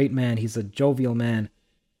a great man. He's a jovial man.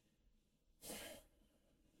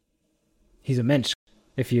 He's a mensch,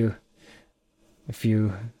 if you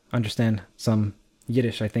understand some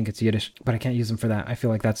Yiddish. I think it's Yiddish, but I can't use them for that. I feel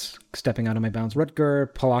like that's stepping out of my bounds.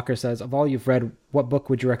 Rutger Polacker says, of all you've read, what book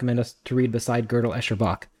would you recommend us to read beside Gödel Escher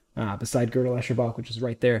Bach? Beside Gödel Escher Bach, which is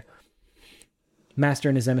right there. Master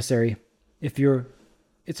and His Emissary.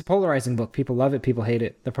 It's a polarizing book. People love it, people hate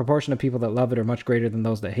it. The proportion of people that love it are much greater than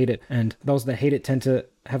those that hate it. And those that hate it tend to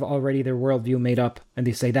have already their worldview made up. And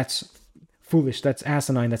they say, that's foolish, that's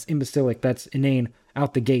asinine, that's imbecilic, that's inane,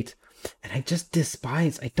 out the gate. And I just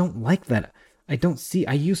despise, I don't like that. I don't see,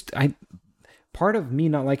 part of me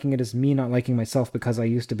not liking it is me not liking myself, because I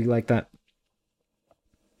used to be like that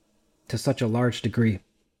to such a large degree.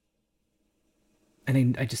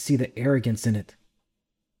 And I just see the arrogance in it.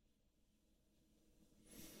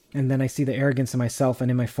 And then I see the arrogance in myself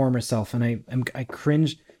and in my former self, and I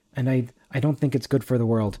cringe, and I don't think it's good for the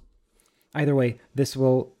world. Either way,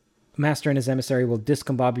 Master and His Emissary will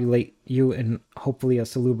discombobulate you in hopefully a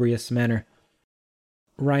salubrious manner.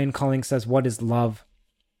 Ryan Collings says, what is love?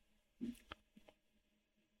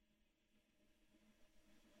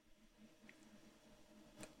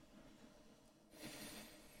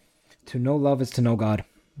 To know love is to know God,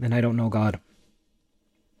 and I don't know God.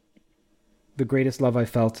 The greatest love I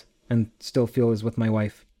felt and still feel is with my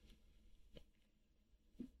wife.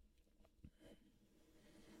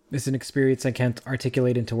 It's an experience I can't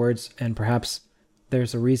articulate into words, and perhaps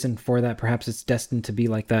there's a reason for that. Perhaps it's destined to be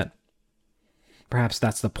like that. Perhaps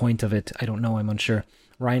that's the point of it. I don't know. I'm unsure.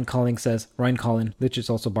 Ryan Collin, which is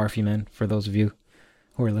also Barfy Man, for those of you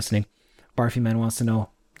who are listening. Barfy Man wants to know,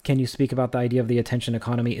 can you speak about the idea of the attention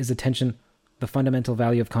economy? Is attention the fundamental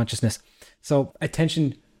value of consciousness? So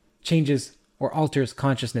attention changes or alters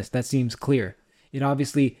consciousness. That seems clear. It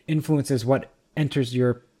obviously influences what enters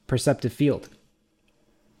your perceptive field.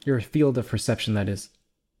 Your field of perception, that is.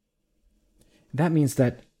 That means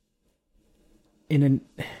that in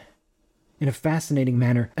a fascinating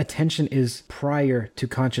manner, attention is prior to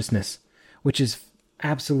consciousness, which is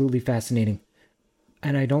absolutely fascinating.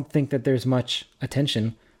 And I don't think that there's much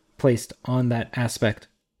attention placed on that aspect.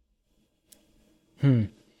 I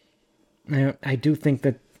do think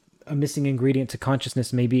that a missing ingredient to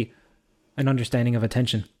consciousness may be an understanding of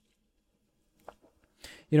attention.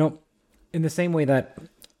 You know, in the same way that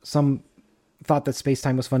some thought that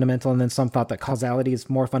space-time was fundamental, and then some thought that causality is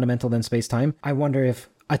more fundamental than space-time, I wonder if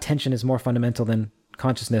attention is more fundamental than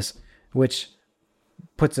consciousness, which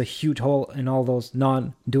puts a huge hole in all those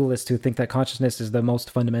non-dualists who think that consciousness is the most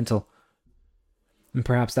fundamental. And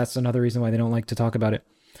perhaps that's another reason why they don't like to talk about it.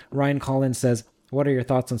 Ryan Collins says, what are your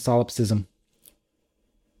thoughts on solipsism?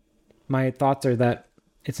 My thoughts are that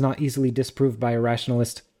it's not easily disproved by a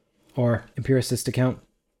rationalist or empiricist account.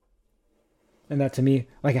 And that to me,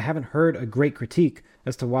 I haven't heard a great critique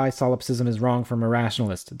as to why solipsism is wrong from a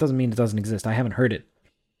rationalist. It doesn't mean it doesn't exist. I haven't heard it.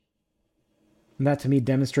 And that to me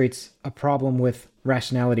demonstrates a problem with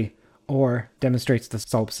rationality, or demonstrates that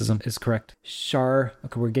solipsism is correct.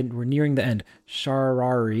 We're nearing the end.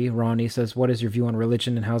 Sharari Ronnie says, what is your view on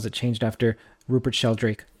religion and how has it changed after Rupert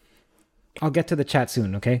Sheldrake? I'll get to the chat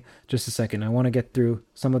soon, okay? Just a second. I want to get through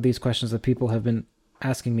some of these questions that people have been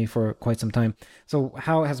asking me for quite some time. So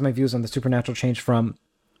how has my views on the supernatural changed from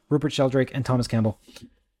Rupert Sheldrake and Thomas Campbell?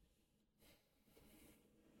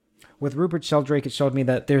 With Rupert Sheldrake, it showed me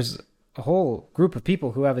that there's a whole group of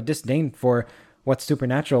people who have a disdain for what's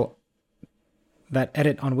supernatural that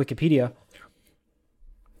edit on Wikipedia,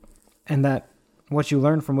 and that what you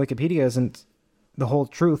learn from Wikipedia isn't the whole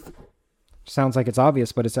truth. Sounds like it's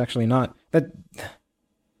obvious, but it's actually not. That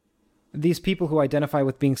these people who identify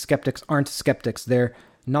with being skeptics aren't skeptics. They're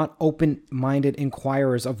not open-minded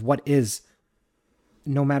inquirers of what is,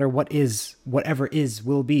 no matter what is, whatever is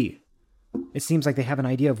will be. It seems like they have an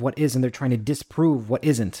idea of what is, and they're trying to disprove what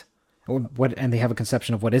isn't, and they have a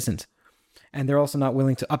conception of what isn't. And they're also not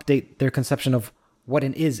willing to update their conception of what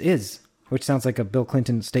an is, which sounds like a Bill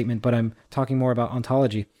Clinton statement, but I'm talking more about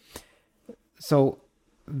ontology. So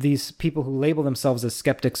these people who label themselves as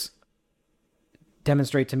skeptics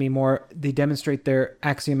demonstrate to me more, they demonstrate their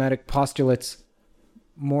axiomatic postulates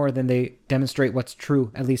more than they demonstrate what's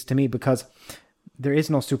true, at least to me, because there is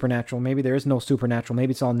no supernatural. Maybe there is no supernatural.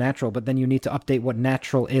 Maybe it's all natural, but then you need to update what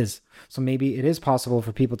natural is. So maybe it is possible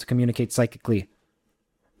for people to communicate psychically.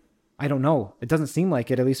 I don't know. It doesn't seem like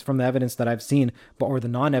it, at least from the evidence that I've seen, or the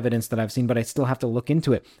non-evidence that I've seen, but I still have to look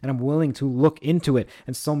into it, and I'm willing to look into it.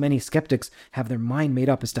 And so many skeptics have their mind made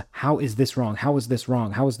up as to how is this wrong? How is this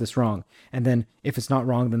wrong? How is this wrong? And then if it's not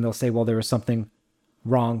wrong, then they'll say, well, there was something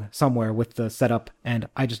wrong somewhere with the setup, and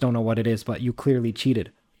I just don't know what it is, but you clearly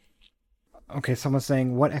cheated. Okay, someone's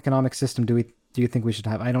saying, what economic system do you think we should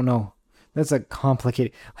have? I don't know. That's a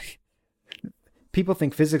complicated... People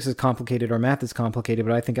think physics is complicated or math is complicated,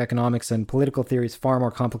 but I think economics and political theory is far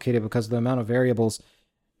more complicated because of the amount of variables.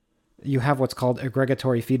 You have what's called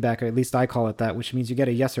aggregatory feedback, or at least I call it that, which means you get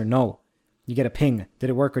a yes or no. You get a ping. Did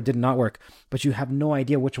it work or did it not work? But you have no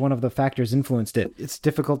idea which one of the factors influenced it. It's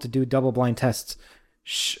difficult to do double-blind tests.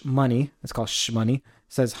 Money, it's called Money,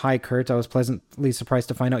 says, hi, Curt. I was pleasantly surprised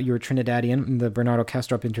to find out you were Trinidadian in the Bernardo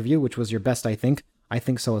Kastrup interview, which was your best, I think. I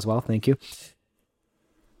think so as well. Thank you.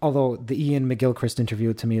 Although the Ian McGilchrist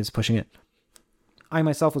interview to me is pushing it. I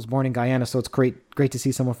myself was born in Guyana, so it's great to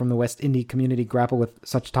see someone from the West Indie community grapple with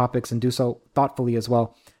such topics and do so thoughtfully as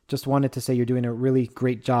well. Just wanted to say you're doing a really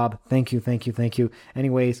great job. Thank you.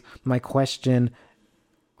 Anyways, my questions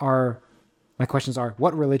are,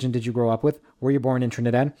 what religion did you grow up with? Were you born in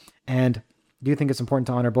Trinidad? And do you think it's important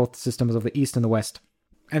to honor both systems of the East and the West?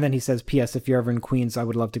 And then he says, P.S. If you're ever in Queens, I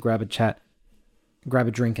would love to grab a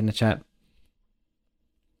drink in the chat.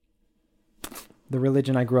 The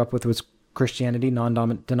religion I grew up with was Christianity,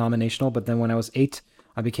 non-denominational, but then when I was 8,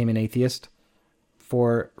 I became an atheist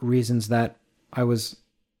for reasons that I was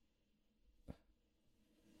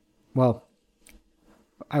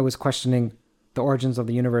questioning the origins of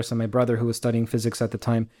the universe, and my brother, who was studying physics at the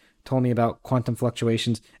time, told me about quantum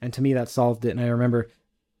fluctuations, and to me that solved it. And I remember,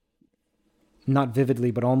 not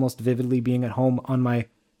vividly, but almost vividly, being at home on my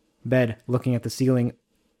bed, looking at the ceiling,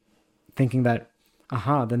 thinking that,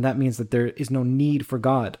 then that means that there is no need for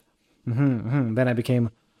God. Then I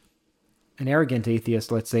became an arrogant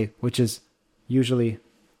atheist, let's say, which is usually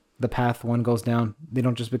the path one goes down. They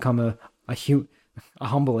don't just become a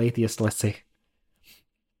humble atheist, let's say.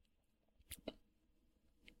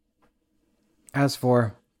 As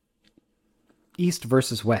for East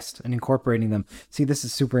versus West and incorporating them, see, this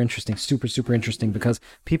is super interesting, super interesting, because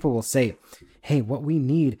people will say, hey, what we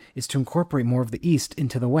need is to incorporate more of the East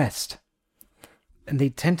into the West. And they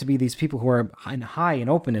tend to be these people who are high in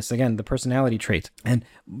openness, again, the personality trait. And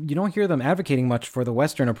you don't hear them advocating much for the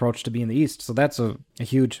Western approach to be in the East. So that's a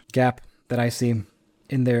huge gap that I see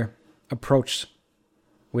in their approach,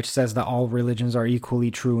 which says that all religions are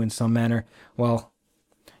equally true in some manner. Well,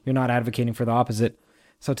 you're not advocating for the opposite.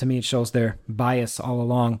 So to me, it shows their bias all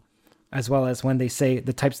along, as well as when they say,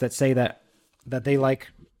 the types that say that they like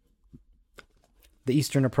the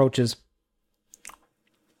Eastern approaches,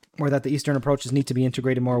 or that the Eastern approaches need to be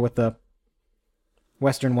integrated more with the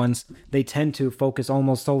Western ones, they tend to focus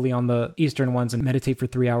almost solely on the Eastern ones and meditate for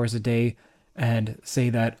 3 hours a day and say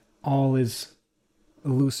that all is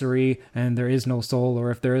illusory and there is no soul,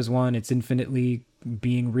 or if there is one, it's infinitely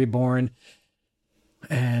being reborn,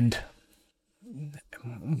 and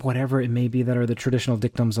whatever it may be that are the traditional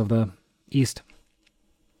dictums of the East.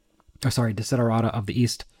 Desiderata of the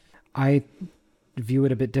East. I view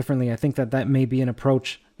it a bit differently. I think that may be an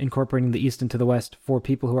approach, incorporating the East into the West, for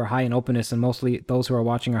people who are high in openness, and mostly those who are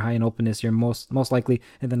watching are high in openness. You're most likely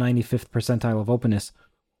in the 95th percentile of openness,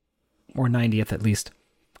 or 90th at least.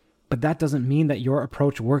 But that doesn't mean that your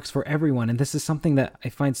approach works for everyone. And this is something that I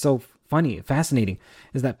find so fascinating,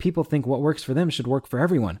 is that people think what works for them should work for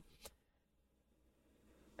everyone.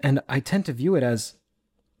 And I tend to view it as,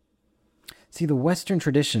 see, the Western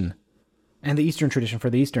tradition and the Eastern tradition for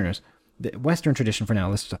the Easterners, the Western tradition for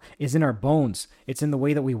now, is in our bones. It's in the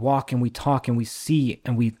way that we walk and we talk and we see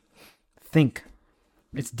and we think.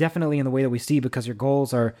 It's definitely in the way that we see, because your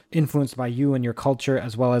goals are influenced by you and your culture,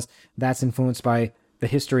 as well as that's influenced by the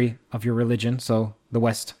history of your religion. So the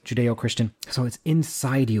West, Judeo-Christian. So it's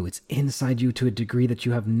inside you. It's inside you to a degree that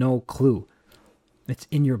you have no clue. It's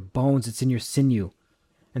in your bones. It's in your sinew.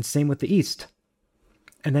 And same with the East.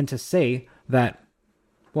 And then to say that,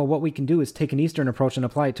 well, what we can do is take an Eastern approach and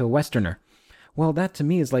apply it to a Westerner. Well, that to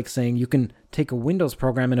me is like saying you can take a Windows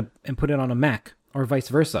program and put it on a Mac, or vice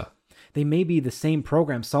versa. They may be the same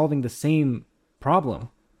program solving the same problem,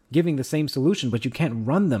 giving the same solution, but you can't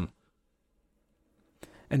run them.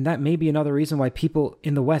 And that may be another reason why people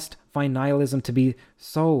in the West find nihilism to be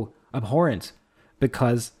so abhorrent,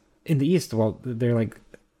 because in the East, well,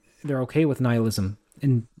 they're okay with nihilism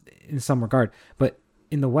in some regard, but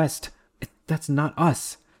in the West, that's not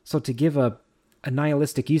us. So to give a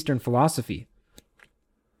nihilistic Eastern philosophy,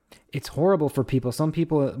 it's horrible for people. Some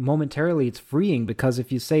people, momentarily, it's freeing, because if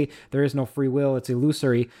you say there is no free will, it's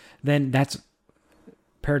illusory, then that's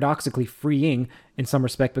paradoxically freeing in some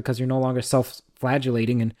respect, because you're no longer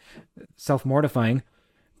self-flagellating and self-mortifying.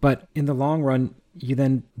 But in the long run, you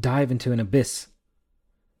then dive into an abyss.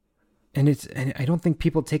 And I don't think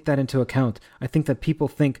people take that into account. I think that people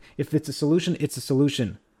think if it's a solution, it's a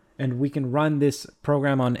solution. And we can run this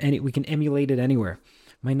program we can emulate it anywhere.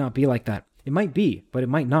 It might not be like that. It might be, but it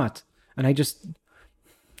might not. And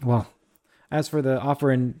as for the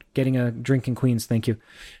offer and getting a drink in Queens, thank you.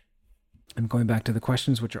 I'm going back to the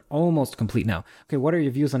questions, which are almost complete now. Okay, what are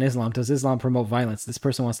your views on Islam? Does Islam promote violence? This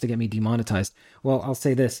person wants to get me demonetized. Well, I'll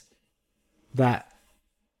say this, that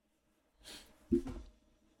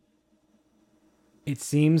it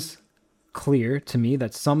seems clear to me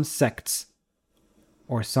that some sects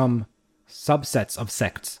or some subsets of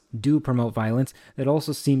sects do promote violence. It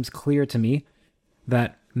also seems clear to me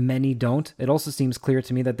that many don't. It also seems clear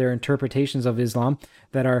to me that there are interpretations of Islam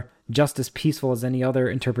that are just as peaceful as any other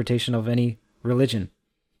interpretation of any religion.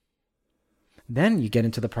 Then you get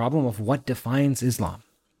into the problem of what defines Islam.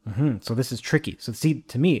 So this is tricky. So see,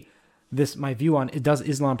 to me, my view on does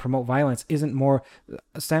Islam promote violence isn't more,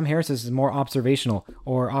 Sam Harris's is more observational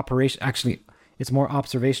or operation. Actually, it's more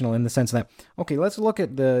observational in the sense that, okay, let's look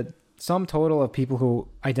at the sum total of people who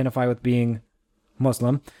identify with being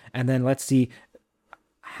Muslim, and then let's see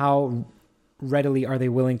how readily are they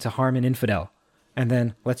willing to harm an infidel. And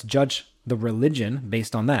then let's judge the religion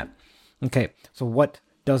based on that. Okay, so what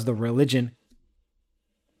does the religion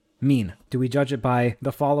mean? Do we judge it by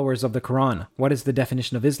the followers of the Quran? What is the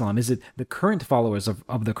definition of Islam? Is it the current followers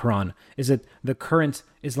of the Quran? Is it the current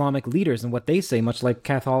Islamic leaders and what they say, much like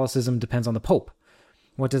Catholicism depends on the Pope?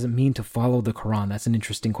 What does it mean to follow the Quran? That's an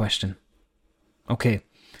interesting question. Okay,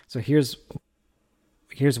 so here's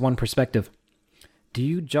one perspective. Do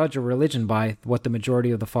you judge a religion by what the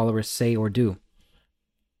majority of the followers say or do?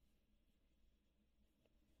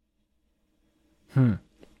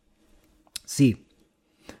 See,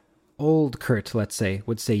 old Curt, let's say,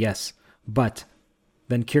 would say yes, but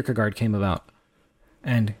then Kierkegaard came about.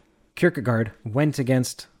 And Kierkegaard went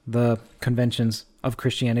against the conventions of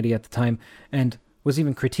Christianity at the time and was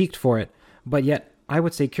even critiqued for it. But yet, I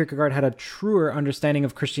would say Kierkegaard had a truer understanding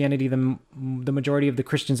of Christianity than the majority of the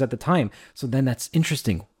Christians at the time. So then that's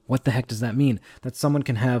interesting. What the heck does that mean? That someone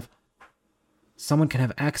can have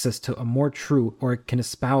access to a more true, or can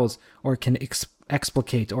espouse, or can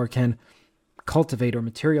explicate, or can cultivate, or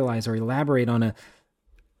materialize, or elaborate on a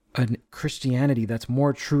Christianity that's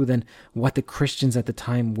more true than what the Christians at the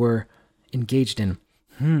time were engaged in.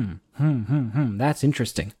 That's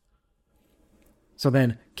interesting. So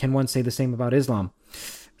then, can one say the same about Islam?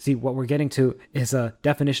 See, what we're getting to is a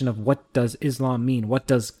definition of what does Islam mean? What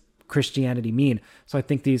does Christianity mean? So I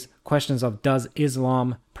think these questions of does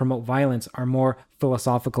Islam promote violence are more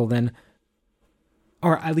philosophical than,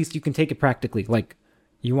 or at least you can take it practically. Like,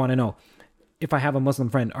 you want to know, if I have a Muslim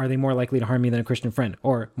friend, are they more likely to harm me than a Christian friend?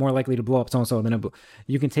 Or more likely to blow up so-and-so than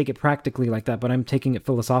you can take it practically like that, but I'm taking it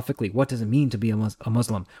philosophically. What does it mean to be a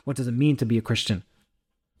Muslim? What does it mean to be a Christian?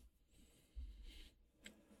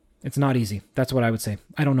 It's not easy. That's what I would say.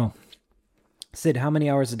 I don't know. Sid, how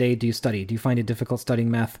many hours a day do you study? Do you find it difficult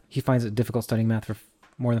studying math? He finds it difficult studying math for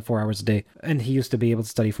more than 4 hours a day. And he used to be able to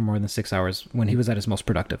study for more than 6 hours when he was at his most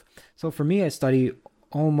productive. So for me, I study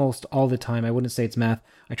almost all the time. I wouldn't say it's math.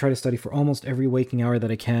 I try to study for almost every waking hour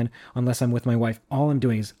that I can, unless I'm with my wife. All I'm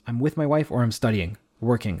doing is I'm with my wife or I'm studying,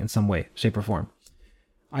 working in some way, shape, or form.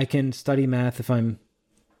 I can study math if I'm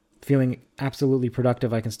feeling absolutely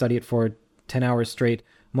productive. I can study it for 10 hours straight.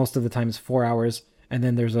 Most of the time it's 4 hours. And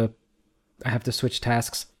then I have to switch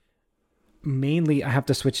tasks. Mainly I have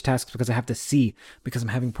to switch tasks because I have to see, because I'm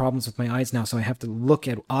having problems with my eyes now. So I have to look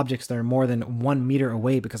at objects that are more than 1 meter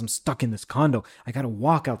away because I'm stuck in this condo. I got to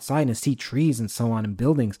walk outside and see trees and so on and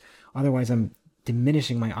buildings. Otherwise I'm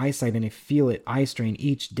diminishing my eyesight and I feel it, eye strain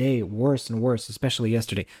each day, worse and worse, especially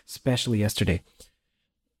yesterday.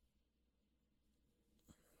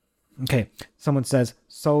 Okay, someone says,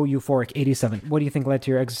 so euphoric, 87. What do you think led to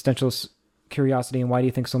your existential curiosity, and why do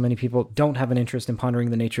you think so many people don't have an interest in pondering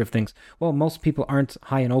the nature of things? Well, most people aren't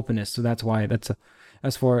high in openness, so that's why.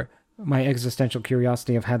 As for my existential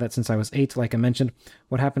curiosity, I've had that since I was 8, like I mentioned.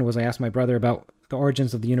 What happened was I asked my brother about the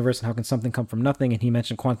origins of the universe and how can something come from nothing, and he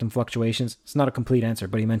mentioned quantum fluctuations. It's not a complete answer,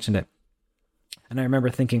 but he mentioned it. And I remember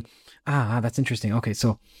thinking, that's interesting. Okay,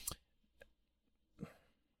 so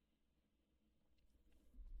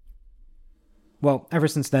well, ever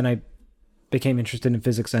since then I became interested in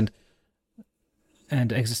physics and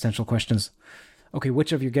existential questions. Okay,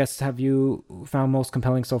 which of your guests have you found most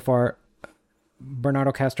compelling so far?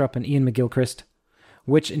 Bernardo Kastrup and Ian McGilchrist.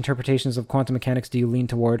 Which interpretations of quantum mechanics do you lean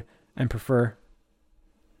toward and prefer?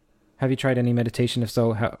 Have you tried any meditation? If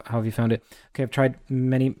so, how have you found it? Okay, I've tried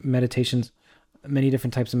many meditations, many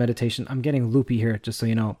different types of meditation. I'm getting loopy here, just so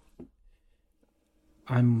you know.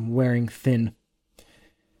 I'm wearing thin.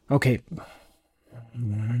 Okay.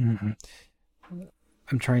 I'm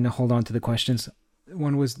trying to hold on to the questions.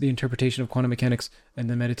 One was the interpretation of quantum mechanics and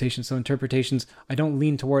then meditation. So interpretations, I don't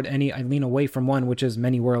lean toward any. I lean away from one, which is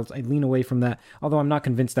many worlds. I lean away from that, although I'm not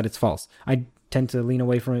convinced that it's false. I tend to lean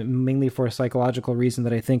away from it mainly for a psychological reason,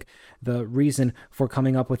 that I think the reason for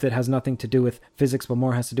coming up with it has nothing to do with physics, but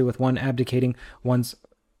more has to do with one abdicating one's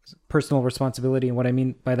personal responsibility. And what I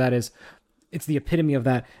mean by that is it's the epitome of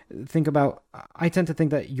that. Think about, I tend to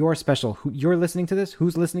think that you're special. You're listening to this.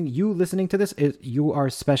 Who's listening? You listening to this, you are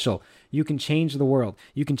special. You can change the world.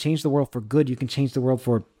 You can change the world for good. You can change the world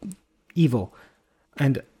for evil.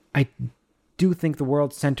 And I do think the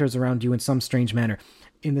world centers around you in some strange manner,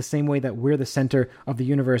 in the same way that we're the center of the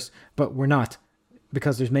universe, but we're not,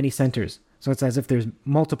 because there's many centers. So it's as if there's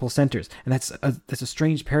multiple centers. And that's a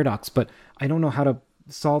strange paradox, but I don't know how to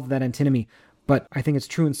solve that antinomy. But I think it's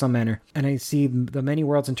true in some manner. And I see the many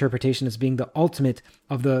worlds interpretation as being the ultimate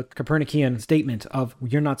of the Copernican statement of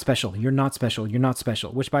you're not special, you're not special, you're not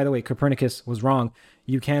special. Which, by the way, Copernicus was wrong.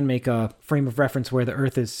 You can make a frame of reference where the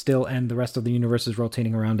Earth is still and the rest of the universe is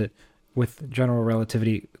rotating around it with general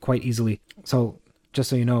relativity quite easily. So just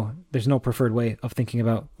so you know, there's no preferred way of thinking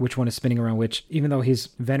about which one is spinning around which, even though he's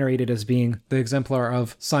venerated as being the exemplar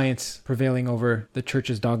of science prevailing over the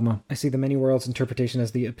church's dogma. I see the many worlds interpretation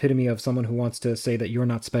as the epitome of someone who wants to say that you're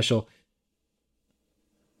not special.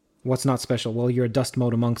 What's not special? Well, you're a dust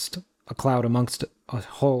mote amongst a cloud, amongst a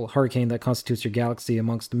whole hurricane that constitutes your galaxy,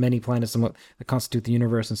 amongst many planets that constitute the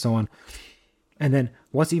universe, and so on. And then,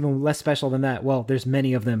 what's even less special than that? Well, there's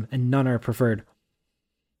many of them, and none are preferred.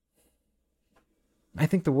 I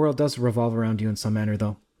think the world does revolve around you in some manner,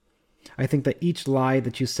 though. I think that each lie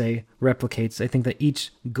that you say replicates. I think that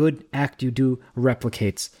each good act you do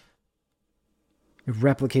replicates. It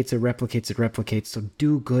replicates, it replicates, it replicates. So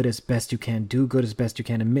do good as best you can. Do good as best you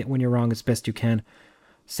can. Admit when you're wrong as best you can.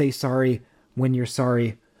 Say sorry when you're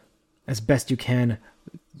sorry as best you can.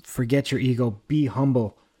 Forget your ego. Be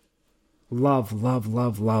humble. Love, love,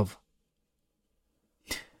 love, love.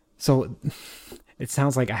 So it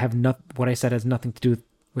sounds like I have what I said has nothing to do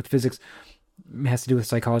with physics. It has to do with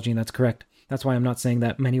psychology, and that's correct. That's why I'm not saying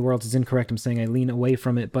that many worlds is incorrect. I'm saying I lean away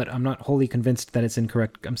from it, but I'm not wholly convinced that it's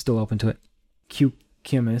incorrect. I'm still open to it. Q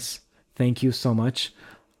Kimis, thank you so much.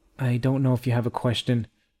 I don't know if you have a question.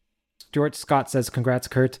 Stuart Scott says, congrats,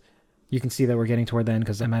 Curt. You can see that we're getting toward the end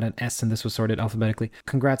because I'm at an S and this was sorted alphabetically.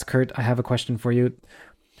 Congrats, Curt. I have a question for you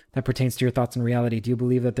that pertains to your thoughts on reality. Do you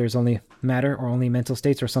believe that there's only matter or only mental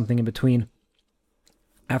states or something in between?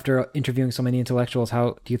 After interviewing so many intellectuals,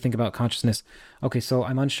 how do you think about consciousness? Okay, so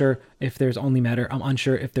I'm unsure if there's only matter. I'm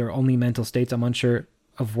unsure if there are only mental states. I'm unsure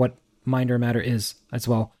of what mind or matter is as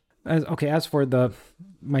well. As for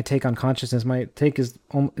my take on consciousness, my take is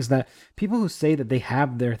that people who say that they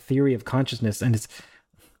have their theory of consciousness, and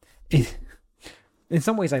in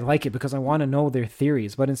some ways I like it because I want to know their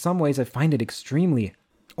theories, but in some ways I find it extremely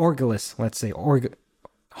orgulous, let's say,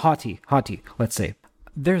 haughty, let's say.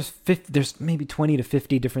 There's maybe 20 to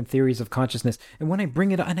 50 different theories of consciousness. And when I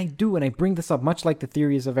bring it up, and I bring this up much like the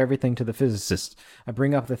theories of everything to the physicists, I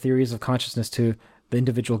bring up the theories of consciousness to the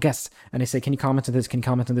individual guests. And I say, can you comment on this? Can you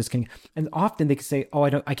comment on this? And often they can say, oh,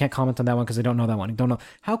 I can't comment on that one because I don't know that one. I don't know.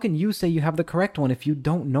 How can you say you have the correct one if you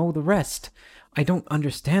don't know the rest? I don't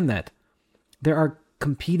understand that. There are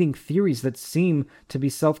competing theories that seem to be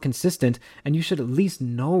self-consistent, and you should at least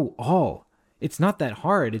know all. It's not that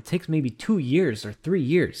hard. It takes maybe 2 years or 3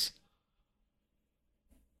 years.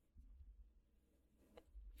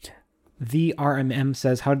 The RMM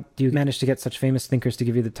says, how do you manage to get such famous thinkers to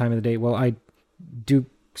give you the time of the day? Well, I do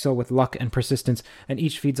so with luck and persistence, and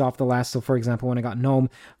each feeds off the last. So, for example, when I got Noam,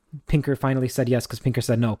 Pinker finally said yes because Pinker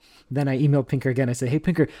said no. Then I emailed Pinker again. I said, hey,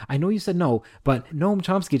 Pinker, I know you said no, but Noam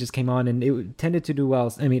Chomsky just came on and it tended to do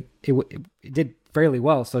well. I mean, it did fairly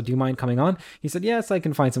well. So do you mind coming on? He said, yes, I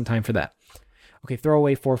can find some time for that. Okay, throw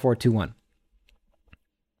away 4421.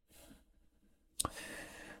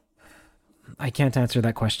 I can't answer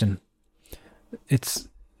that question. It's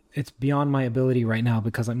beyond my ability right now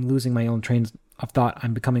because I'm losing my own trains of thought.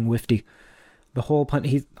 I'm becoming wifty. The whole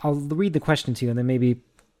I'll read the question to you, and then maybe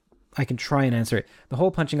I can try and answer it. The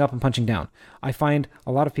whole punching up and punching down. I find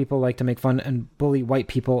a lot of people like to make fun and bully white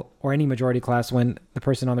people or any majority class when the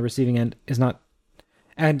person on the receiving end is not,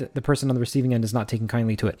 and the person on the receiving end is not taking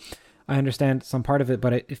kindly to it. I understand some part of it,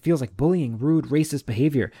 but it feels like bullying, rude, racist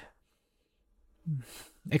behavior.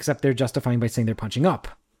 Except they're justifying by saying they're punching up.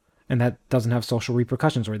 And that doesn't have social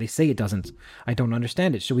repercussions, or they say it doesn't. I don't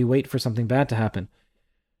understand it. Should we wait for something bad to happen?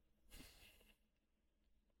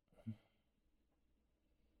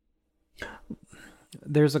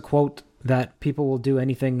 There's a quote that people will do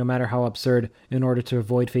anything, no matter how absurd, in order to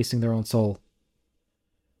avoid facing their own soul.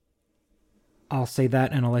 I'll say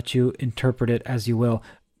that and I'll let you interpret it as you will.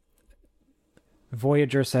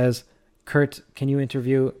 Voyager says, Curt, can you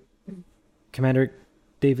interview Commander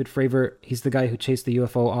David Fravor? He's the guy who chased the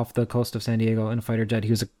UFO off the coast of San Diego in a fighter jet. He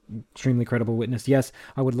was an extremely credible witness. Yes,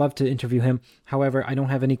 I would love to interview him. However, I don't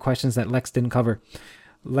have any questions that Lex didn't cover.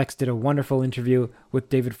 Lex did a wonderful interview with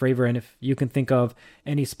David Fravor, and if you can think of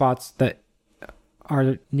any spots that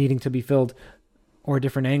are needing to be filled or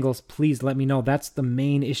different angles, please let me know. That's the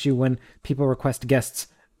main issue when people request guests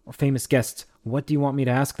or famous guests. What do you want me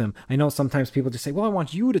to ask them? I know sometimes people just say, well, I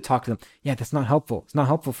want you to talk to them. Yeah, that's not helpful. It's not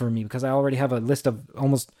helpful for me because I already have a list of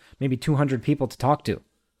almost maybe 200 people to talk to.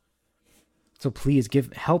 So please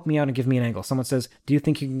help me out and give me an angle. Someone says, do you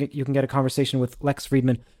think you can get a conversation with Lex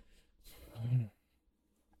Friedman?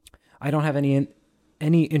 I don't have any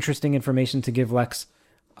interesting information to give Lex.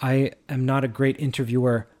 I am not a great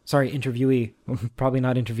interviewer. Sorry, interviewee. Probably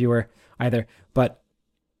not interviewer either. But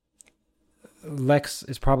Lex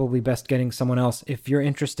is probably best getting someone else. If you're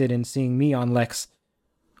interested in seeing me on Lex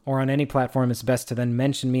or on any platform, it's best to then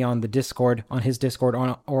mention me on the Discord, on his Discord,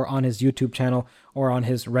 or on his YouTube channel, or on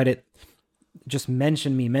his Reddit. Just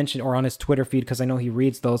mention me, or on his Twitter feed, because I know he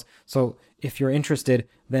reads those. So if you're interested,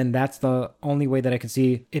 then that's the only way that I can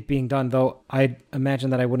see it being done, though I imagine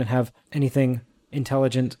that I wouldn't have anything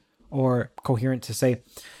intelligent or coherent to say.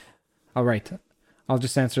 All right, I'll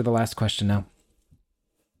just answer the last question now.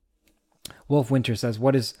 Wolf Winter says,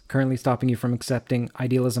 what is currently stopping you from accepting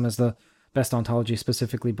idealism as the best ontology,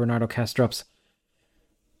 specifically Bernardo Kastrup's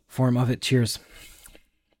form of it? Cheers.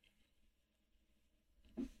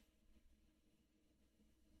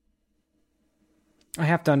 I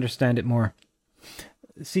have to understand it more.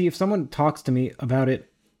 See, if someone talks to me about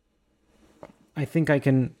it, I think I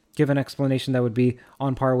can give an explanation that would be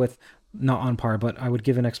on par with, not on par, but I would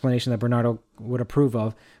give an explanation that Bernardo would approve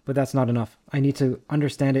of, but that's not enough. I need to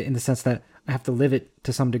understand it in the sense that I have to live it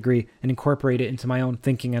to some degree and incorporate it into my own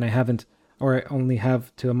thinking, and I haven't, or I only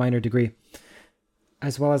have to a minor degree.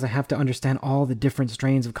 As well as I have to understand all the different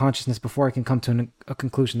strains of consciousness before I can come to a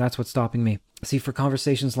conclusion. That's what's stopping me. See, for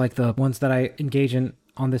conversations like the ones that I engage in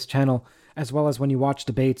on this channel, as well as when you watch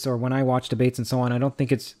debates or when I watch debates and so on, I don't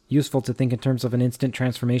think it's useful to think in terms of an instant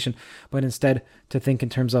transformation, but instead to think in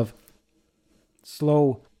terms of a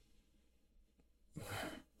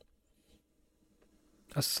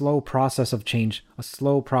slow process of change, a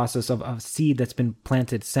slow process of a seed that's been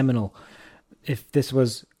planted, seminal. If this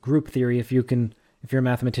was group theory, if you're a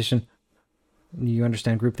mathematician, you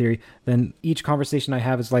understand group theory, then each conversation I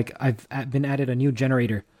have is like I've been added a new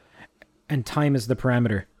generator and time is the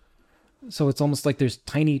parameter. So it's almost like there's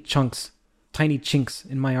tiny chunks, tiny chinks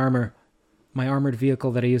in my armor, my armored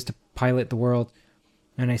vehicle that I use to pilot the world.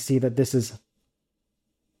 And I see that this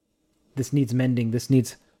needs mending, this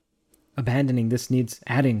needs abandoning, this needs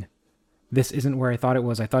adding. This isn't where I thought it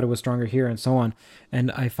was. I thought it was stronger here, and so on.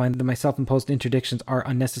 And I find that my self-imposed interdictions are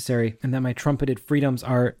unnecessary and that my trumpeted freedoms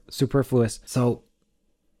are superfluous. So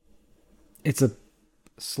it's a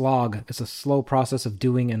slog. It's a slow process of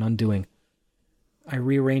doing and undoing. I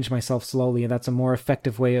rearrange myself slowly, and that's a more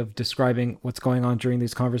effective way of describing what's going on during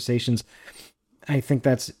these conversations. I think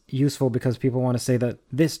that's useful because people want to say that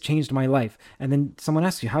this changed my life. And then someone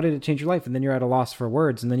asks you, how did it change your life? And then you're at a loss for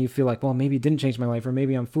words. And then you feel like, well, maybe it didn't change my life, or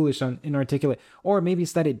maybe I'm foolish, inarticulate, or maybe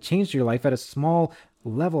it's that it changed your life at a small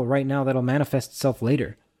level right now that'll manifest itself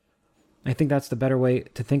later. I think that's the better way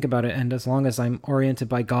to think about it. And as long as I'm oriented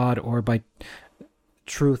by God or by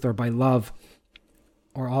truth or by love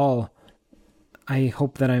or all, I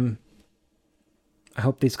hope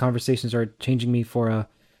these conversations are changing me for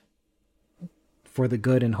the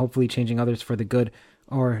good, and hopefully changing others for the good.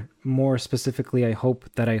 Or more specifically, I hope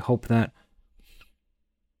that.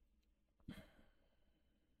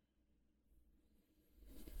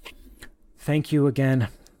 Thank you again.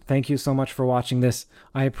 Thank you so much for watching this.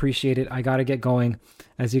 I appreciate it. I gotta get going.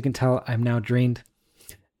 As you can tell, I'm now drained.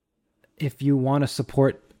 If you want to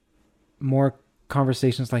support more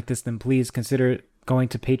conversations like this, then please consider going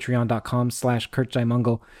to patreon.com/Curt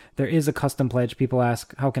Jaimungal. There is a custom pledge. People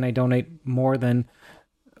ask, how can I donate more than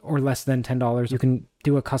or less than $10? You can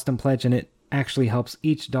do a custom pledge, and it actually helps.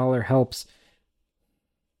 Each dollar helps.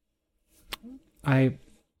 I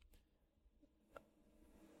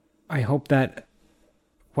hope that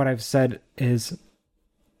what I've said is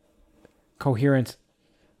coherent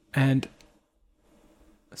and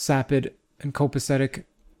sapid and copacetic,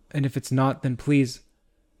 and if it's not, then please,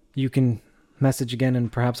 you can message again,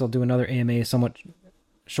 and perhaps I'll do another AMA somewhat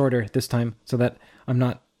shorter this time so that I'm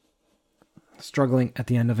not struggling at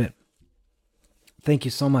the end of it. Thank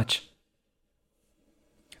you so much.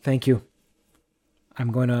 Thank you.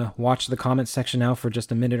 I'm going to watch the comments section now for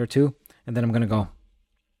just a minute or two, and then I'm going to go.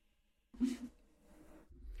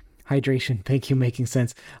 Hydration. Thank you, making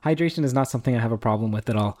sense. Hydration is not something I have a problem with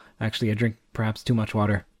at all. Actually, I drink perhaps too much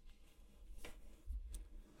water.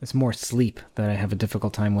 It's more sleep that I have a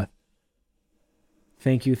difficult time with.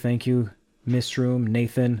 Thank you, Miss Room,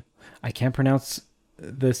 Nathan. I can't pronounce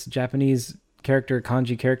this Japanese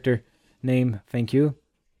kanji character name. Thank you.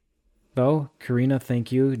 Though, Karina,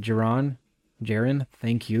 thank you. Jaren,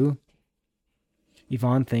 thank you.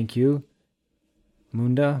 Yvonne, thank you.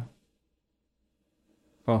 Munda.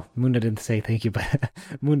 Well, Munda didn't say thank you, but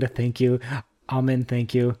Munda, thank you. Amin,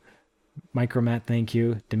 thank you. Micromat, thank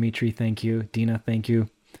you. Dimitri, thank you. Dina, thank you.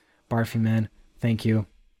 Barfy Man, thank you.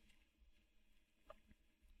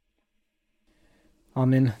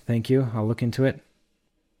 Amin, thank you. I'll look into it.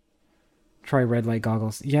 Try red light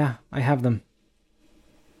goggles. Yeah, I have them.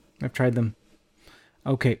 I've tried them.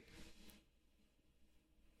 Okay.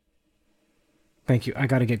 Thank you. I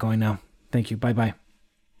gotta get going now. Thank you. Bye-bye.